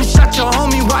asking me? You shot your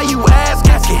homie, why you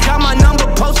asking? Got my number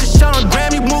posted, shot on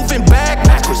gram, you moving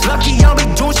backwards. Lucky I be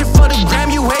doing shit for the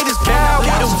gram, you haters cow.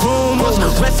 The rumors,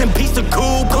 rest in peace to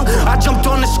Cougar. I jumped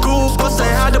on the school bus and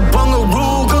had a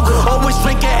bungaroo. Always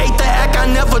drinking, hate the act, I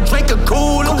never drank a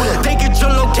cooler. They get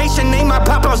your location, they might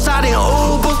pop outside in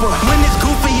Uber. When this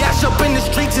goofy ass up in the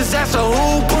streets, his ass a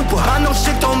hooper. I know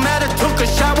shit don't matter, took a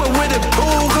shower with a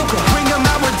cougar. Bring him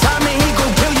out with time and he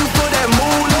gon' kill you for that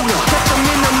moolah. Catch him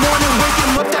in the morning, wake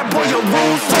him up, that boy a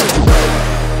rooster.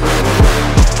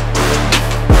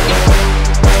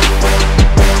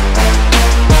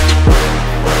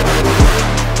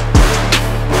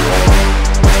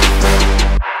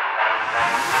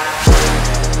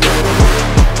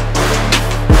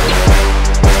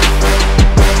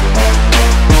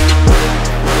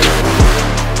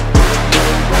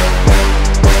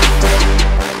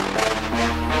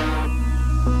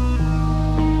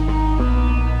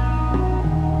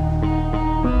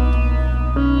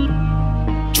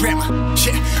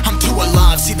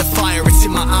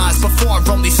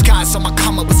 So my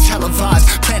come up was televised.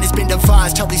 Plan has been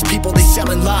devised. Tell these people they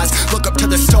selling lies. Look up to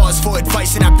the stars for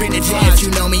advice and I've been advised. If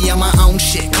you know me, I'm my own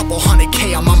shit. Couple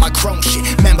 $100K, I'm on my chrome shit.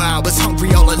 Remember I was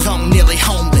hungry all alone, nearly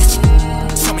homeless.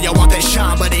 Some of y'all want that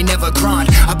shine, but they never grind.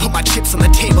 I put my chips on the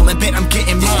table and bet I'm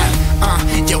getting mine.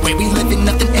 Yeah, way we living,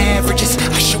 nothing averages.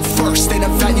 I shoot first, then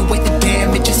evaluate the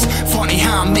damages. Funny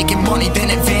how I'm making money, then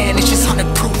advantages. 100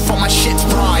 proof on my shit's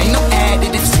raw, ain't no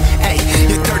additives. Hey,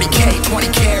 you're 30K,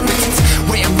 20 carats. It's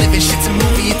way I'm living, shit's a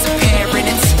movie, it's apparent.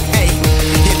 It's, hey,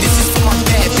 yeah, this is for my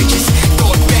bad bitches.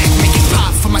 Throw it back, make it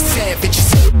pop for my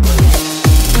savages.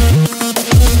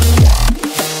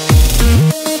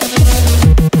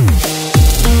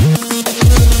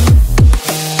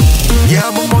 Yeah,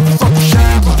 I'm a motherfucking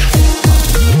shabba.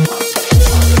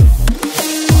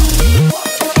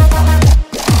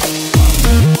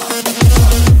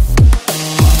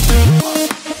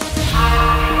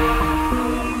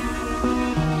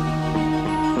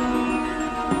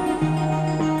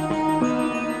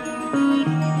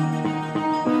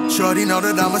 Shorty know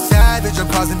that I'm a savage, I'm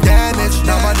causing damage.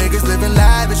 Now my niggas living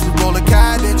lavish, we roll a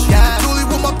cabbage. Yeah, Julie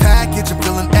with my package, I'm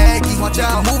feeling eggy. Watch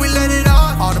out, movie, let it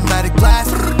on, automatic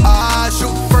blast.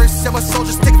 Shoot first, and my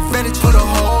soldiers take advantage. Put a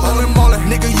hole in mauler,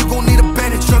 nigga, you gon' need a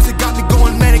bandage. Drugs that got me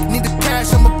going manic, need the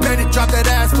cash, I'm a bandit. Drop that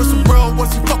ass for some real,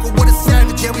 once you fuckin' with a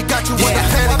savage. Yeah, we got you with a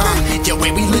panic. Yeah,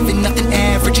 way we living, nothing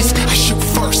averages. I shoot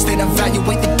first, then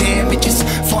evaluate the damages.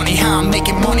 Funny how I'm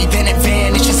making money, then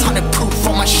advantages. 100 proof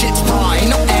on my shit's raw,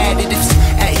 ain't no additives.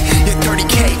 Hey, you're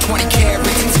 30K, 20 carats.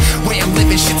 It's way I'm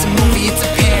living, shit's a movie, it's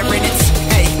apparent. It's,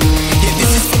 hey, yeah,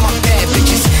 this is for my bad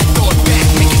bitches. Throw it back,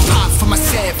 make it pop for my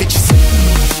savages.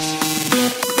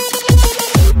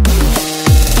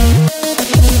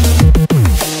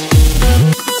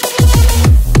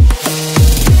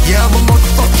 Yeah, I'm a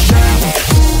motherfucking shabba.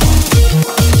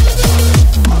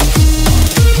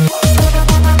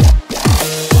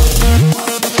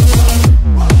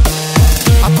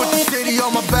 I put the city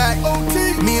on my back.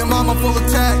 Me and mama full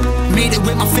attack. Made it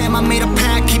with my fam, I made a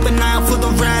pack. Keep an eye out for the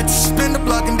rats. Spin the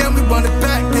block and then we run it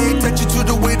back. Pay attention to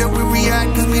the way that we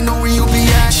react, cause we know where you'll be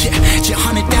at. Yeah,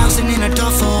 100,000 in a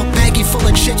duffel. Baggie full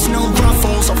of chips, no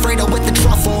ruffles. Alfredo with the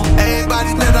truffle.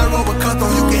 Everybody that I roll with cut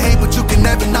on. You can hate, but you can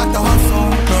never knock the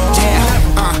hustle.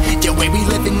 Yeah, way we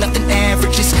living, nothing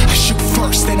averages. I shoot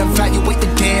first, then evaluate the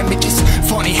damages.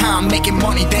 Funny how I'm making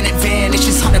money, then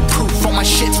advantages. 100 proof on my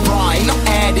shit's raw, ain't no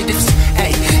additives.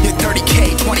 Hey, you're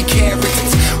 30K, 20 carats.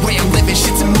 It's way I'm living,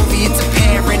 shit's a movie, it's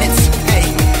apparent. It's, hey,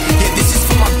 yeah, this is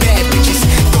for my bad bitches.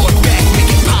 Throw it back, make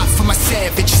it pop for my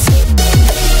savages.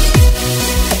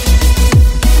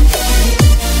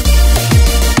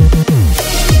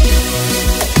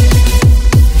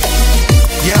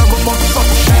 Yeah, I'm a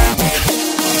motherfucking shabba.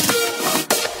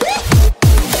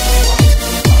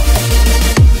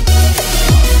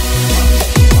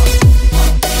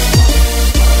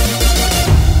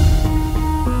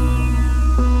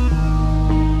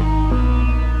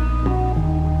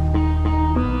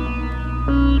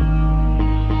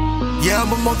 Yeah,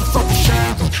 I'm a motherfucking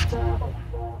shabba.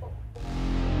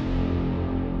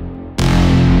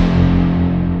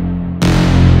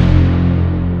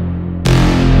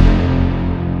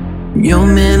 Yo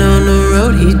man on the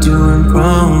road, he doing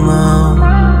promo.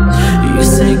 You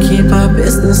say keep our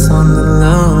business on the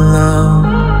low low.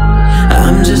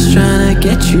 I'm just tryna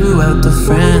get you out the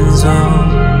friend zone,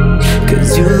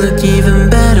 cause you look even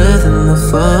better than the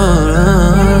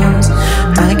photo.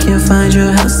 can find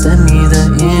your house, send me the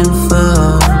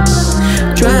info.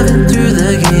 Driving through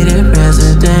the gated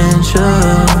residential,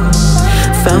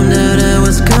 found out I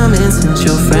was coming since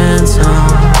your friend's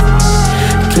home.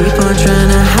 Keep on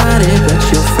trying to hide it, but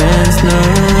your friends know.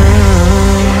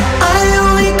 I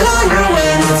only call you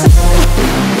when it's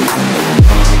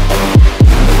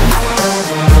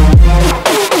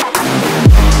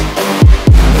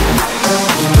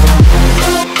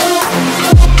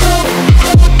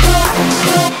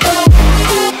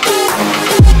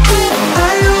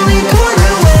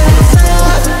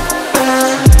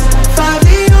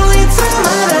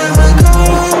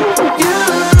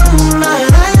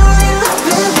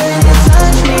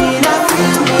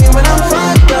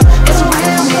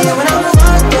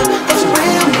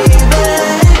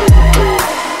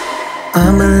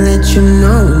you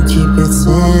know, keep it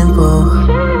simple.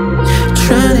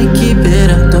 Trying to keep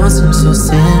it up, don't seem so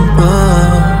simple.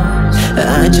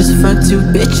 I just fucked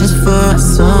 2 bitches before I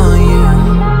saw you,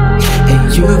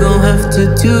 and you gon' have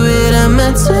to do it at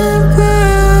my tempo.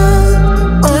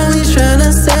 Only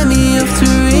tryna set me up to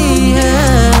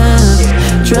rehab.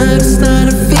 Drugs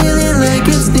started feeling like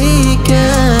it's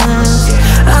decaf.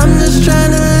 I'm just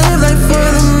tryna live life for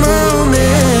the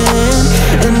moment,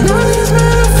 and all these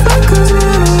motherfuckers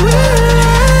run away.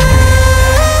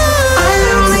 I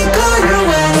only call you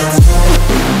when it's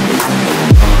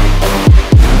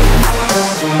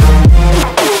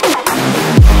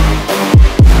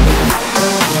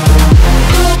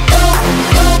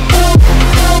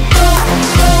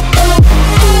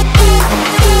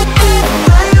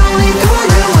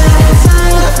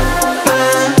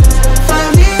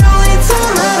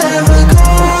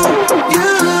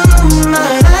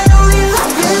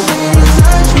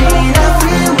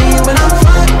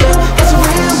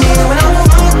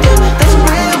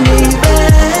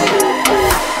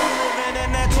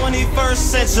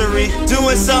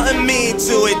doing something mean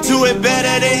to it. Do it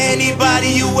better than anybody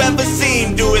you ever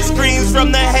seen. Do it. Screams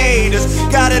from the haters,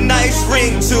 got a nice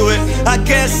ring to it. I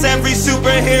guess every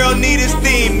superhero need his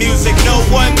theme music. No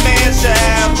one man should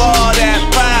have all that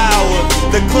power.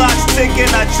 The clock's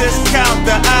ticking, I just count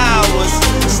the hours.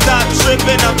 Stop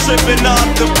tripping, I'm tripping off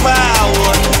the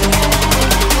power.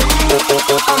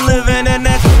 I'm living in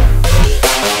that.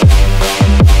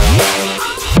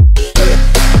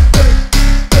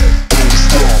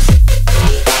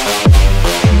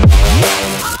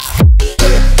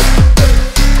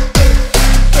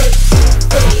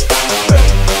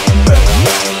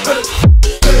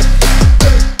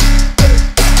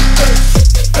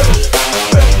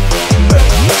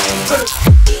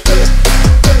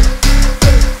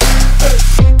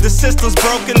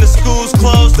 Broken, the school's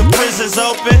closed, the prison's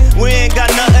open. We ain't got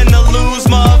nothing to lose,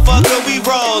 motherfucker, we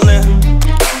rollin'.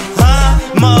 Huh?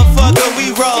 Motherfucker, we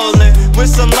rollin'. With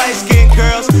some light-skinned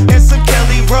girls and some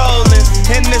Kelly rollin'.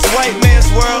 In this white man's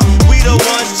world, we the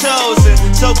ones chosen.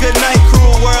 So good night,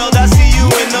 cruel world, I see you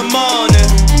in the morning.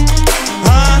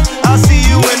 Huh? I'll see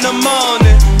you in the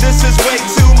morning. This is way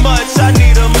too much, I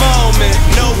need a moment.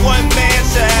 No one man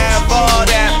should have all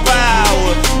that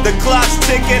power. The clock's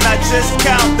ticking, I just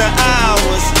count the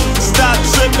hours. Stop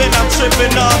tripping, I'm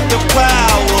tripping off the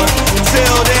power.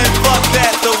 Till then, fuck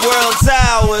that, the world's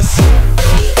ours.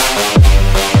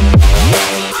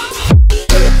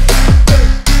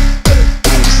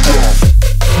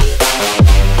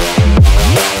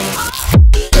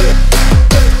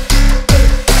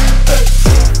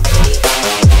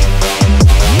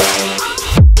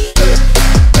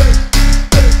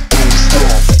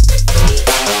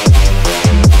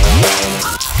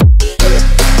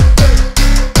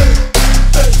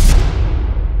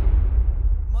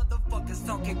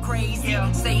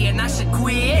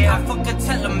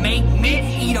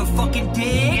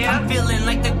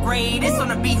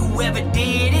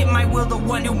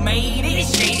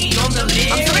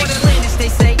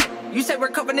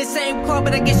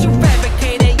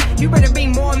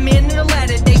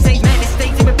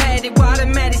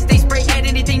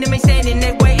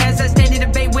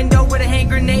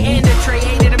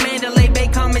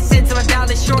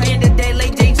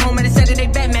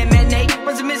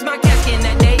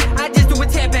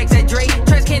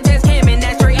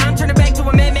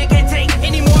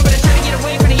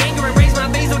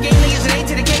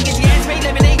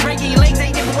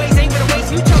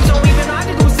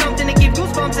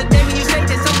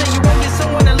 Something you won't get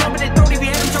someone to love it and throw it if you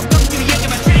had them choked up.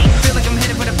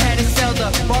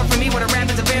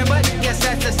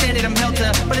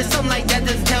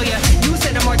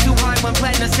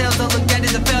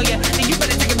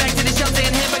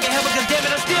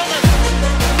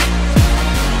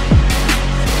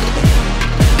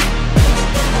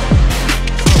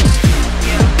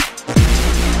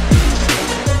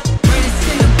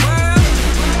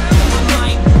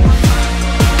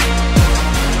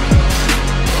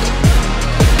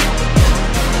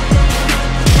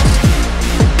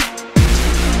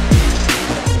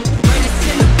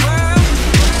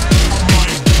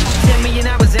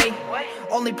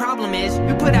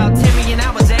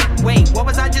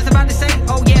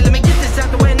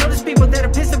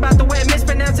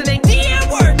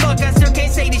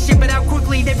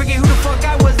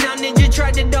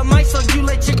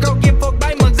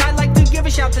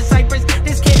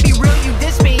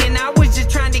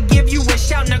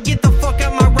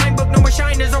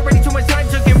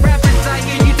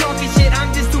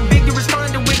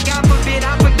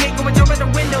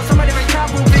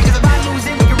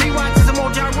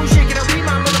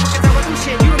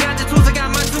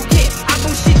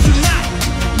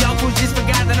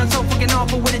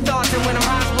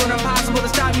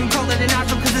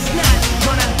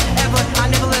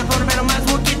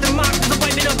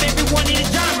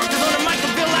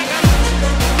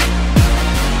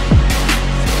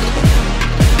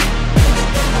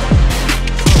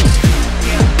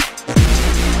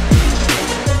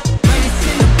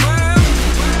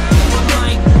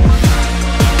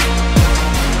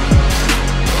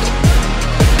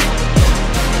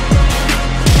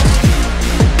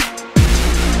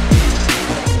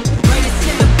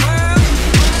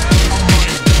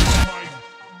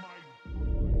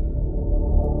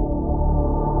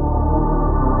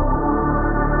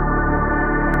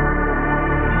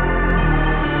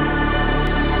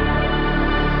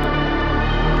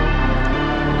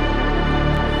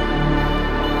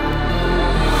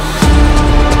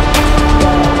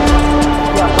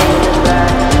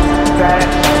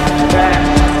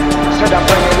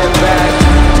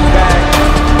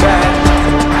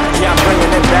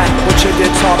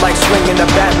 swinging the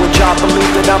bat. Would y'all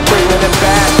believe that I'm bringing it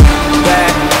back?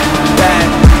 Back, back.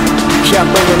 Yeah, I'm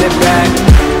bringing it back.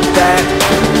 Back,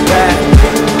 back.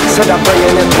 Said I'm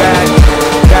bringing it back.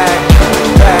 Back,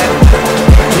 back.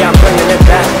 Yeah, I'm bringing it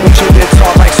back. Would you get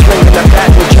tall like swinging the bat?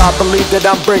 Would y'all believe that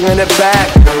I'm bringing it back?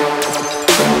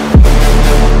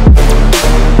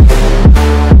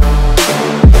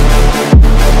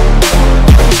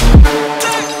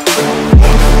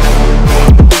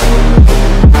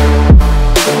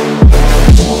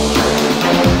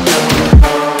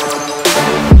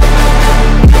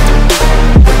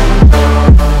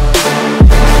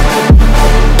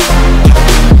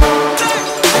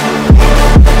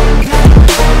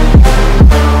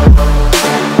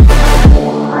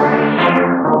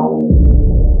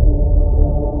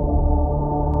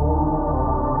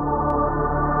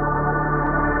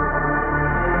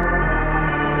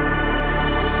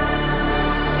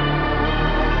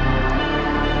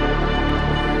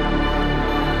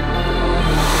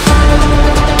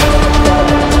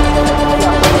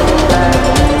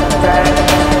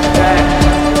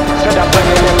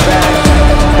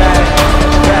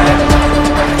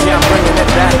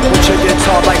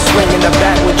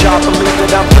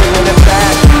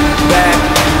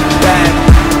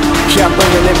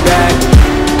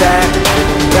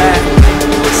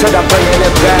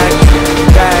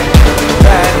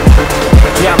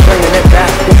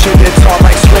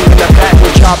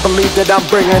 That I'm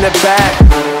bringing it back.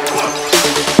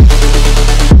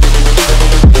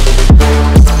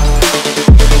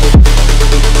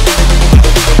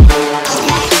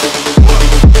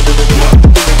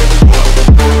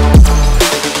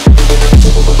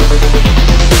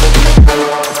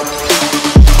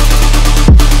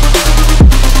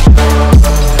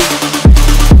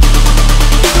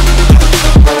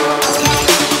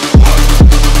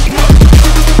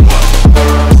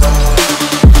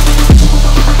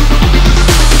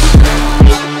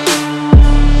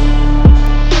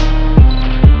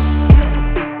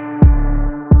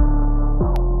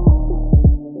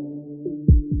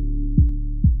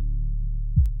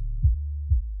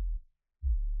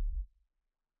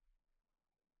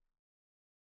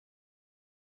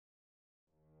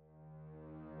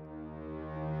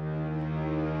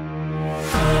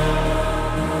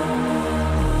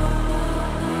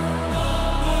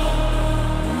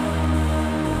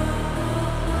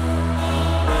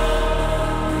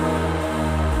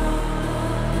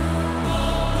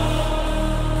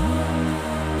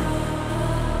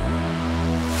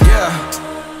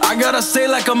 I gotta say,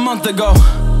 like a month ago,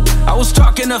 I was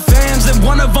talking to fans and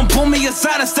one of them pulled me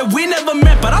aside and said we never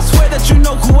met, but I swear that you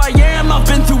know who I am. I've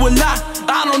been through a lot,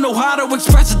 I don't know how to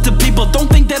express it to people. Don't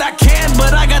think that I can,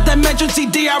 but I got that mention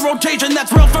CDI rotation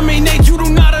that's real for me. Nate, you do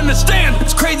not understand,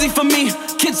 it's crazy for me.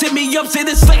 Kids hit me up, say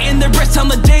this late in their wrist on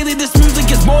the daily. This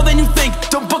music is more than you think,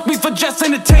 don't book me for just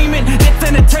entertainment. It's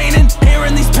entertaining,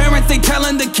 hearing these parents, they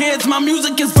telling the kids my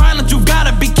music is violent. You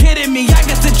gotta be kidding me. I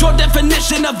guess it's your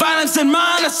definition of violence and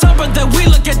mine, or something that we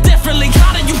look at differently.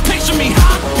 How do you picture me,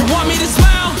 huh? You want me to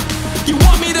smile? You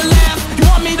want me to laugh? You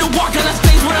want me to walk on the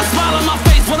stage with a smile on my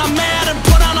face when I'm mad and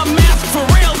put on a mask? For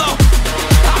real though,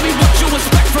 I'll be what you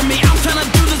expect from me. I'm trying to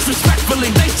do this respectfully.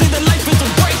 They say that life is a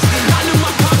race, I knew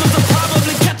my problems would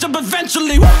probably catch up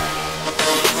eventually.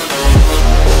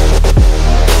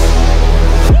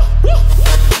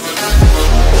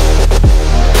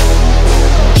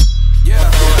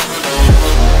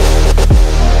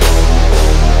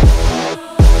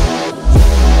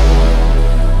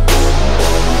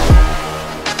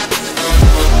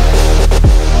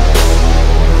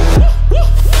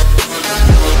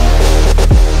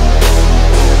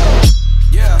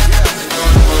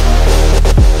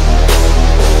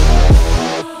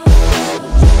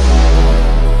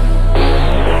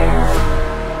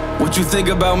 What you think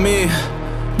about me?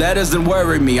 That doesn't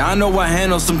worry me. I know I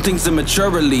handle some things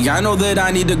immaturely. I know that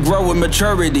I need to grow in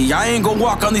maturity. I ain't gonna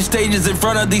walk on these stages in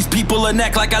front of these people and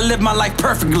act like I live my life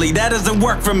perfectly. That doesn't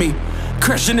work for me.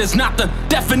 Christian is not the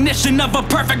definition of a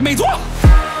perfect maze. Whoa!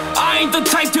 I ain't the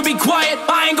type to be quiet.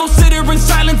 I ain't gon' sit here in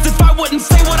silence if I wouldn't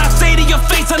say what I say to your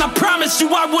face. And I promise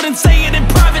you I wouldn't say it in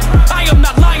private. I am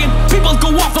not lying. People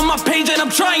go off on my page and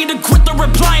I'm trying to quit the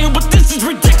replying, but this is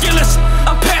ridiculous.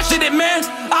 I'm passionate, man.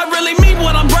 I really mean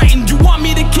what I'm writing. You want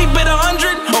me to keep it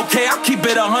 100? Okay, I'll keep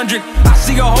it 100. I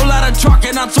see a whole lot of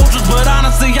talking on socials, but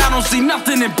honestly I don't see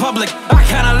nothing in public. I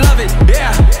kinda love it,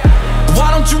 yeah.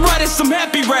 Why don't you write us some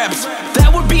happy raps?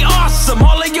 That would be awesome.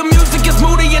 All of your music is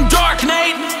moody and dark,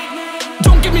 Nate.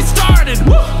 Don't get me started.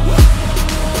 Woo!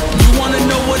 You wanna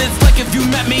know what it's like if you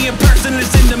met me in person?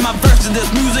 Listen to my verses.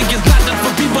 This music is not just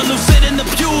for people who sit in the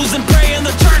pews and pray in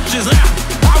the churches.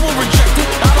 I will reject it.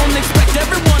 I don't expect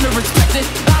everyone to respect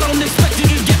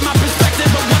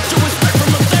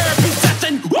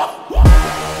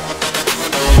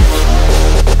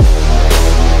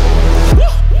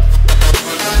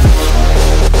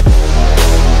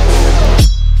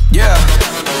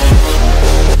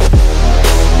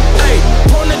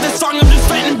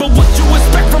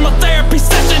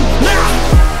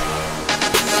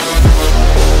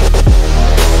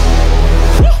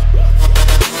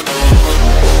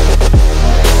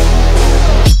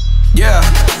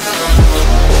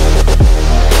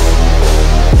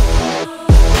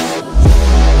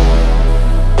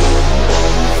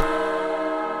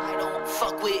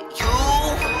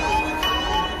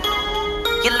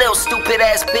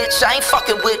ass bitch, I ain't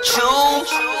fucking with you.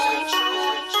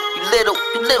 You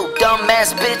little dumb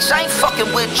ass bitch, I ain't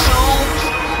fucking with you.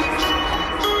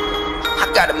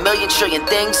 I got a million trillion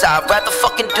things I'd rather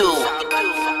fucking do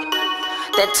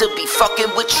than to be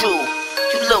fucking with you.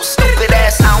 You little stupid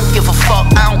ass, I don't give a fuck,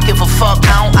 I don't give a fuck,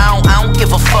 I don't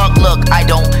give a fuck. Look, I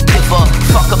don't give a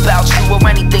fuck about you or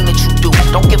anything that you do.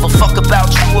 Don't give a fuck about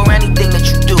you or anything that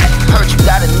you do. Heard you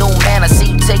got a new man, I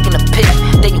see you taking a pic.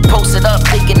 Then you post it up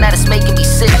thinking that it's making me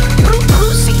sick.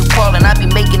 See you calling, I be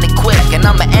making it quick, and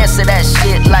I'ma answer that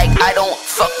shit like I don't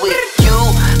fuck with you.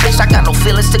 Bitch, I got no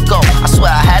feelings to go. I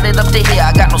swear I had it up to here,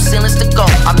 I got no ceilings to go.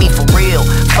 I mean for real,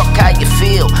 fuck how you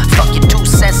feel. Fuck your 2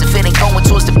 cents if it ain't going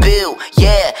towards the bill.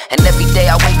 Yeah, and every day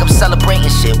I wake up celebrating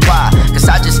shit. Why? Cause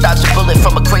I just dodged a bullet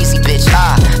from a crazy bitch.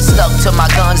 I stuck to my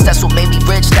guns, that's what made me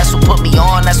rich. That's what put me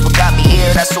on, that's what got me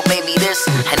here. That's what made me this.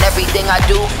 And everything I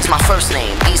do is my first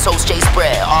name. These hoes chase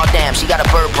bread. Aw damn, she got a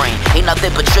bird brain. Ain't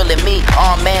nothing but drilling me.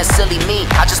 Aw man, silly me.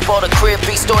 I just bought a crib,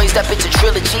 3 stories, that bitch a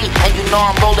trilogy. And you know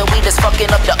I'm rolling weed that's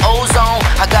fucking up the ozone.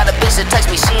 I got a bitch that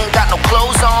text me, she ain't got no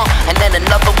clothes on. And then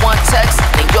another one text,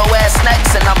 then yo ass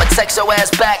next. And I'ma text your ass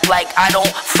back like I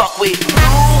don't fuck with you.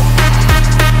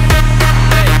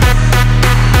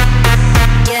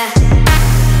 Yeah.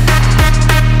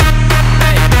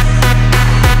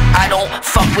 I don't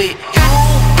fuck with you.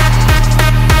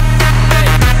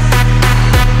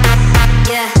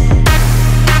 Yeah.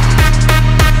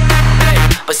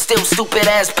 But still stupid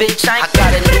ass bitch, I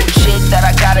got a new chick that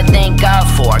I gotta thank God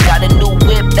for. I got a new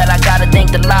whip that I gotta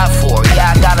thank the lot for.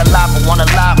 Yeah, I got a lot but want a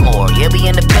lot more. Yeah, we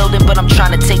in the building but I'm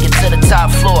trying to take it to the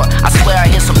top floor. I swear I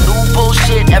hear some new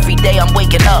bullshit every day I'm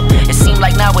waking up. It seems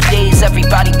like nowadays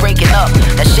everybody breaking up.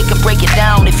 That shit can break it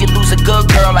down if you lose a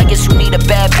good girl. I guess you need a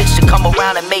bad bitch to come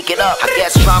around and make it up. I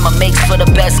guess drama makes for the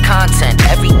best content.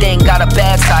 Everything got a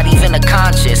bad side, even a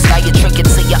conscious. Now you're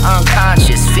drinking till you're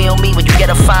unconscious. Feel me? When you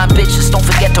get a fine bitch, just don't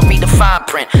forget to read the fine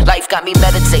print. Life got me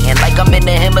meditating like I'm in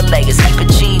the Himalayas. Keep a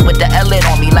G with the L-lit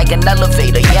on me like an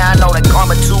elevator. Yeah, I know that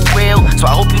karma too real, so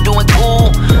I hope you doing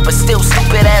cool. But still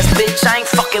stupid ass bitch, I ain't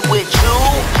fucking with you.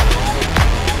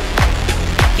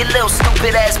 You little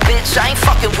stupid ass bitch, I ain't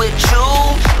fucking with you.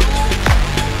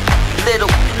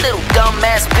 Little dumb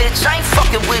ass bitch, I ain't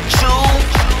fucking with you.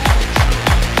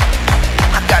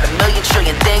 I got a million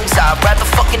trillion things I'd rather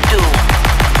fucking do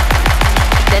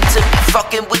than to be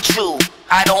fucking with you.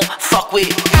 I don't fuck with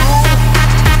you.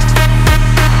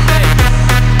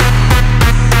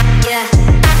 Yeah.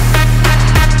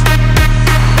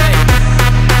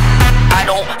 I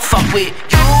don't fuck with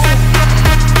you.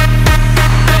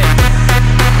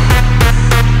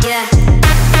 Yeah.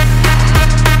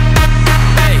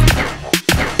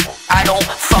 I don't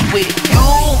fuck with you.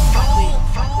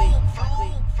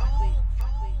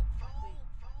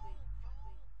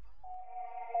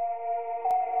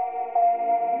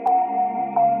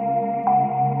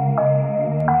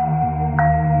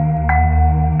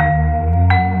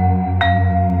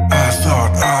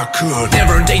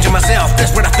 Never endanger myself,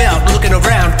 that's what I felt. Looking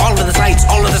around, all of the sights,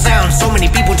 all of the sounds. So many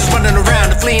people just running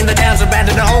around, fleeing the towns,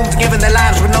 abandoned their homes, giving their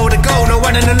lives with nowhere to go. No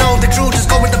one to know the truth, just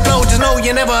go with the flow. Just know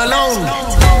you're never alone.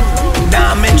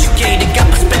 Now I'm educated, got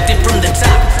perspective from the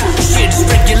top. Shit is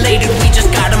regulated, we just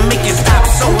gotta make it stop.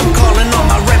 So I'm calling all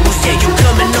my rebels, yeah, you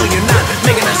coming, no you're not.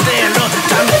 Making us stand up,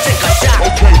 time to take a shot.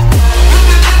 Okay.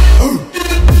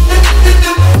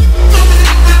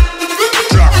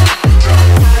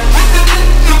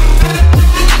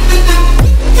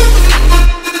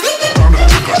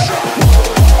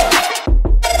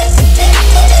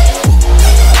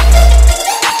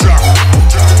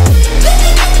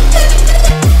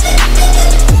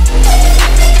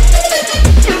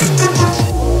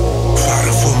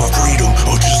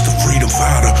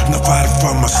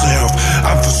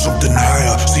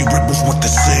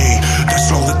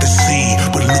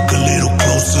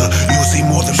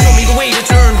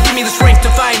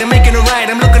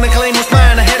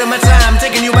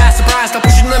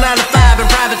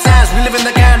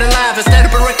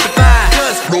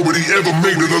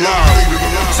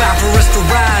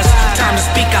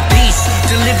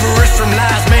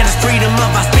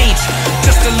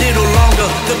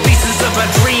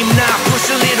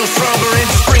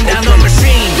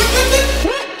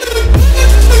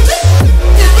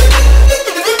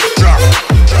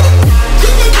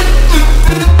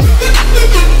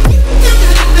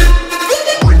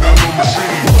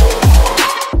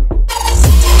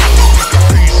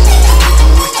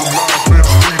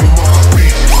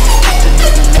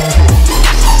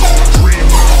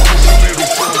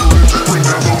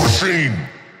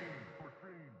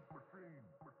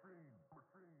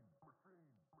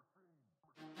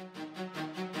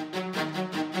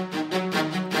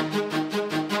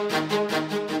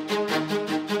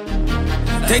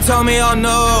 They tell me, oh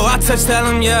no, I touch, tell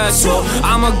them yes. Oh,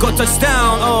 I'ma go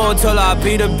touchdown, oh, till I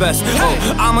be the best.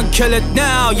 Oh, I'ma kill it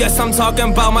now, yes, I'm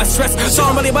talking about my stress. So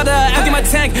I'm really about to empty my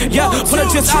tank, yeah. Put a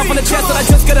just out on the chest, but I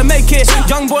just gotta make it.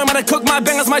 Young boy, might have cooked my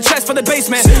bangers, my chest for the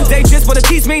basement. They just wanna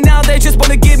tease me now, they just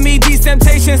wanna give me these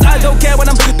temptations. I don't care when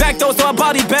I'm back though, so I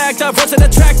body backed up. First to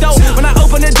the track though, when I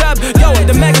open it up, yo,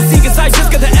 the magazine, cause I just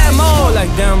got the ammo.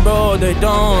 Like damn bro, they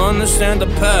don't understand the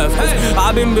path.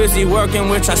 I've been busy working,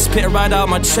 which I spit right out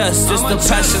my chest. Just the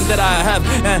passion that I have,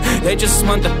 and they just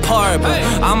want the part. But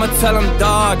I'ma tell them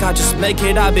dog, I just make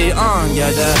it, I be on. Yeah,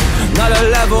 another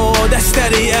level, that's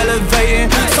steady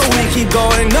elevating. So we keep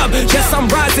going up, yes I'm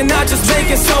rising, I just make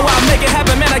it. So I make it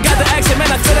happen, man, I got the action,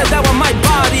 man, I feel it that with my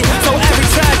body. So every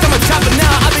track, I'ma drop it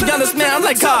now, I be honest, man, I'm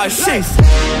like, oh, shit.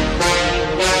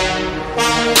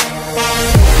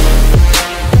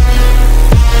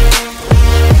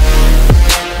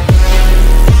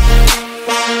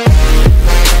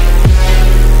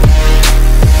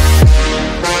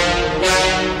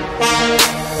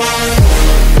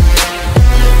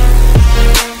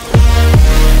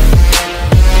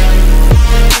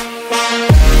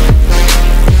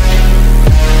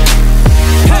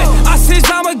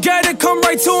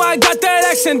 I got that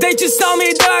action, they just tell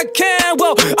me that I can.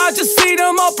 Well, I just see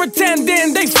them all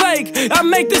pretending they fake. I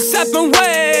make this happen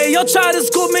way. Y'all try to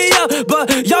scoop me up, but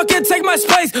y'all can't take my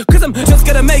space, cause I'm just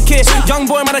gonna make it. Young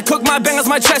boy, might have cooked my bangers,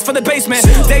 my chest for the basement.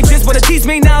 They just wanna tease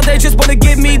me now, they just wanna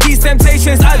give me these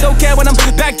temptations. I don't care when I'm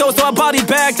back though, so I body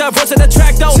backed up. First to the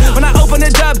track though, when I open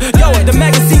it up, yo, the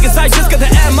magazine, cause I just got the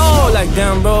ammo. Like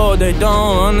damn bro, they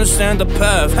don't understand the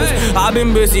path. I've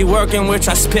been busy working, which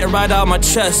I spit right out my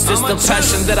chest. It's the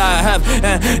passion that I have,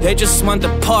 and they just want the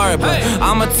part. But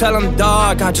I'ma tell them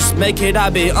dog, I just make it, I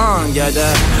be on. Yeah,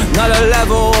 another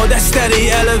level, that's steady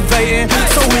elevating.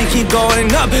 So we keep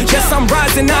going up, yes I'm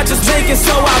rising, I just make it.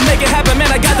 So I make it happen,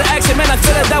 man, I got the action, man, I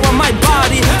feel it that with my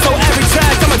body. So every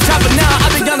track, I'ma drop it now, I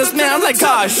be honest, man, I'm like,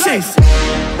 oh, shit.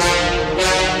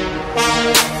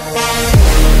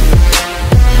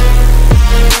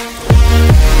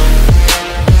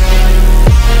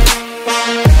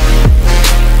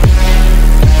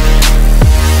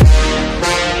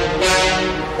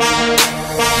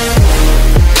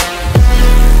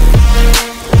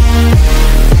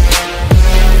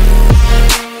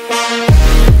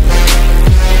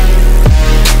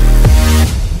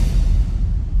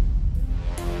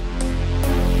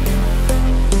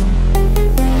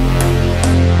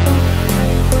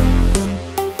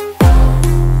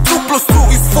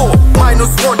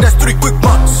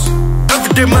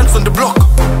 Man's on the block,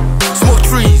 smoke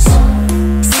trees.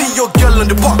 See your girl on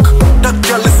the park, that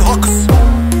girl is hawkers.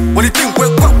 What do you think? We're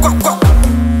quack, quack, quack.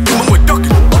 You know we're ducking.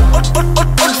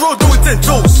 On road doing 10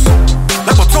 toes,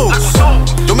 like my toes.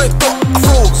 Don't make thought I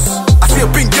froze. I see a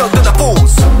pink girl, then I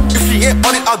pose. If she ain't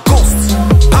on it, I ghost.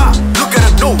 Ah, look at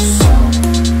her nose.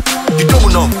 You don't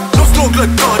know, no smoke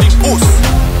like God in post.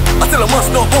 I tell her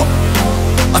man's not hot.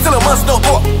 I tell her man's not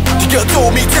hot. The girl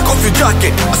told me take off your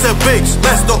jacket. I said babes,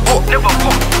 man's not hot. Never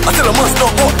hot. I tell her man's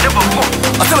not hot. Never hot.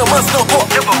 I tell her man's not hot.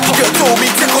 Never hot. The girl told me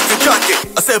take off your jacket.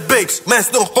 I said babes,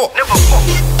 man's not hot. Never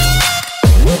hot.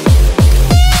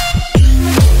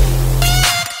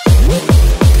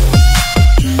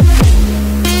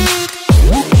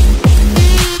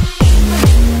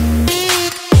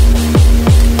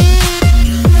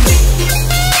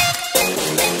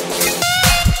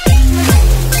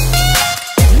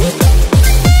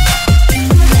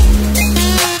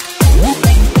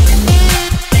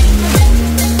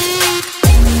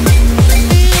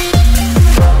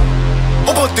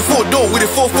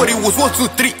 Was 1, 2,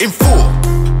 3, and 4.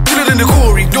 Killer than the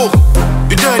corridor.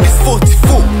 Your dad is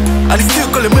 44, and he still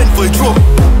calling men for a draw.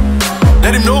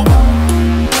 Let him know.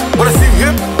 When I see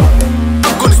him,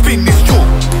 I'm gonna spin this jaw.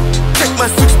 Take my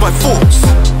switch by force,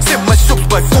 save my shops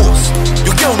by force.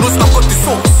 Your girl knows I've got the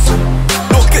sauce.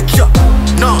 No ketchup,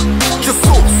 nah, just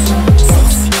sauce.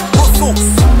 Sauce, no sauce.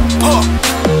 Boom,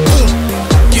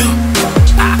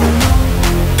 yeah, ah.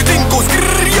 The thing goes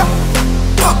grrrr,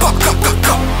 pa pa ka ka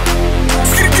ka.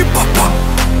 Papa,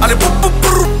 and boom boom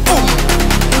boom boom.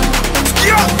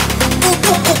 Yeah, boom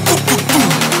boom boom boom boom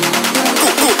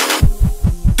boom.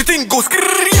 The thing goes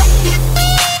grrrr.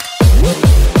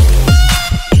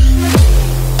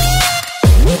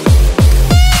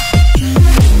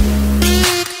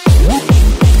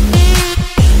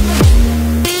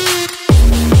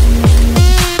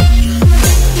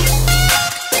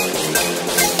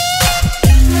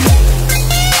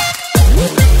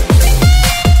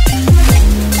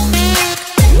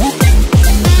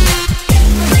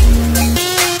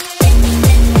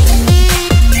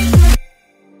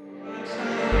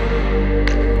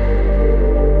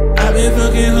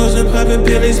 Popping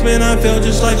pillies, man, I feel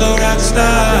just like a rock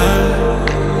star.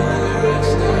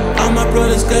 All my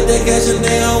brothers got that gas and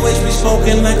they always be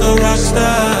smoking like a rock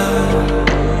star.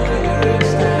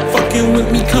 Fucking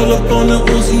with me, call up on the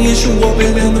Uzi and shoot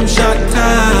open in them shot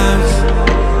ties.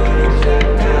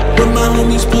 When my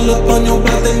homies pull up on your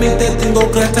block, they make that thing go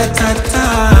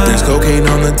grata-ta-ta. There's cocaine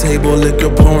on the table,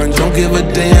 liquor pouring, don't give a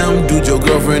damn. Dude, your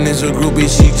girlfriend is a groupie,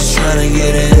 she just tryna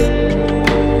get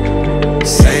in.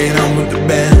 Saying I'm with the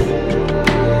band.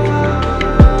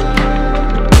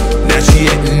 Now she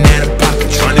acting out of pocket,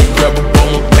 tryna grab up on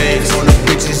my pants. On the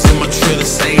bitches in my trailer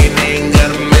saying they ain't got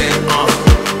a man,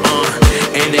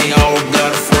 and they all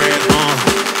got a friend,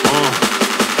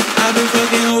 I've been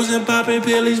fucking hoes and popping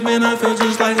pillies, man, I feel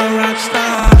just like a rock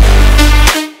star.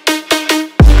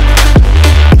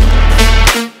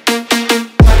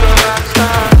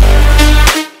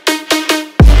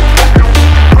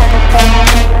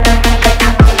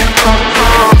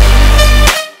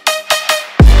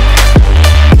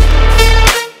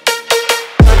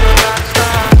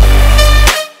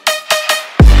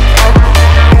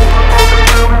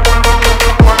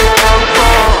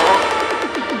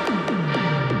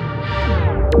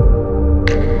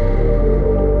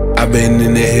 Been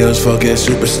in the hills, fucking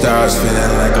superstars,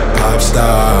 feeling like a pop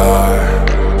star.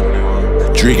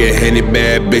 Drinking Henny,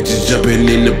 bad bitches jumping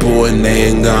in the pool and they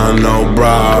ain't got no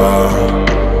bra.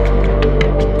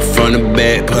 From the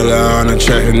back, put her on the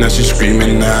track and now she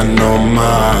screaming, I know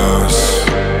Mars.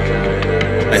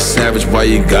 Like Savage, why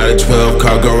you got a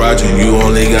 12-car garage and you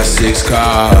only got 6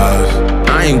 cars?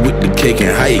 I ain't with the cake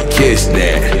and how you kiss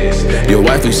that? Your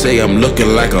wife will say I'm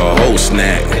looking like a whole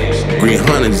snack. Green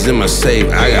hundreds in my safe,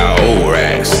 I got old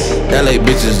racks. LA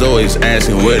bitches always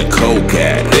asking where the coke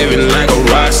at. Living like a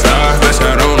rock star, fresh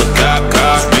out on a cop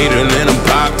car. Sweeter than a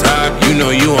pop top, you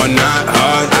know you are not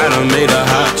hard. I done made a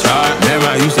hot chart, remember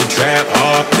I used to trap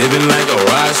hard. Living like a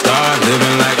rock star,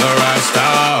 living like a rock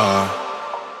star.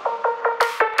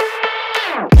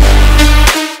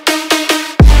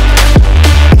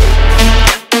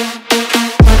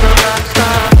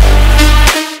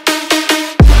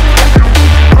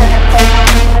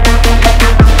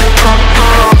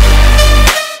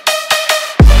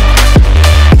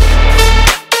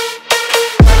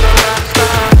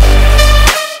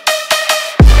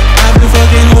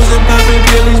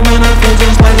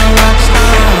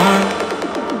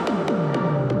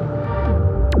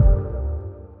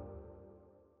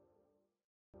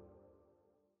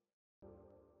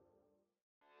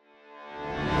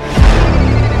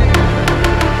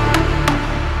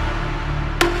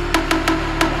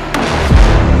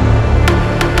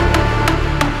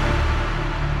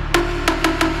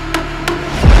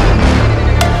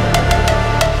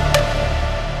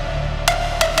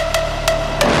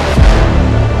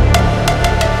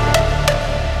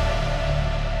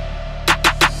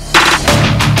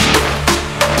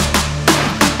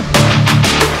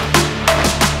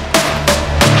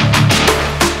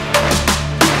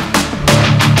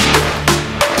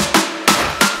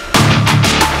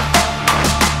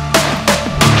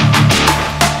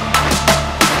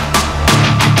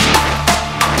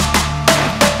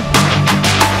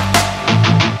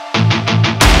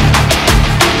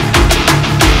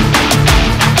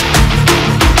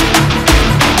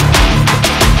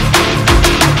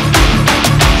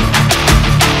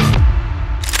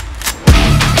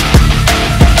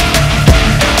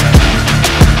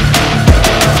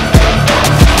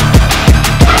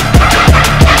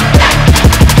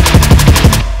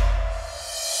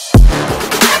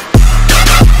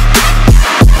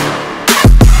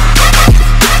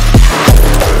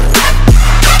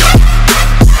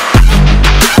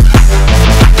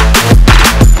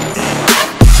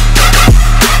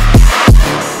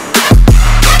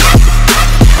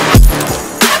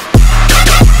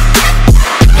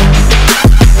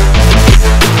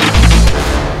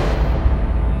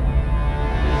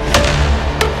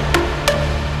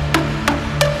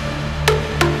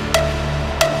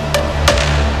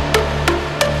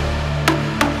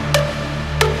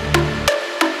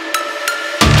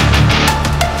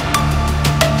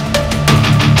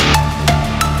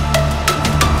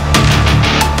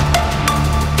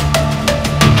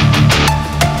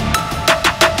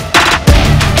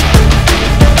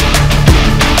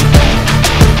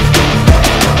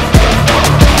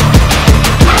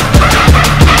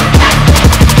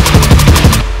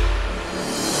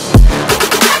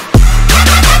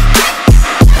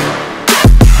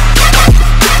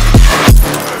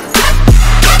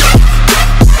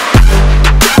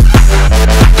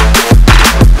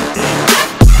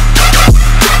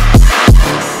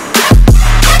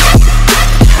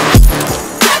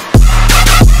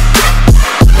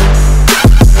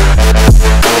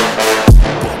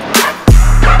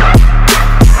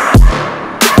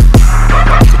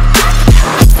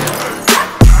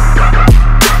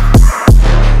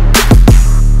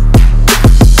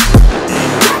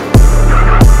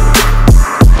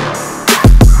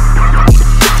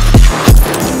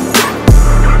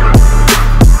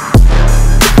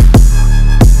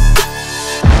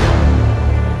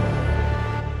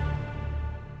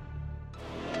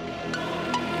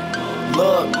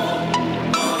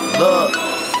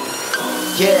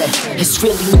 It's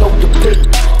really no debate.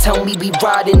 Tell me we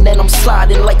riding, then I'm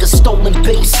sliding like a stolen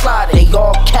base. They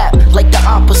all cap like the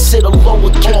opposite of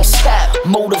lowercase.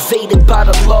 Motivated by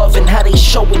the love and how they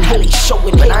showing hate.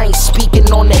 But I ain't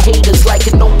speaking on the haters like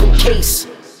an open case.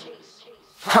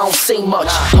 I don't say much,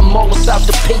 I'm all about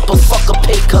the paper, fuck a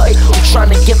pay cut. I'm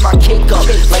trying to get my cake up,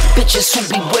 like bitches who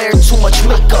be wearing too much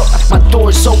makeup. My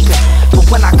door's open, but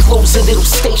when I close it, it'll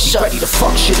stay shut. Ready to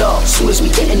fuck shit up, soon as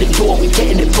we get in the door, we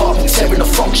getting it up. Tearing the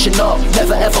function up,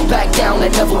 never ever back down,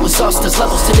 that never was us. There's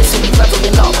levels to this and we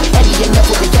leveling up. N.E.B,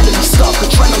 the enemy stuck,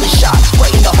 adrenaline shot,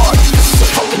 right in the heart. This is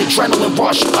a fucking adrenaline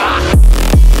rush.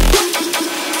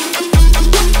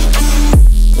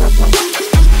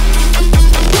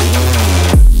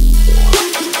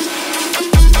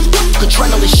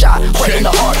 Adrenaline shot, right in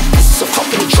the heart. This is a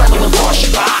fucking adrenaline rush.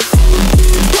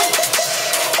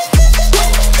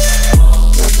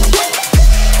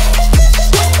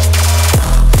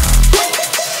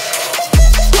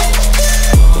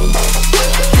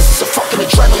 This is a fucking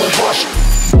adrenaline rush.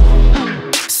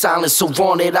 Silence so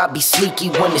wrong that I be sneaky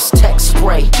when it's text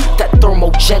spray. That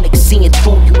thermogenic seeing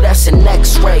through you, that's an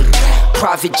X-ray.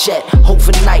 Private jet,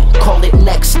 overnight, call it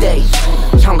next day.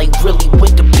 Y'all ain't really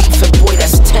with the beef, and boy,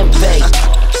 that's tempeh.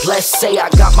 Let's say I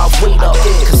got my weight up,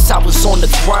 cause I was on the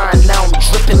grind, now I'm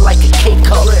dripping like a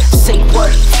K-cup. Say what?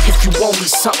 If you owe me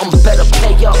something, better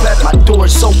pay up. My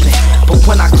door's open, but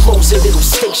when I close it, it'll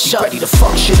stay shut. Ready to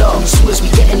fuck shit up, soon as we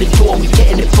get in the door, we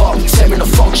getting it up. Tearing the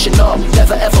function up,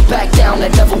 never ever back down,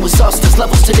 that never was us. There's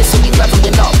levels to this and we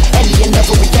leveling up. N.E.B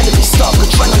never we enemy stuck,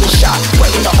 adrenaline shot,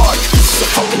 right in the heart. This is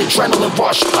a fucking adrenaline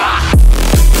rush.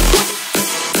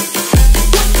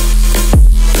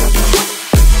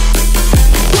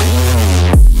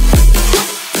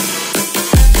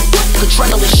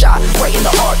 Adrenaline shot, right in the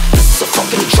heart. This is a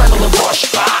fucking adrenaline rush.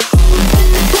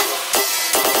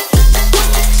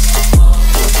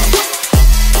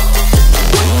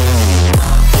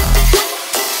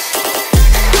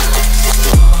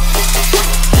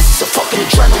 This is a fucking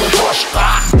adrenaline rush.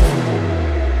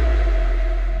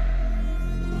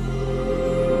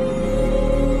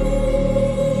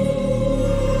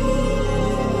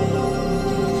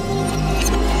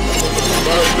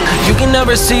 You can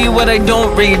never see what I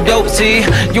don't read, dope, see.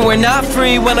 You are not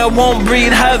free when I won't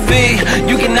breathe heavy.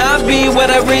 You cannot be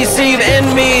what I receive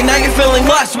in me. Now you're feeling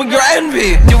lost with your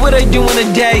envy. Do what I do in a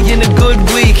day, in a good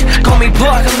week. Call me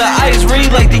Buck, I'm the ice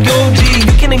read like the OG.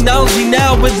 You can acknowledge me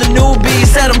now as a newbie.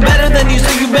 Said I'm better than you, so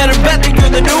you better bet that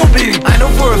you're the newbie. I know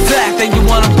for a fact that you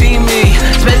wanna be me.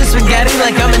 Spend the spaghetti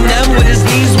like I'm M.I.M.E with his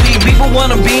knees weak. People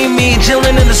wanna be me,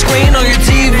 chilling in the screen on your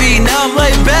TV. Now I'm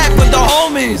laid back with the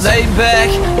homies. Lay back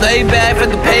for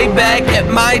the payback. Get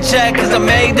my check, cause I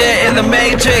made it in the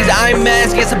Matrix. I'm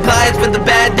mask, get supplies for the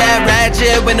bad dad.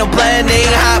 Ratchet with no planning,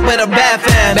 hot with a bad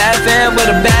fan. Bad fan with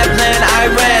a bad plan, I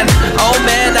ran. Oh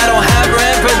man, I don't have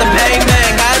rent for the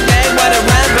payment. God dang, what I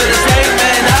ran for the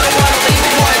statement. I don't wanna leave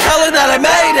before I tell her that I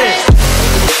made it.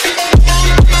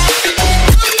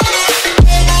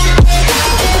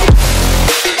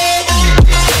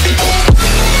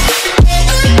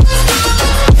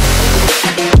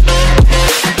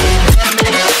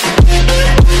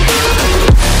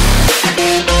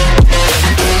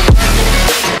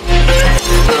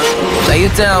 Lay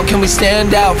it down, can we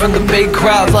stand out from the big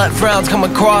crowds? Let frowns come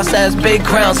across as big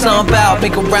crowns. Stomp out,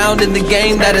 make a round in the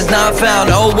game that is not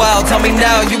found. Oh wow, tell me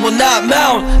now, you will not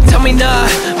mount. Tell me now,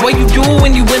 what you do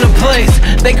when you win a place.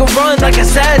 They can run, like I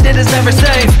said, it is never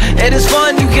safe. It is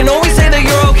fun, you can always say that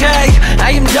you're okay.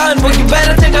 I am done, but you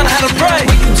better think on how to pray.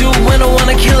 What you do when I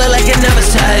wanna kill it like I never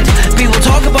said. People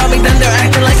talk about me, then they're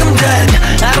acting like I'm dead.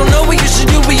 I don't know what you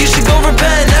should do, but you should go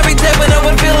repent. Every day when I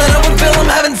would feel it, I would feel I'm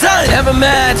having time. Never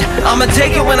mad, I'ma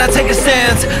take it when I take a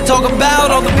stance. Talk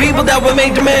about all the people that would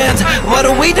make demands. What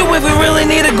do we do if we really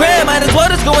need a grand? Might as well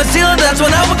just go and steal it, that's when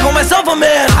I would call myself a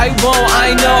man. I won't,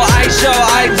 I know, I show,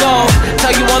 I don't.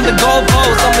 Tell you on the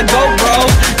goalpost, I'm the GoPro.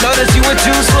 Notice you were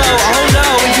too slow, oh no.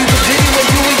 If you continue and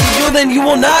do what you do, then you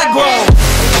will not grow.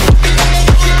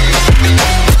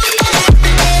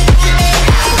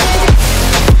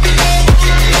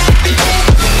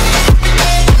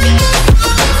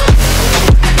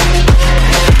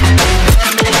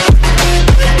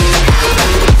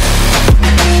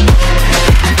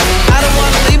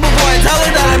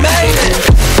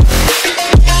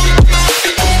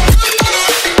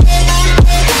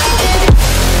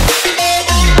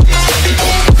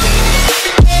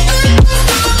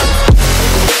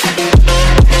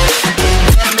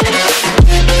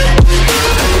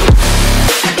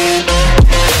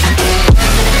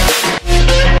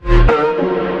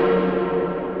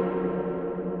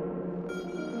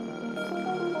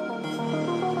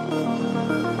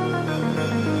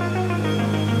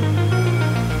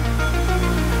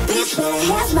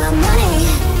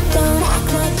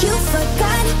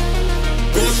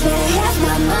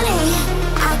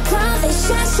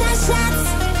 shots.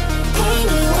 Pay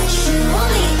me what you owe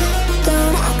me.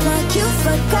 Don't act like you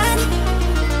forgot.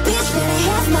 Bitch better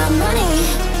have my money.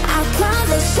 I call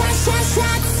the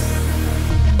shots.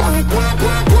 Blah blah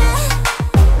blah blah.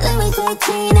 Louis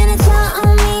 13 and it's all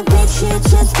on me. Bitch, you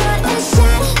just got a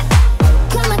shot.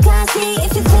 Kamikaze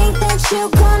if you think that you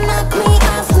gon' knock me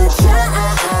off the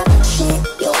top. Shit,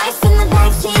 your wife in the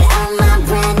backseat of my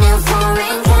brand new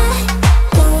foreign car.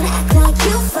 Don't act like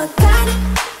you forgot.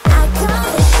 I call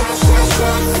the shots.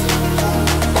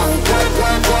 Blah blah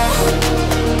blah blah.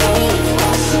 Hey,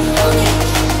 what's you on it?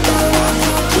 Don't act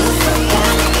like you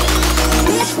forgot.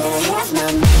 Bitch, better have my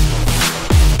money.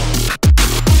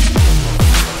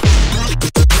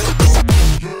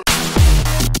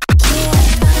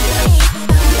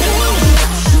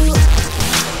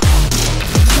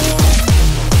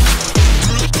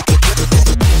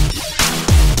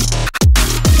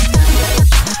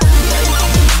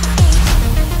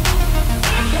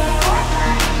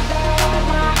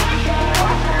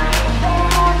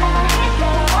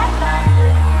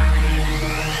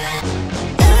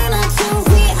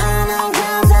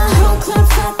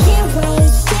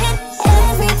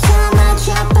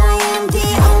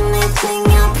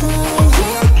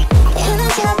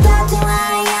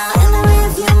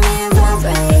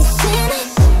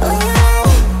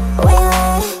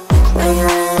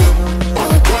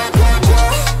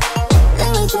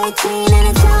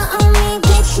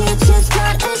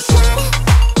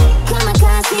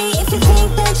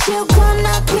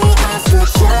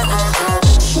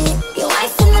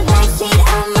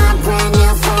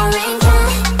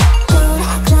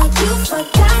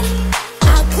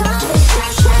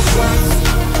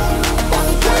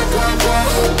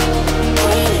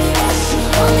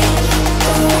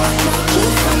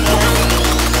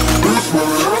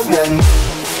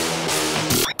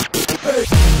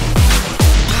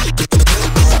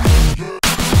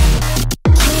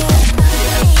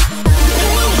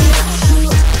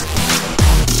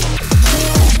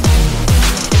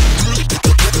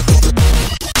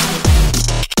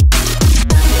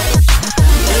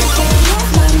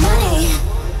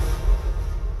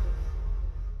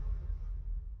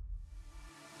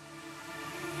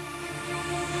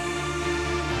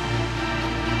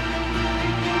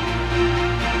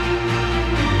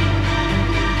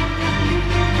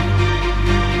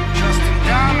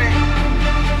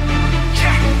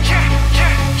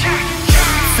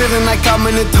 Feeling like I'm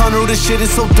in a tunnel, this shit is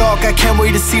so dark, I can't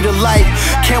wait to see the light.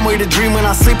 Can't wait to dream when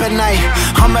I sleep at night.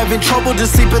 I'm having trouble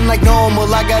just sleeping like normal.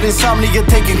 I got insomnia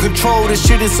taking control, this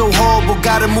shit is so horrible.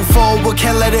 Gotta move forward,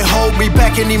 can't let it hold me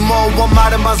back anymore. I'm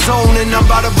out of my zone and I'm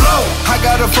about to blow. I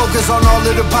gotta focus on all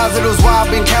of the positives, why I've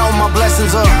been counting my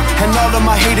blessings up. And all of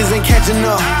my haters ain't catching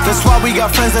up. That's why we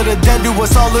got friends that are dead to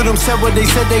us. All of them said what they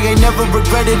said, they ain't never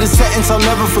regretted a sentence I'll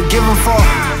never forgive them for.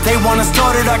 They wanna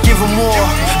start it, I give them more.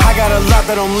 I got a lot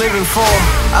that I'm living for.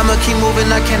 I'ma keep moving,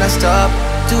 I cannot stop.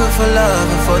 Do it for love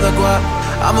and for the guap.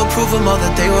 I'ma prove them all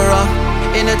that they were wrong.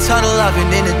 In a tunnel, I've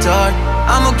been in the dark.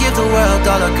 I'ma give the world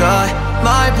all I got.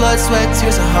 My blood, sweat,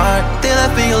 tears and heart. They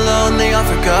left me alone, they all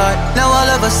forgot. Now all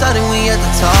of a sudden we at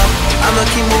the top. I'ma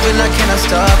keep moving, I cannot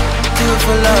stop. Do it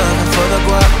for love and for the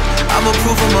guap. I'ma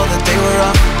prove them all that they were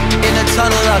wrong. In a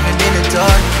tunnel, I've been in the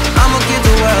dark. I'ma give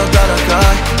the world all I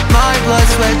got. My blood,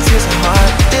 sweat, tears and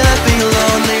heart. They left me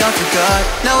alone, they all forgot.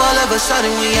 Now all of a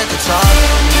sudden we at the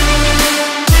top.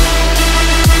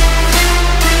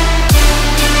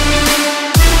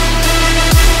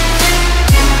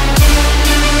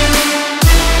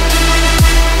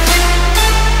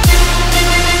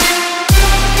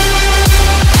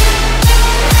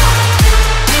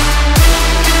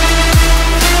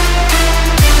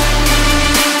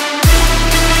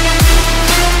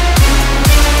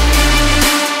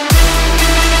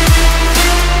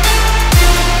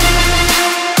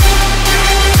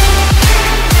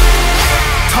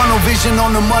 Vision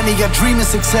on the money, I dream of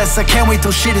success. I can't wait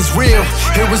till shit is real.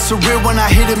 It was surreal when I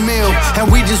hit a mill, and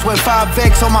we just went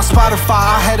 5X on my Spotify.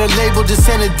 I had a label, just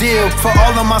sent a deal for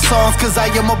all of my songs, cause I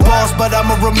am a boss, but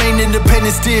I'ma remain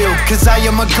independent still. Cause I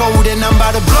am a gold and I'm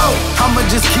about to blow. I'ma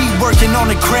just keep working on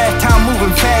the craft. Time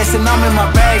moving fast and I'm in my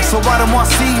bag, so I don't want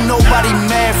to see nobody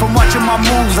mad from watching my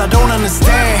moves. I don't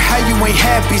understand how you ain't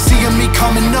happy seeing me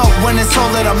coming up when it's all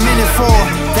that I'm in it for.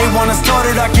 They wanna start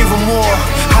it, I give them more.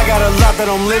 I got a lot that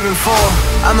I'm living for.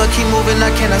 I'ma keep moving,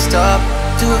 I cannot stop.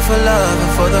 Do it for love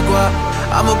and for the guap.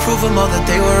 I'ma prove them all that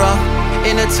they were wrong.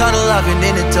 In a tunnel, I've been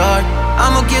in the dark.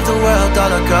 I'ma give the world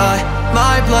all I got.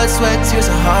 My blood, sweat,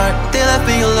 tears and heart. They left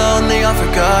me alone, they all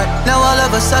forgot. Now all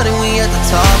of a sudden we at the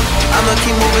top. I'ma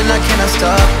keep moving, I cannot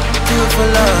stop. Do it for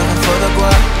love and for the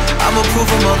guap. I'ma prove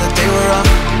them all that they were wrong.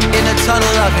 in a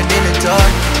tunnel, I've been in the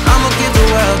dark. I'ma give the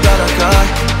world all I got.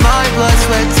 My blood,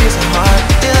 sweat, tears, and heart.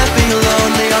 They left me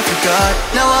alone, they all forgot.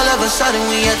 Now all of a sudden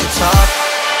we at the top.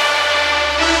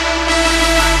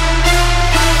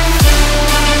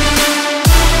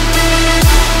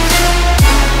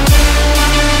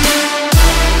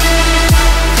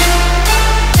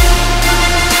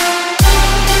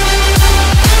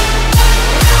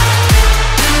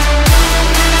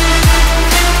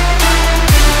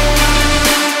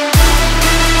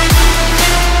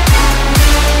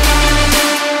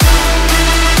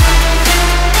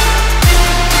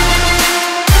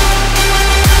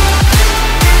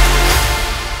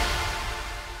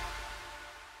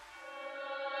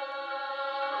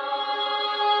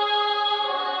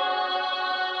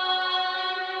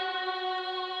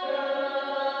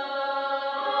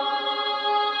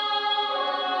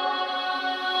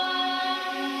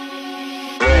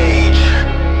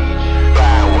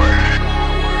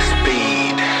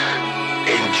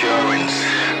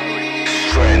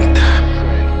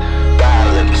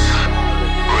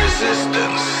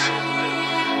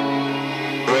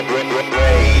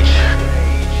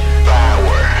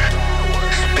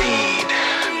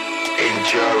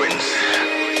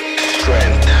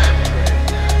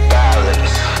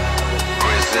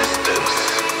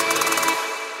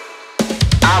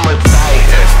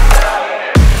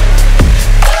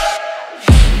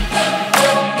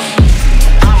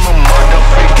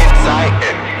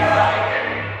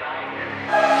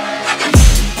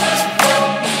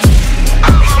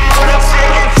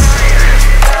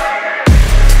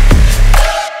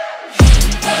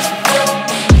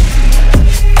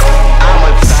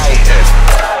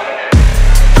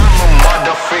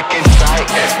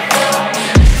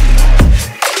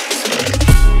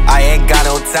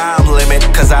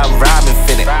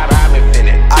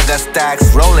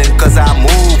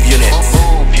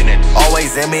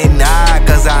 M.I.M.E,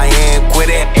 cause I ain't quit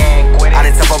it. I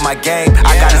done top of my game,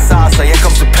 I got the sauce, so here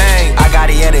comes the pain. I got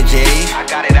the energy, I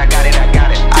got it. I got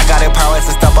the power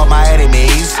to stop all my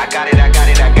enemies. I got it.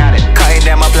 Cutting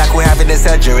them up like we're having a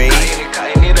surgery.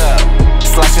 Cutting it up.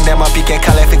 Slicing them up, you can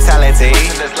call it fatality.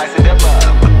 Slicing them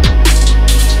up.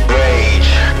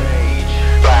 Rage,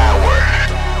 power,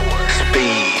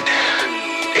 speed,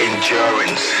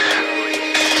 endurance,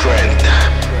 strength,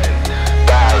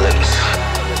 balance,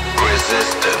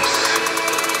 resistance.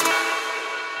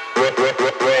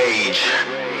 Rage.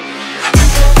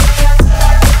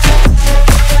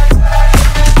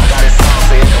 I got it song,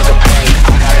 so here comes the pain.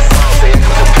 I got it song, so here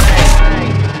comes the pain.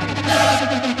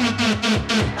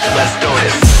 Let's do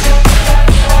this.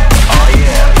 Oh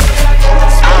yeah.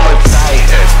 I'm a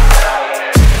titan.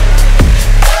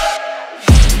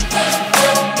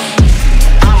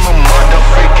 I'm a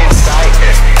motherfucking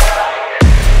titan.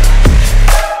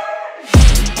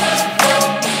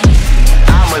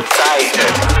 I'm a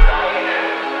titan.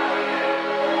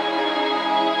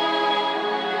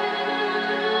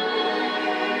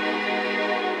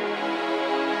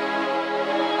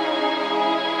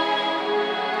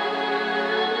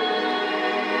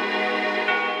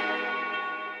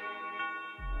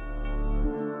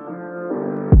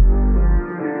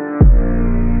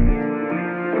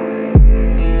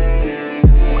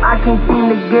 I can't seem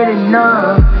to get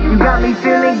enough. You got me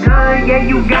feeling good, yeah,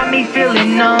 you got me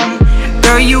feeling numb.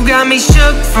 Girl, you got me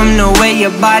shook from the way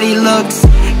your body looks.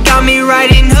 Got me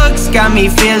riding hooks, got me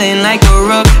feeling like a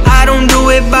rook. I don't do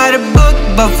it by the book,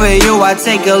 but for you I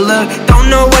take a look. Don't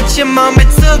know what your mama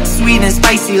took, sweet and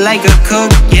spicy like a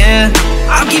cook, yeah.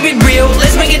 I'll keep it real,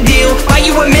 let's make a deal. Buy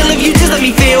you a meal if you just let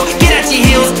me feel. Get out your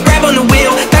heels, grab on the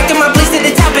wheel. Back to my place at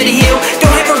the top of the hill.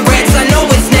 Don't have regrets, I know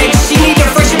what's next. She need to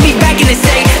freshen me back in the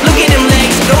sec. Look at them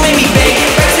legs, don't make me beg.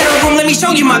 Back to the room, let me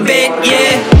show you my bed,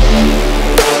 yeah.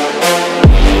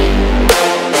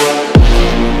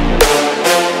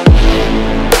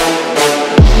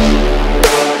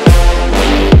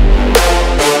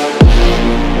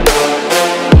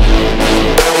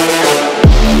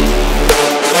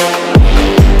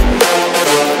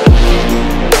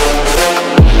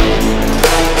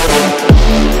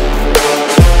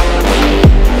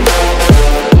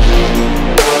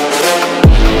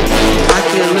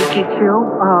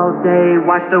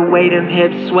 Watch the way them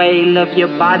hips sway. Love your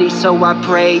body, so I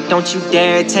pray. Don't you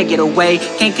dare take it away.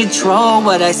 Can't control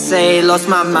what I say. Lost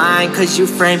my mind cause you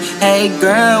frame. Hey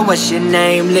girl, what's your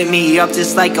name? Lit me up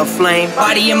just like a flame.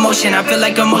 Body in motion, I feel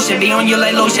like emotion. Be on you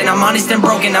like lotion. I'm honest and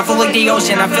broken, I feel like the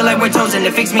ocean. I feel like we're chosen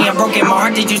to fix me, I'm broken. My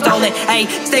heart, did you stolen? Hey,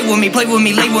 stay with me, play with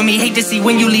me, lay with me. Hate to see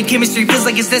when you leave, chemistry feels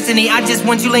like it's destiny. I just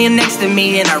want you laying next to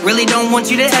me, and I really don't want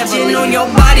you to have it. On your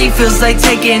body feels like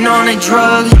taking on a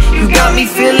drug. You got me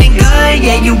feeling good,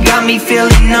 yeah, you got me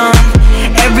feeling numb.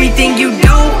 Everything you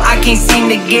do, I can't seem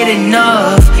to get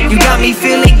enough. You got me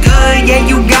feeling good, yeah,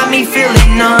 you got me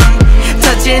feeling numb.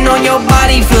 Touching on your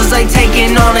body feels like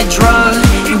taking on a drug.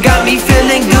 You got me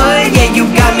feeling good, yeah, you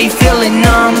got me feeling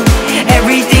numb.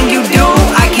 Everything you do,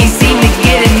 I can't seem to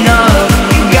get enough.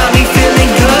 You got me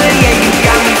feeling good, yeah, you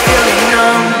got me feeling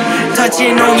numb.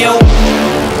 Touching on your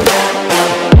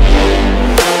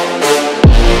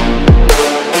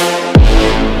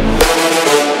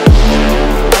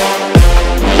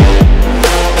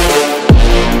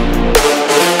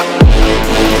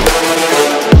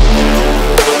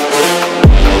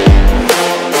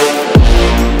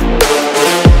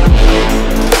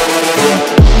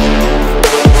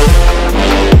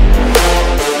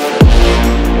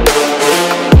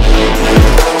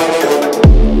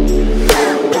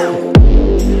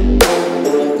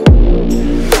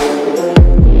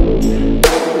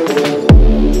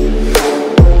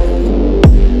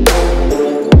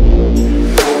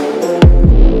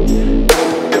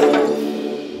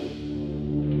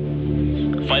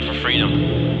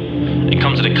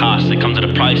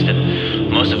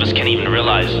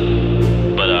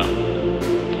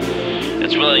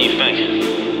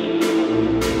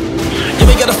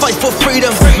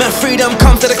freedom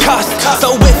comes at a cost.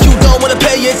 So if you don't wanna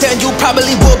pay it, then you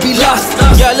probably will be lost.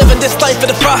 Yeah, living this life in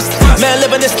the frost. Man,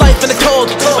 living this life in the cold.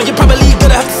 Well, you're probably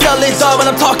gonna have to sell it all when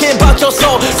I'm talking about your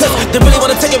soul. Cause they really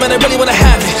wanna take it, man, they really wanna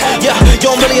have it. Yeah, you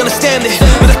don't really understand it.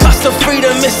 But the cost of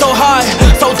freedom is so high,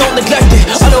 so don't neglect it.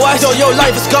 Otherwise, your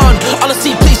life is gone.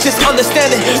 Honestly, please just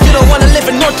understand it. You don't wanna live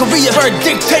in North Korea, bird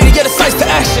dictator, yeah, decides to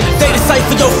action. They decide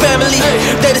for your family,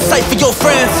 they decide for your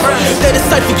friends, they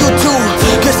decide for you too.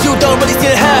 Cause you don't really see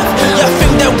it have. Yeah, I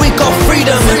think that we call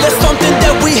freedom, that's something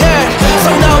that we had. So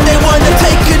now they wanna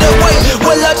take it away,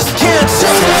 well I just can't.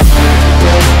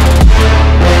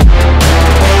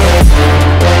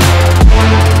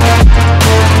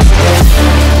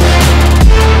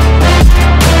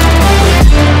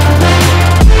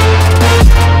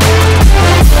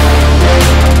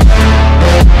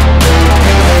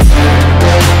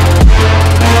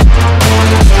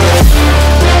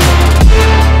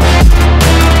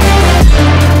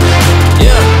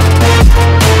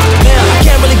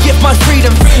 My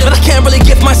freedom, but I can't really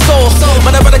give my soul.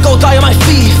 But I'd rather go die on my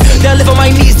feet than live on my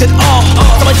knees at all.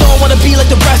 So I don't wanna be like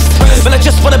the rest, but I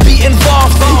just wanna be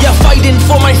involved. Yeah, fighting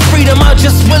for my freedom, I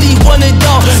just really want it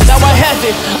all. Now I have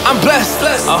it, I'm blessed.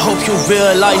 I hope you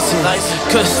realize it,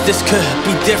 cause this could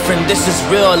be different. This is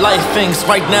real life things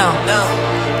right now,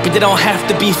 but they don't have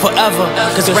to be forever.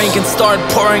 Cause the rain can start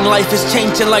pouring, life is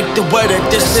changing like the weather.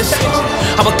 This is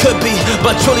how it could be,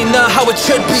 but truly not how it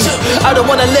should be. I don't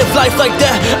wanna live life like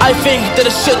that. I think that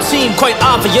it should seem quite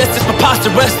obvious. It's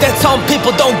preposterous that some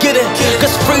people don't get it.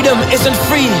 Cause freedom isn't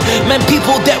free. Man,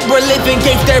 people that were living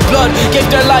gave their blood, gave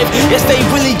their life. Yes, they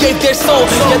really gave their soul.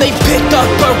 Yeah, they picked up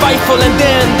a rifle and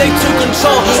then they took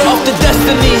control of the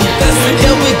destiny.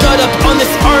 Yeah, we got up on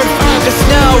this earth, cause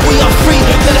now we are free.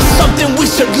 That is something we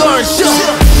should learn.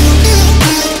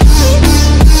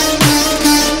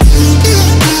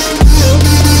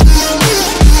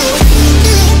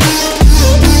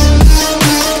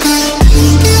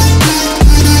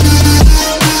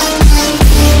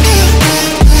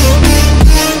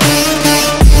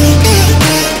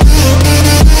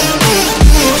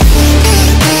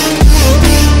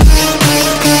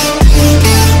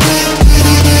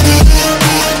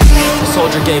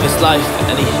 Gave his life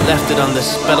and he left it on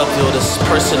this battlefield as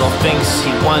personal things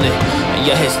he wanted, and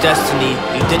yet his destiny,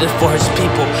 he did it for his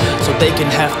people so they can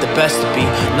have the best to be.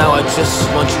 Now I just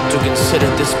want you to consider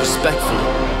this respectfully.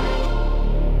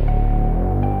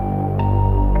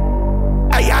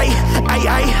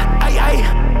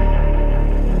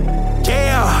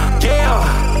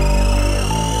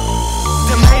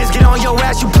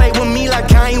 You play with me like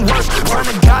I ain't worth. Trying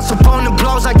to gossip on the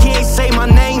blows like he ain't say my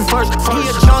name first. He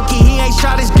a junkie, he ain't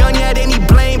shot his gun yet and he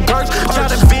blame burst.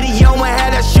 Shot a video and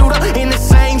had that shooter in the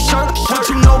same shirt. What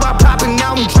you know about popping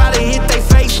out and try to hit they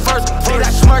face first. Say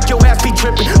that smirk, your ass be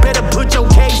tripping, better put your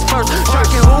case first.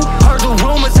 Shocking who? Heard the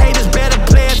rumors, haters better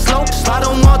play it slow. I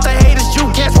don't want the haters, you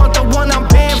guys want the one I'm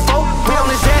paying for. Put on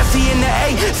his ass, he in the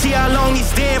A, see how long he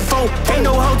stand for. Ain't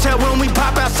no hotel when we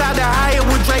pop outside the Hyatt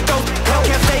with Draco.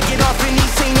 Hellcats take it off and he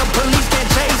seen the police can't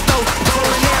chase those.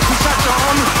 Rolling ass, we shot your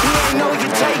homie, he ain't know you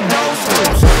take those.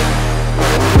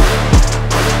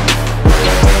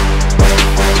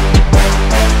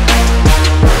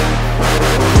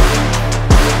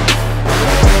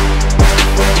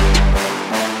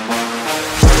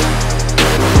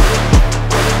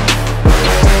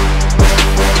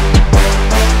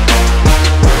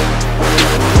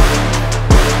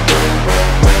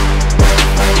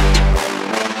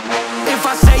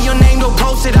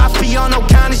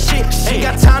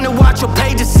 time to watch your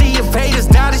page to see if haters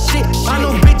die to shit. I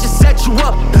know bitches set you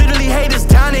up, literally haters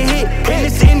down to hit. In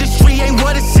this industry ain't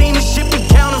what it seems, this shit be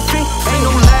counterfeit. Ain't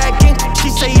no lagging. She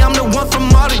say I'm the one from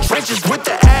all the trenches with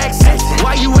the accent.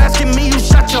 Why you asking me? You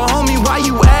shot your homie, why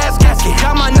you asking?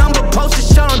 Got my number posted,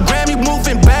 shot on gram, you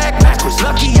moving backwards.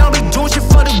 Lucky I don't be doing shit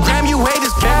for the gram, you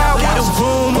haters cowards. The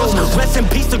rumors, rest in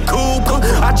peace to Cooper.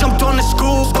 I jumped on the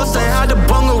school bus and had to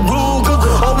bung a Ruger.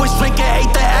 Always drinking,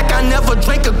 hate the act, I never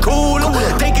drink a cooler.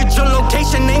 They get your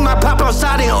location, name I pop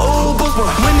outside in Uber.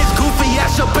 When this goofy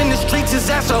ass up in the streets, his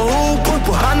ass a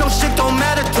Hooper. I know shit don't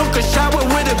matter, took a shower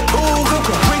with a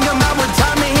cougar. Bring him out with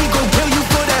time and he gon' kill you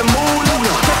for that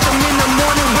moolah. Catch him in the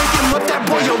morning, wake him up, that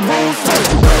boy a rooster.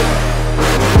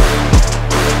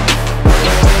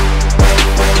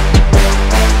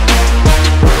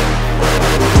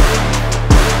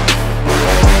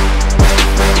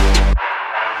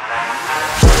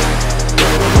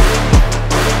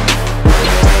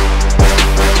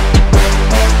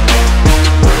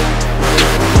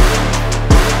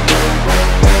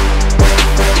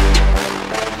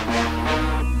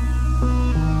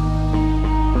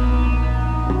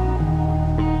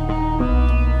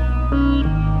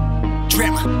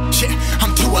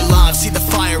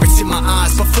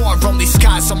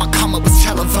 So my come up was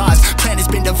televised. Plan has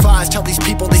been devised. Tell these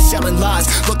people they selling lies.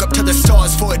 Look up to the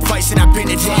stars for advice and I've been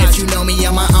advised. You know me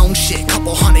on my own shit.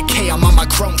 Couple $100K, I'm on my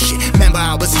grown shit. Remember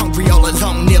I was hungry all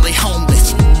alone, nearly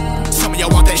homeless. Some of y'all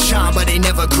want that shine, but they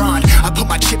never grind. I put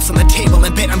my chips on the table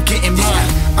and bet I'm getting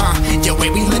mine. Yo,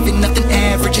 way we living, nothing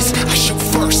averages. I shoot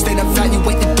first, then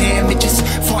evaluate the damages.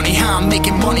 Funny how I'm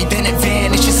making money, then it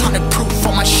vanishes. 100 proof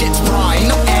on my shit's right,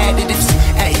 no additives.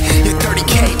 Hey, you're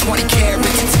 30K, 20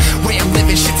 carats. It's way I'm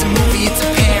living, shit's a movie, it's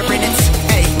apparent. It's,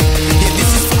 hey, yeah,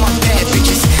 this is for my bad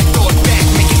bitches. Throw it back,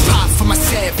 make it pop for my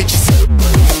savages.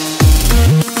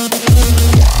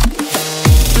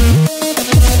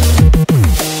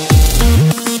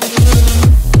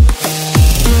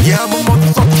 Yeah, I'm a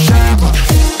motherfucking shabba.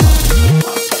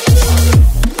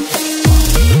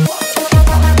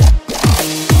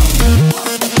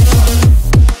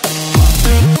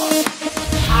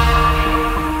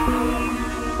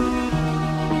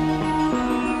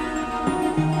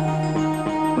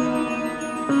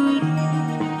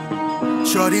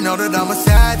 Shorty know that I'm a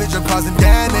savage, I'm causing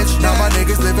damage. Now my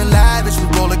niggas living lavish, we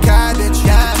roll a cabbage.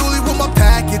 Yeah, Julie with my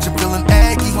package, I'm feeling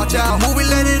eggy. Watch out, movie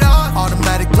let it on,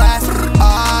 automatic blast.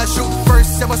 Shoot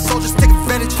first, and my soldiers take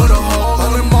advantage. Put a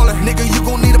hole in Mauler, nigga, you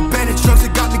gon' need a bandage. Drugs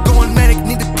that got me going manic,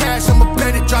 need the cash, I'm a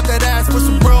bandit. Drop that ass for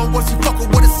some real, once you fuckin'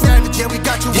 with a savage. Yeah, we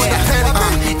got you with a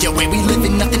panic. Yeah, way we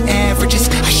living, nothing averages.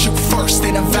 I shoot first,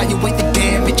 then evaluate the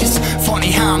damages.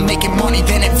 Funny how I'm making money,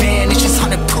 then it vanishes.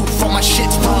 100 proof on my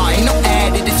shit's right, no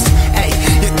additives. Hey,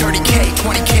 you're 30K,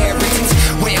 20 carats. It's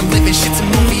way I'm living, shit's a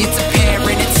movie, it's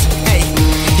apparent. It's, hey,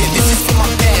 yeah, this is for my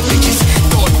bad bitches.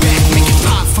 Throw it back, make it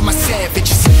pop for my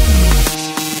savages.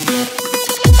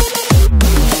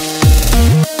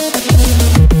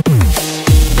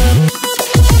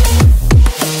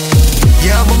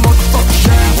 Yeah, I'm a motherfucking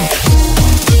shabba.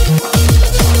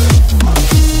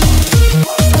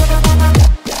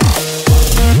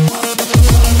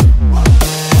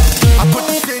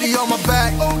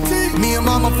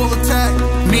 Full attack.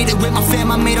 Made it with my fam,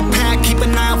 I made a pack. Keep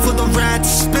an eye out for the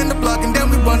rats. Spin the block and then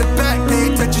we run it back.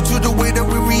 Pay attention to the way that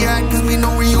we react, cause we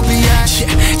know where you'll be at.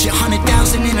 Yeah,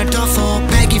 100,000 in a duffel.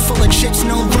 Baggie full of chips,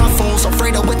 no ruffles.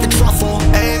 Alfredo with the truffle.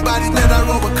 Everybody that I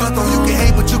roll with cutthroat. You can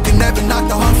hate, but you can never knock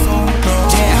the hustle.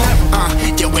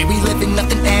 Yeah, way we living,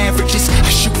 nothing averages. I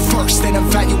shoot first, then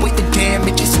evaluate the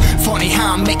damages. Funny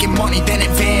how I'm making money, then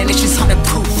it vanishes. 100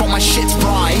 proof on my shit's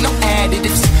right, no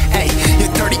additives. Hey,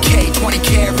 you're 30K, 20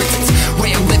 carats. It's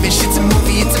way I'm living, shit's a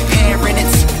movie, it's apparent.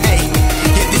 It's, hey,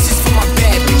 yeah, this is for my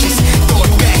bad bitches. Throw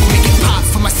it back, make it pop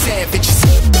for my savages.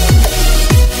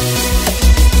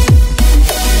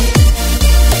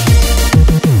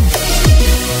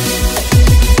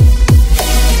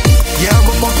 Yeah, I'm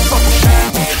a motherfucking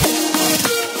shabba.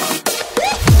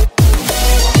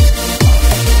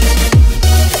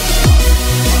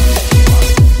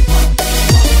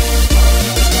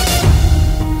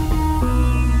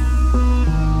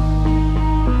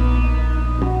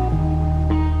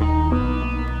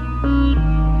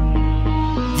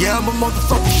 Yeah, I'm a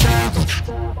motherfucking shabba.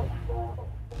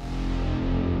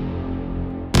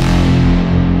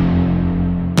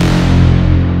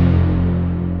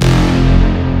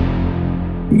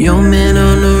 Your man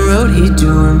on the road, he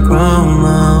doing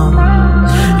promo.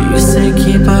 You said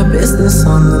keep our business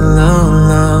on the low,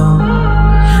 low.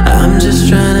 I'm just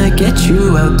trying to get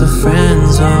you out the friend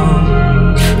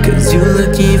zone, cause you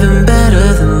look even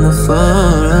better than the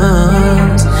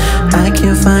photos. I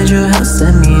can't find your house,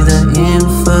 send me the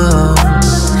info.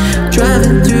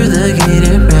 Driving through the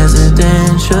gated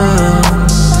residential,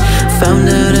 found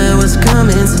out I was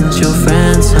coming since your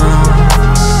friend's home.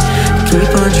 Keep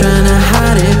on trying to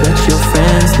hide it, but your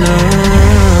friends know.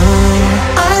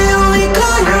 I only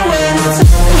call you when it's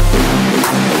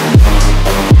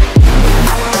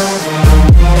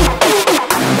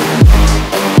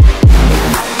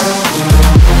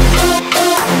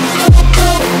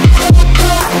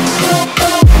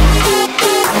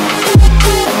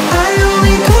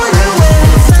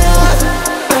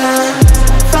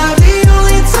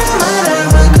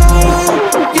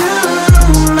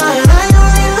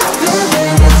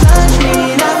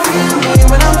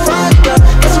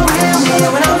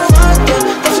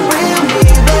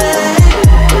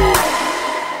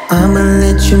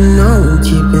you know,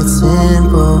 keep it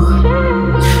simple.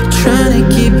 Trying to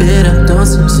keep it up, don't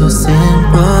seem so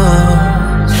simple.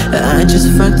 I just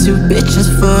fucked 2 bitches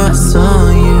before I saw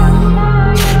you,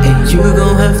 and you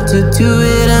gon' have to do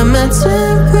it at my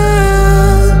tempo.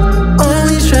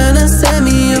 Always trying to set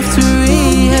me up to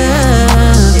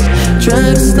rehab.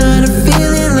 Trying to start a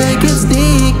feeling like it's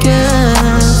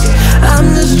decaf.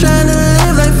 I'm just trying to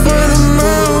live life for the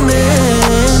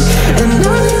moment, and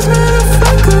all these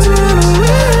motherfuckers run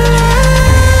away.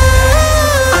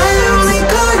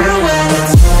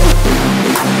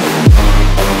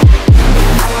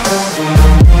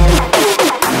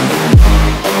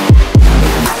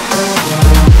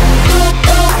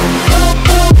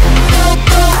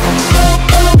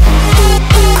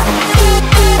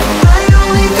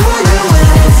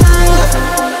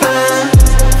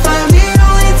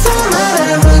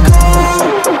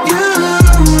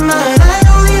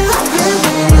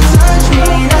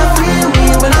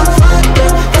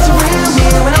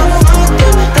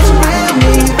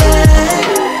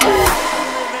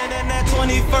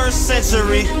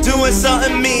 Doing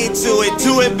something mean to it,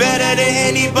 do it better than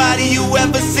anybody you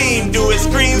ever seen. Do it,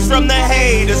 screams from the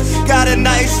haters, got a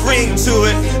nice ring to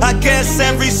it. I guess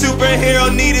every superhero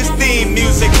need his theme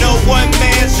music. No one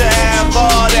man should have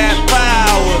all that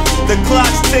power. The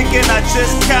clock's ticking, I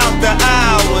just count the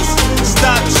hours.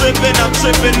 Stop tripping, I'm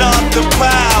tripping off the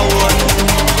power.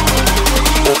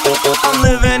 I'm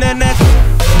living in that.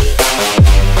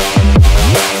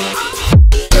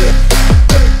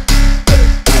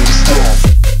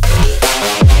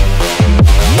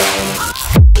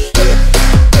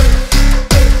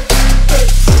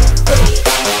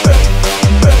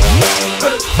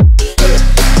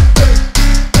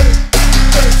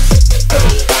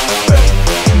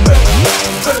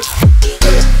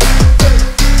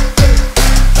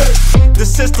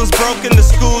 Broken, the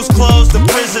school's closed, the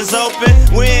prison's open.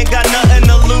 We ain't got nothing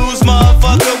to lose,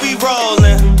 motherfucker, we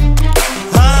rollin'.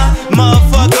 Huh?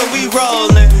 Motherfucker, we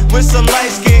rollin'. With some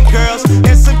light-skinned girls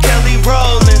and some Kelly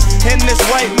Rollins. In this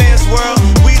white man's world,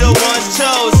 we the ones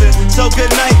chosen. So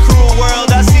good night, cruel world,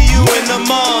 I see you in the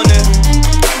morning.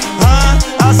 Huh?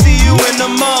 I'll see you in the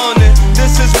morning.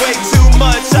 This is way too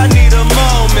much, I need a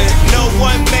moment. No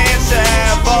one man should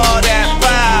have all that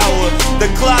power. The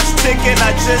clock's ticking,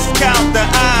 I just count the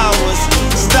hours.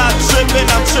 Stop tripping,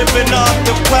 I'm tripping off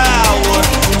the power.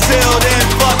 Till then,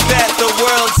 fuck that, the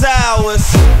world's ours.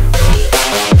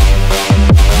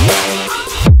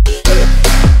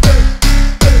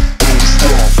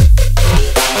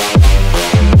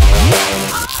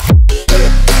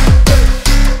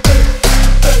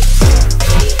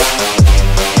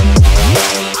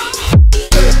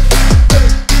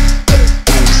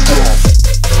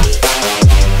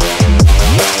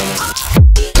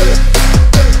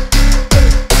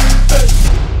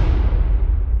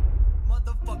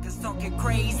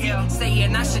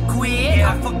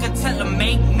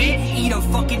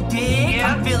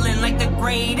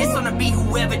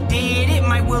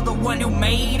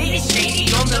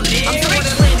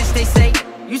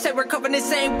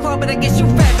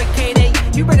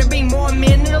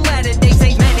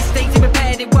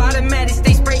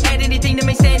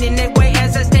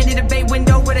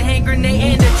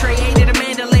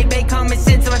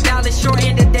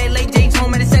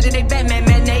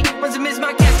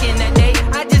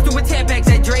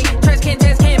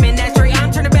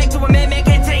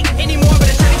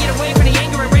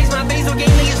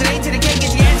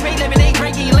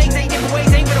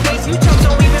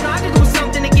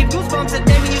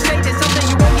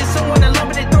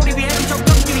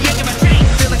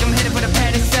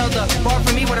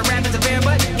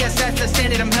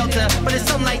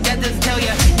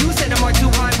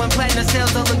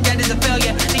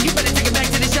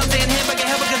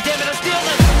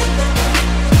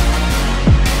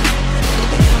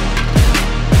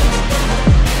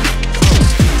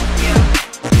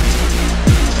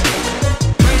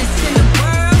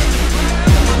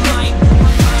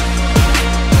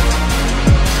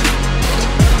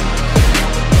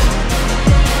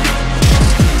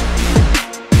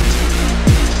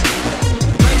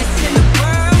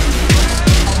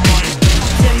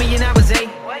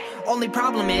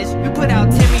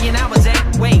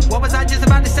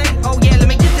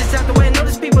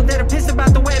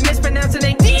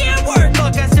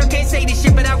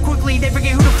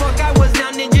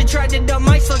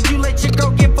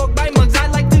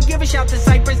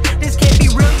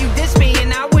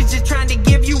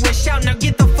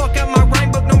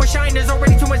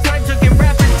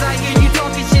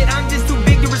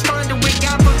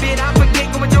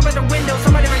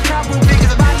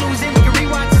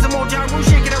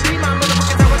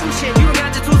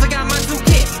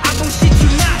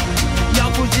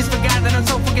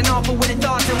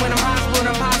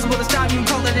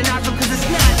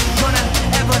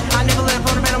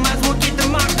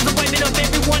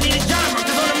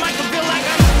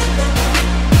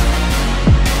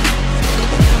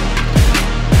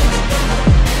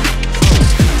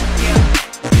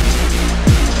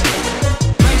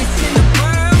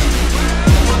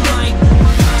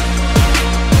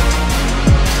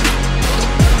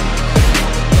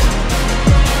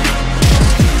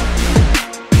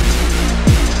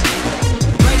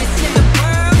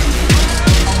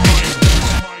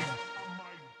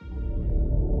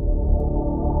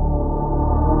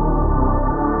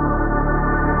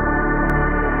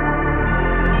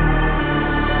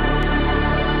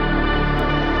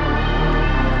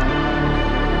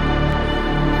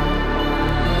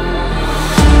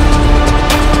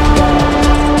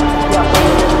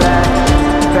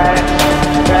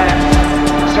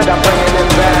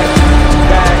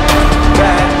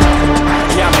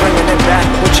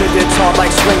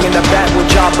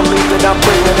 I'm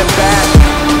bringing it back,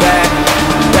 back,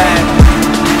 back.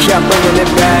 Yeah, I'm bringing it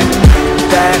back,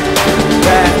 back,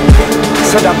 back.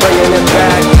 Said I'm bringing it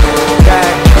back,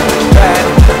 back, back.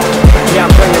 Yeah,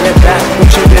 I'm bringing it back.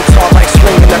 With your guitar like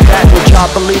swinging it back. Would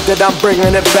y'all believe that I'm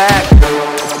bringing it back?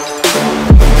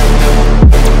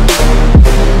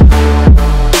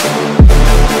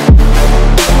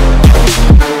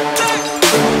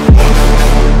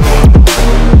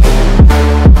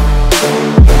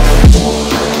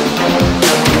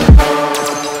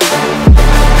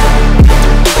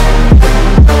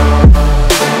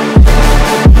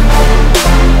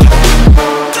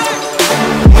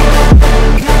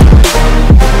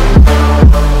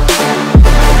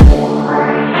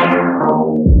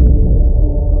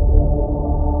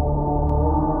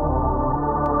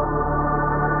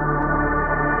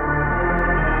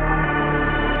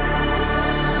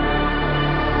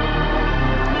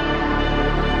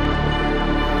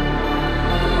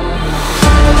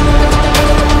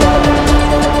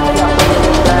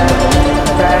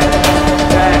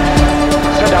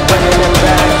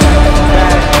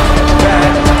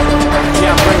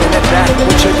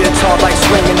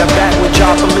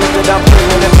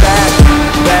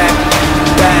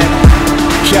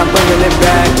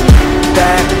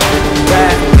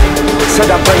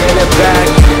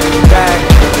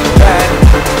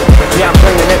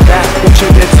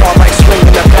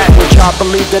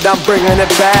 That I'm bringing it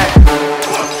back.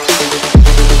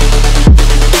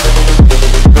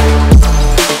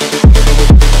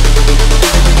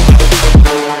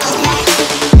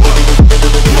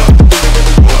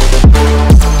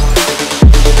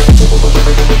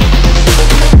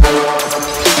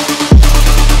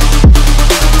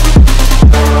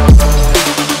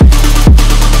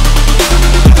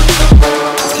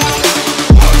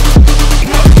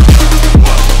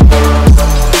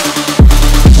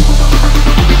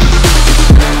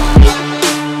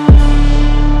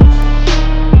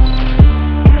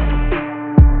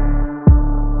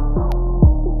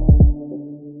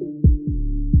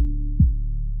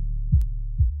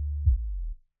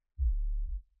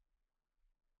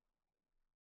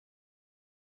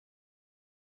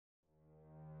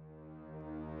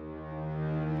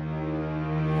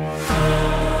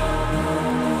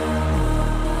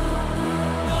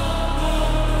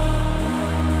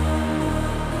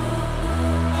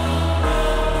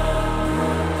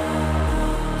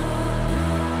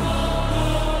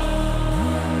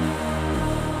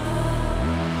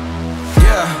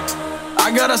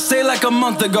 I gotta say, like a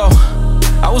month ago,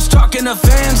 I was talking to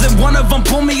fans and one of them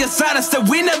pulled me aside and said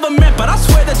we never met, but I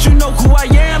swear that you know who I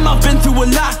am. I've been through a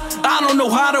lot, I don't know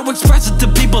how to express it to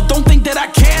people. Don't think that I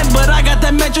can, but I got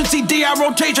that mention CDI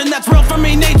rotation that's real for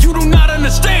me, Nate, you do not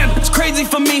understand. It's crazy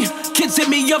for me, kids hit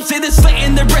me up, say they're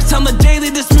slitting their wrists on the daily.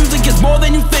 This music is more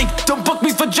than you think, don't book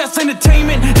me for just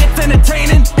entertainment. It's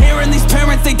entertaining, hearing these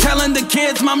parents, they telling the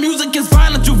kids my music is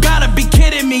violent, you gotta be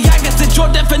kidding me. I guess it's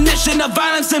your definition of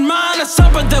violence and mine, or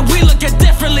something that we look at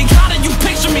differently. How do you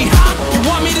picture me, huh? You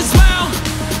want me to smile?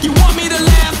 You want me to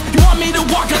laugh? You want me to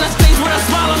walk on a stage with a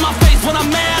smile on my face when I'm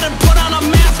mad and put on a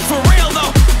mask? For real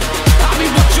though, I'll be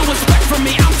what you expect from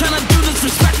me. I'm trying to do this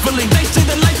respectfully. They say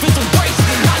that life is a race,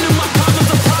 I knew my problems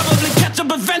would probably catch up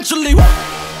eventually.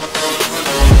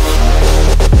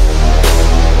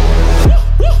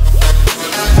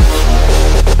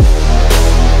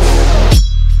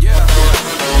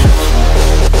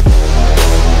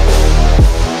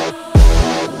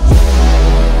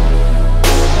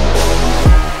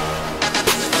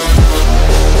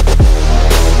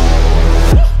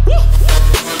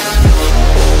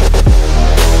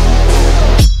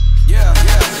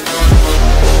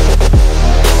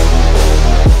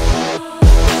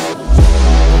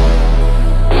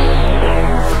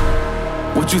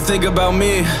 What you think about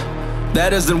me?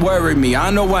 That doesn't worry me.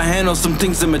 I know I handle some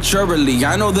things immaturely.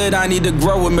 I know that I need to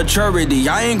grow in maturity.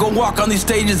 I ain't gonna walk on these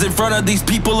stages in front of these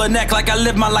people and act like I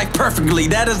live my life perfectly.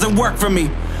 That doesn't work for me.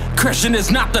 Christian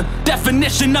is not the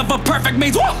definition of a perfect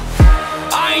means. Whoa!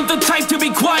 I ain't the type to be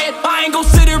quiet. I ain't gon'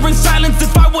 sit here in silence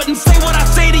if I wouldn't say what I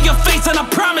say to your face, and I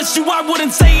promise you I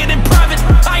wouldn't say it in private.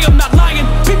 I am not lying.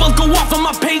 People go off on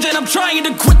my page and I'm trying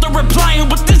to quit the replying,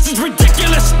 but this is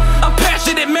ridiculous. I'm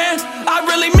passionate, man. I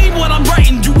really mean what I'm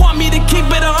writing. You want me to keep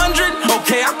it 100?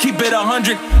 Okay, I'll keep it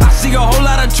 100. I see a whole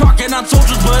lot of talking on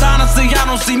socials, but honestly I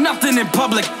don't see nothing in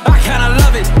public. I kinda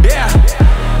love it, yeah.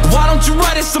 Why don't you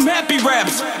write us some happy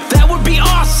raps? That would be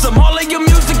awesome. All of your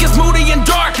music is moody and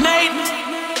dark, Nate.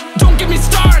 Don't get me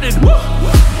started. Woo!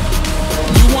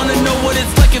 You wanna know what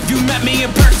it's like if you met me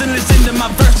in person? Listen to my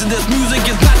verses. This music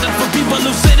is not just for people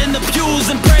who sit in the pews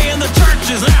and pray in the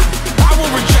churches. I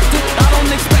will reject it. I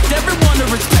don't expect everyone to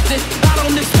respect it. I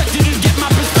don't expect you to get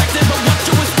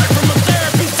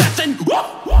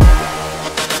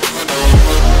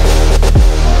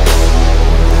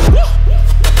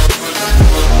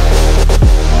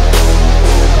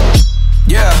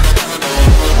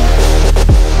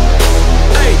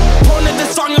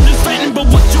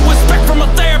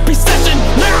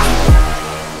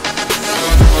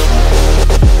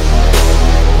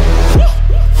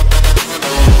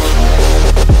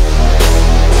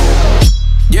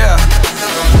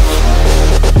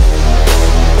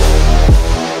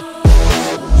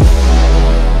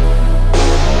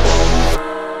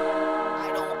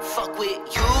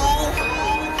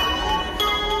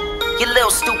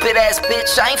stupid ass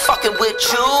bitch, I ain't fucking with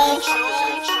you.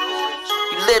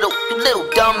 You little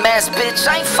dumb ass bitch,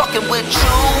 I ain't fucking with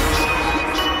you.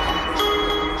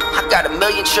 I got a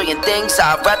million trillion things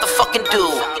I'd rather fucking do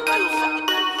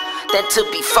than to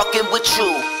be fucking with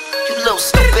you. You little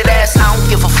stupid ass, I don't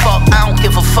give a fuck, I don't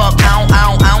give a fuck, I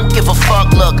don't give a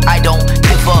fuck. Look, I don't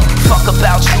give a fuck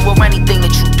about you or anything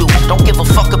that you do. Don't give a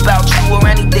fuck about you or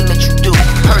anything that you do.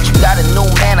 Heard you got a new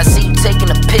man, I see you taking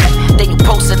a pic. Then you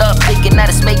post it up thinking that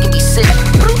it's making me sick.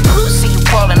 See you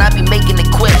calling, I be making it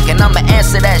quick, and I'ma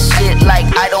answer that shit like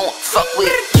I don't fuck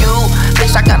with you.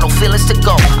 Bitch, I got no feelings to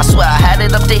go. I swear I had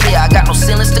it up to here, I got no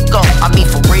ceilings to go. I mean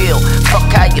for real, fuck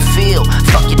how you feel.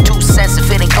 Fuck your 2 cents if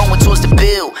it ain't going towards the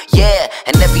bill. Yeah,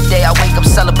 and every day I wake up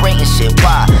celebrating shit.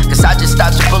 Why? Cause I just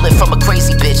dodged a bullet from a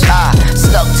crazy bitch. I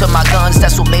stuck to my guns,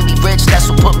 that's what made me rich. That's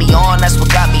what put me on, that's what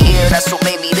got me here. That's what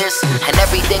made me this. And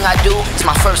everything I do is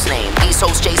my first name. These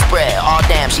hoes chase bread, aw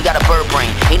damn, she got a bird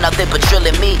brain. Ain't nothing but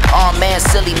drilling me, aw man,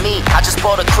 silly me. I just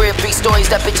bought a crib, 3 stories,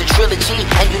 that bitch a trilogy.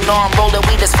 And you know I'm rolling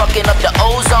weed that's fucking up the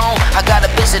ozone. I got a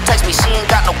bitch that text me, she ain't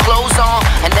got no clothes on.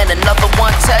 And then another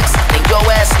one text, then yo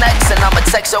ass next. And I'ma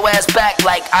text your ass back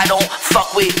like I don't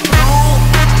fuck with you.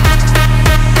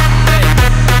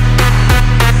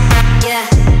 Yeah.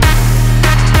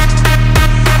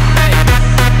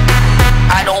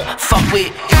 I don't fuck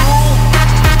with you.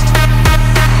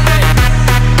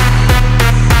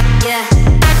 Yeah.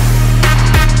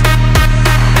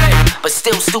 But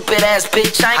still stupid ass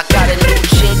bitch, I got a new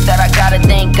chick that I gotta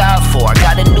thank God for. I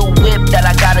got a new whip that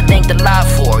I gotta thank the lot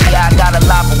for. Yeah, I got a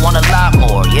lot but want a lot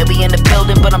more. Yeah, we in the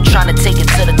building but I'm trying to take it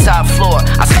to the top floor.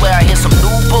 I swear I hear some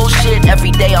new bullshit every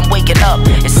day I'm waking up.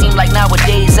 It seems like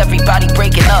nowadays everybody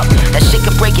breaking up. That shit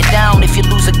can break it down if you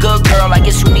lose a good girl. I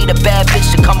guess you need a bad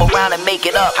bitch to come around and make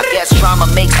it up. I guess drama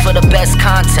makes for the best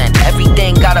content.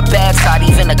 Everything got a bad side,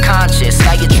 even the conscious.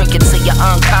 Now you're tricking to your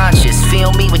unconscious.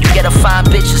 Feel me? When you get a fine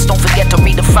bitch, just don't forget to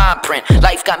read the fine print.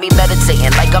 Life got me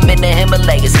meditating like I'm in the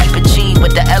Himalayas. Keep it G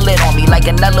with the L on me like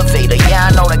an elevator.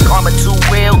 Yeah, I know that karma too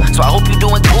real, so I hope you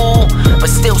doing cool. But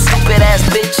still stupid ass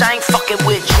bitch, I ain't fucking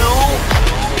with you.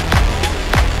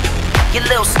 You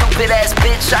little stupid ass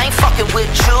bitch, I ain't fucking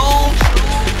with you.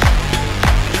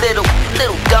 Little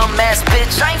dumb ass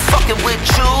bitch, I ain't fucking with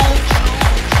you.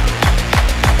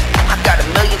 I got a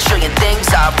million trillion things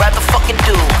I'd rather fucking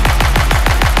do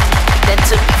than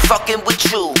to be fucking with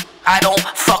you. I don't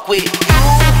fuck with you.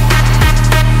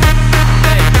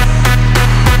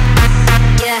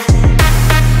 Yeah.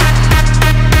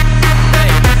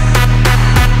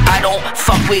 I don't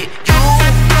fuck with you.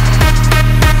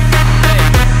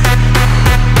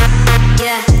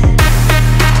 Yeah.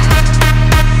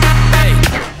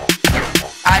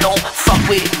 I don't fuck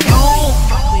with you.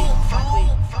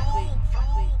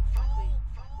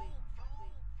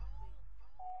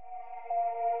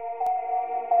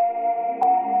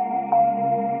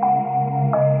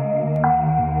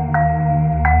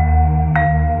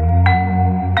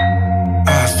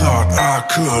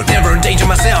 Never endanger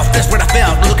myself, that's what I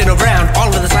felt. Looking around, all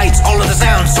of the sights, all of the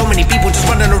sounds. So many people just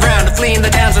running around, fleeing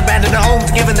the towns, abandoned their homes,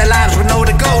 giving their lives with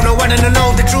nowhere to go. No one to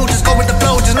know the truth, just go with the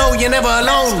flow. Just know you're never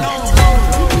alone.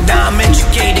 Now I'm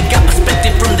educated, got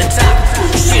perspective from the top.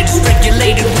 Shit is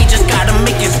regulated, we just gotta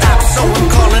make it stop. So I'm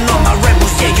calling all my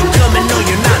rebels, yeah, you coming, no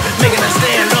you're not. Making a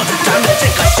stand up, time to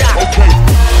take a shot. Okay.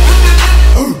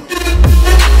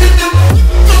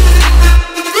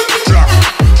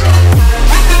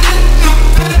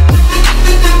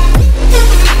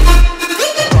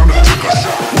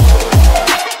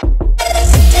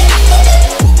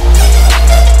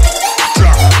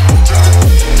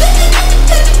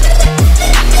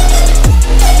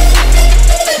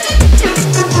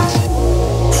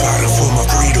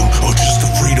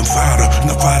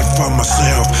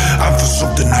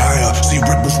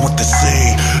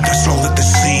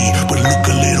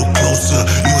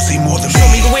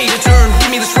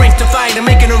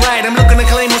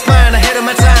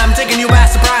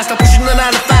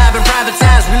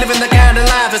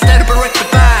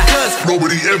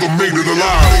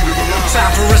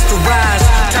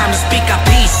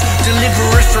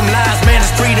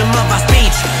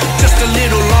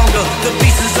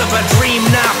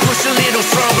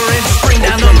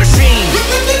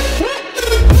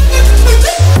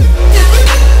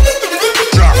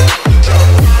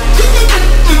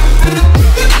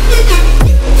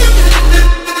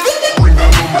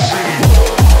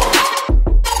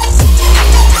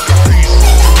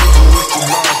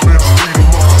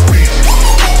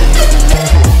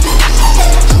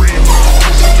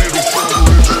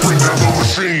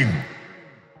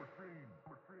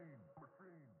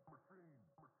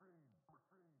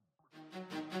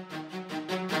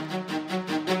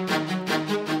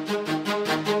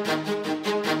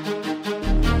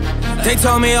 They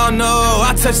told me, oh no,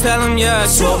 I touch, tell them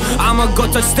yes. So I'ma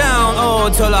go touchdown, oh,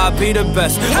 till I be the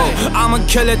best. Oh, I'ma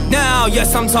kill it now,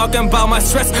 yes, I'm talking about my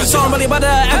stress. So I'm really about to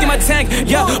empty my tank,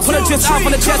 yeah. Put it just out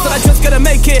from the chest, but I just gotta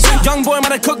make it. Young boy,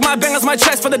 might cook my bangers, my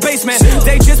chest for the basement.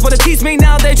 They just wanna teach me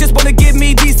now, they just wanna give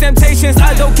me these temptations.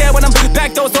 I don't care when I'm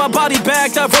back though, so I body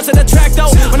backed up. Run to the track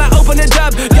though, when I open it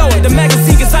up, yo, the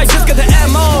magazine, cause I just got the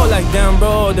M.O. Like damn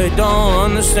bro, they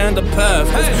don't understand the path.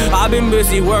 I've been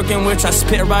busy working, which I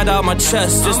spit right out my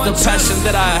chest. Just the passion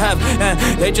that I have, and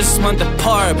they just want the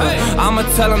part. But I'ma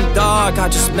tell them, dog, I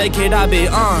just make it, I be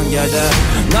on. Yeah,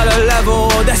 another level,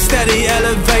 that's steady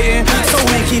elevating. So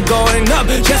we keep going up,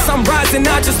 yes, I'm rising,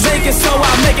 I just make it. So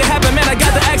I make it happen, man, I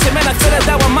got the action, man, I feel it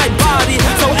that with my body.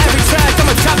 So every track,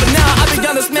 I'ma drop it now. I be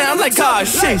honest, man, I'm like, oh,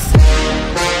 shit.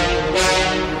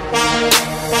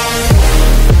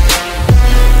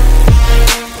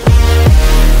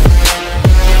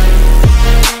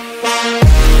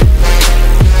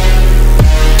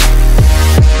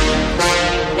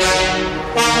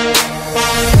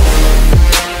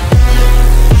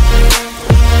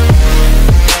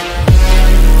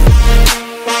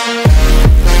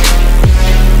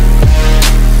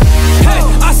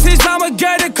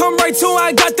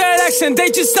 I got that action, they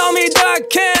just tell me that I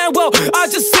can. Well, I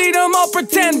just see them all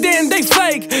pretending they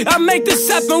fake. I make this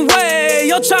happen way.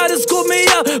 Y'all try to scoop me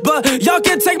up, but y'all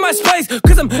can't take my space,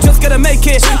 cause I'm just gonna make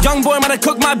it. Young boy, might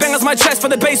cook my bangers, my chest for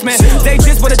the basement. They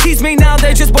just wanna teach me now,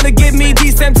 they just wanna give me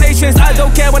these temptations. I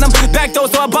don't care when I'm back though,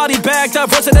 so I body backed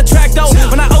up. Run to the track though,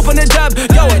 when I open it up,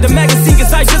 yo, the magazine,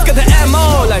 cause I just got the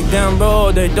M.O. Like damn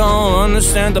bro, they don't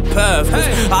understand the path.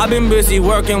 I've been busy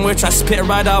working, which I spit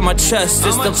right out my chest.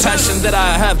 It's the passion that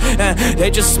I have, and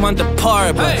they just want the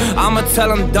part. But I'ma tell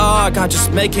them, dog, I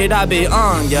just make it, I be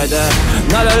on. Yeah,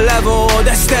 another level,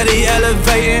 that's steady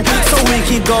elevating. So we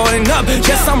keep going up,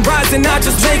 yes, I'm rising, I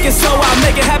just make it. So I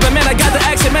make it happen, man, I got the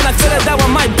action, man, I feel it that with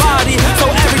my body. So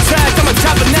every track, I'ma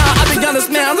drop it now. I be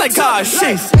honest, man, I'm like, oh,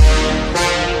 shit.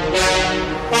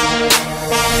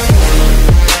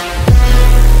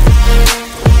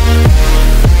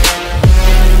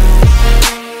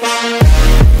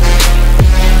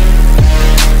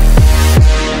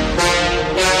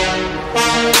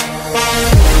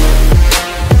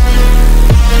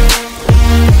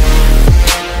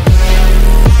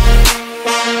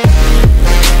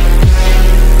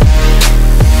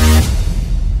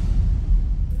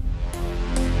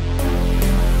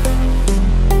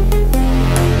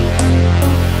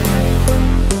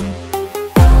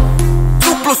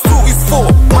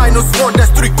 -1,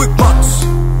 that's 3 quick months.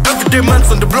 Everyday man's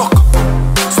on the block.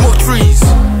 Smoke trees.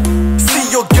 See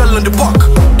your girl on the block.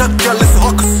 That girl is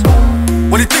hawkers.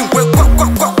 When you think we're quack,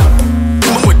 quack, quack,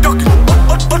 when we're ducking.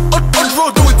 On the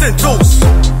road doing 10 toes.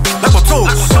 Like my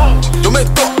toes. Your man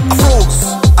thought I froze.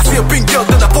 I see a pink girl,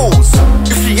 then I pose.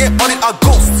 If she ain't on it, I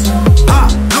ghost. Ah,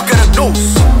 look at her nose.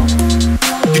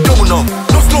 You don't know.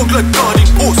 No smoke like God in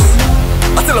horse.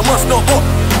 I tell her man's not hot.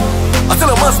 I tell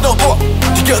her man's not hot.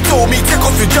 The girl told me take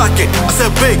off your jacket. I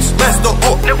said babes, man's not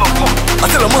hot. Never hot. I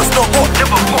tell her man's not hot.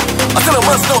 Never hot. I tell her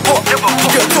man's not hot. Never hot. The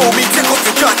girl told me take off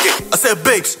your jacket. I said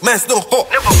babes, man's not hot.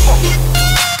 Never hot.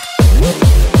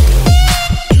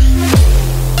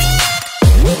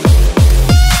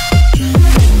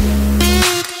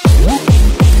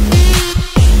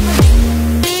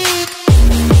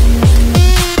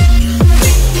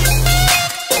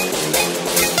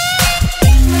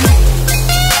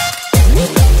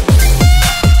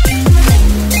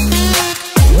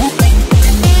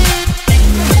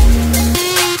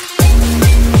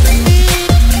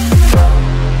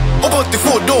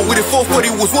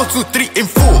 Was 1, 2, 3, and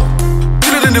 4.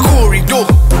 Till it in the corridor.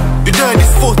 Your dad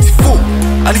is 44,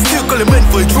 and he's still calling men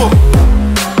for a draw.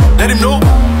 Let him know.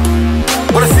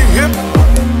 When I see him,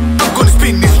 I'm gonna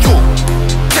spin this jaw.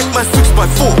 Take my switch by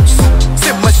force,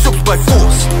 save my shops by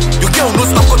force. Your girl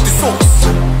knows I've got the sauce.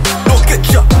 No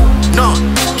ketchup, nah,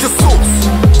 just sauce.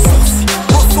 Saucy,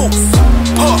 hot sauce.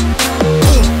 Ha,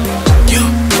 boom,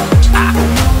 yeah, ah.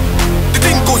 The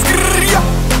thing goes grrrr,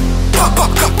 pop,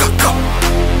 pop, pop, pop, pop.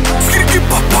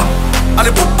 Papa, and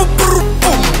the boom boom boom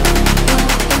boom.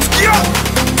 Yeah,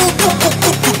 boom boom boom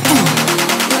boom boom boom.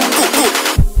 Boom boom.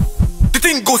 The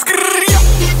thing goes grrrr.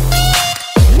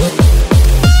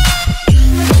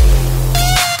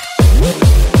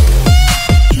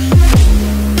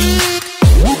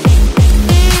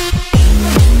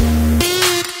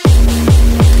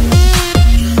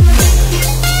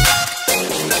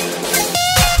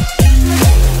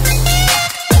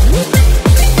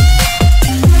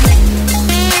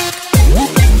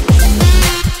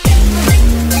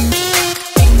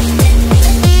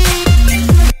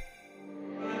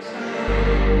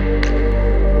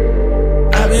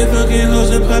 fucking hoes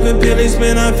and popping pillies,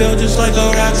 man, I felt just like a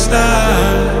rock star.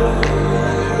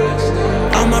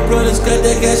 All my brothers got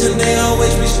that gas and they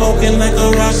always be smoking like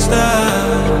a rock star.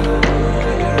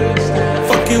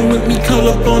 Fucking with me, call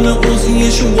up on the Uzi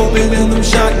and shoot open in them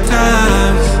shot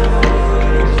times.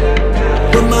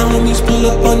 When my homies pull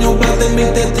up on your block, they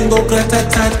make that thing go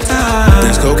grata-ta-ta.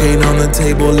 There's cocaine on the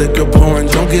table, liquor pouring,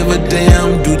 don't give a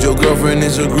damn. Dude, your girlfriend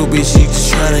is a groupie, she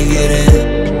just tryna get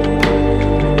in.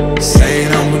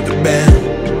 Saying I'm with the band.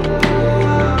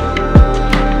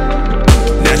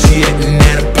 Now she acting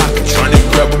out of pocket, tryna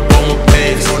grab up on my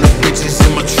pants. On the bitches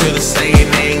in my trailer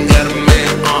saying they ain't got a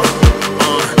man,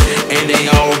 and they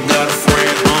all got a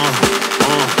friend,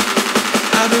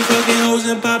 I've been fucking hoes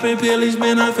and popping pillies,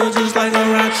 man, I feel just like a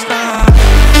rock star.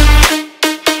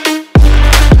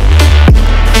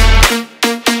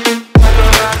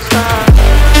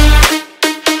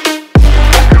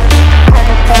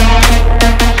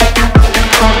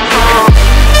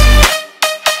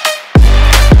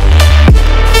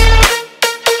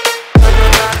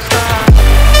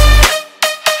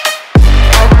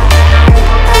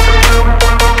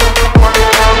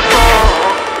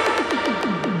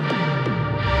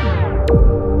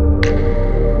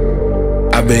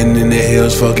 Been in the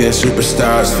hills, fucking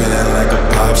superstars, feeling like a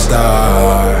pop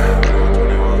star.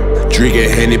 Drinking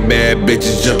Henny, bad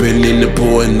bitches jumping in the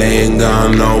pool and they ain't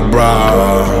got no bra.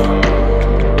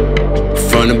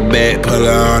 From the back, put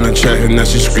her on the track and now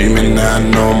she screaming, I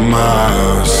know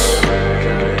Mars.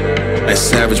 Like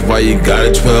Savage, why you got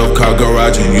a 12-car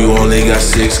garage and you only got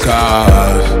 6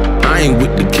 cars? I ain't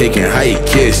with the cake and how you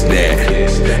kiss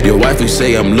that? Your wife, you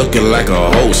say I'm looking like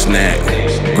a whole snack.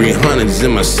 Green hundreds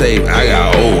in my safe, I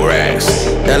got old racks.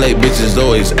 LA bitches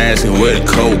always asking where the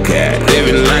coke at.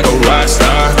 Living like a rock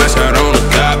star, flash out on a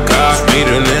cop car.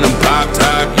 Sweeter than a pop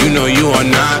top, you know you are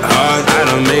not hard. I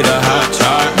done made a hot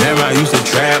chart, remember I used to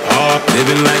trap hard.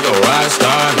 Living like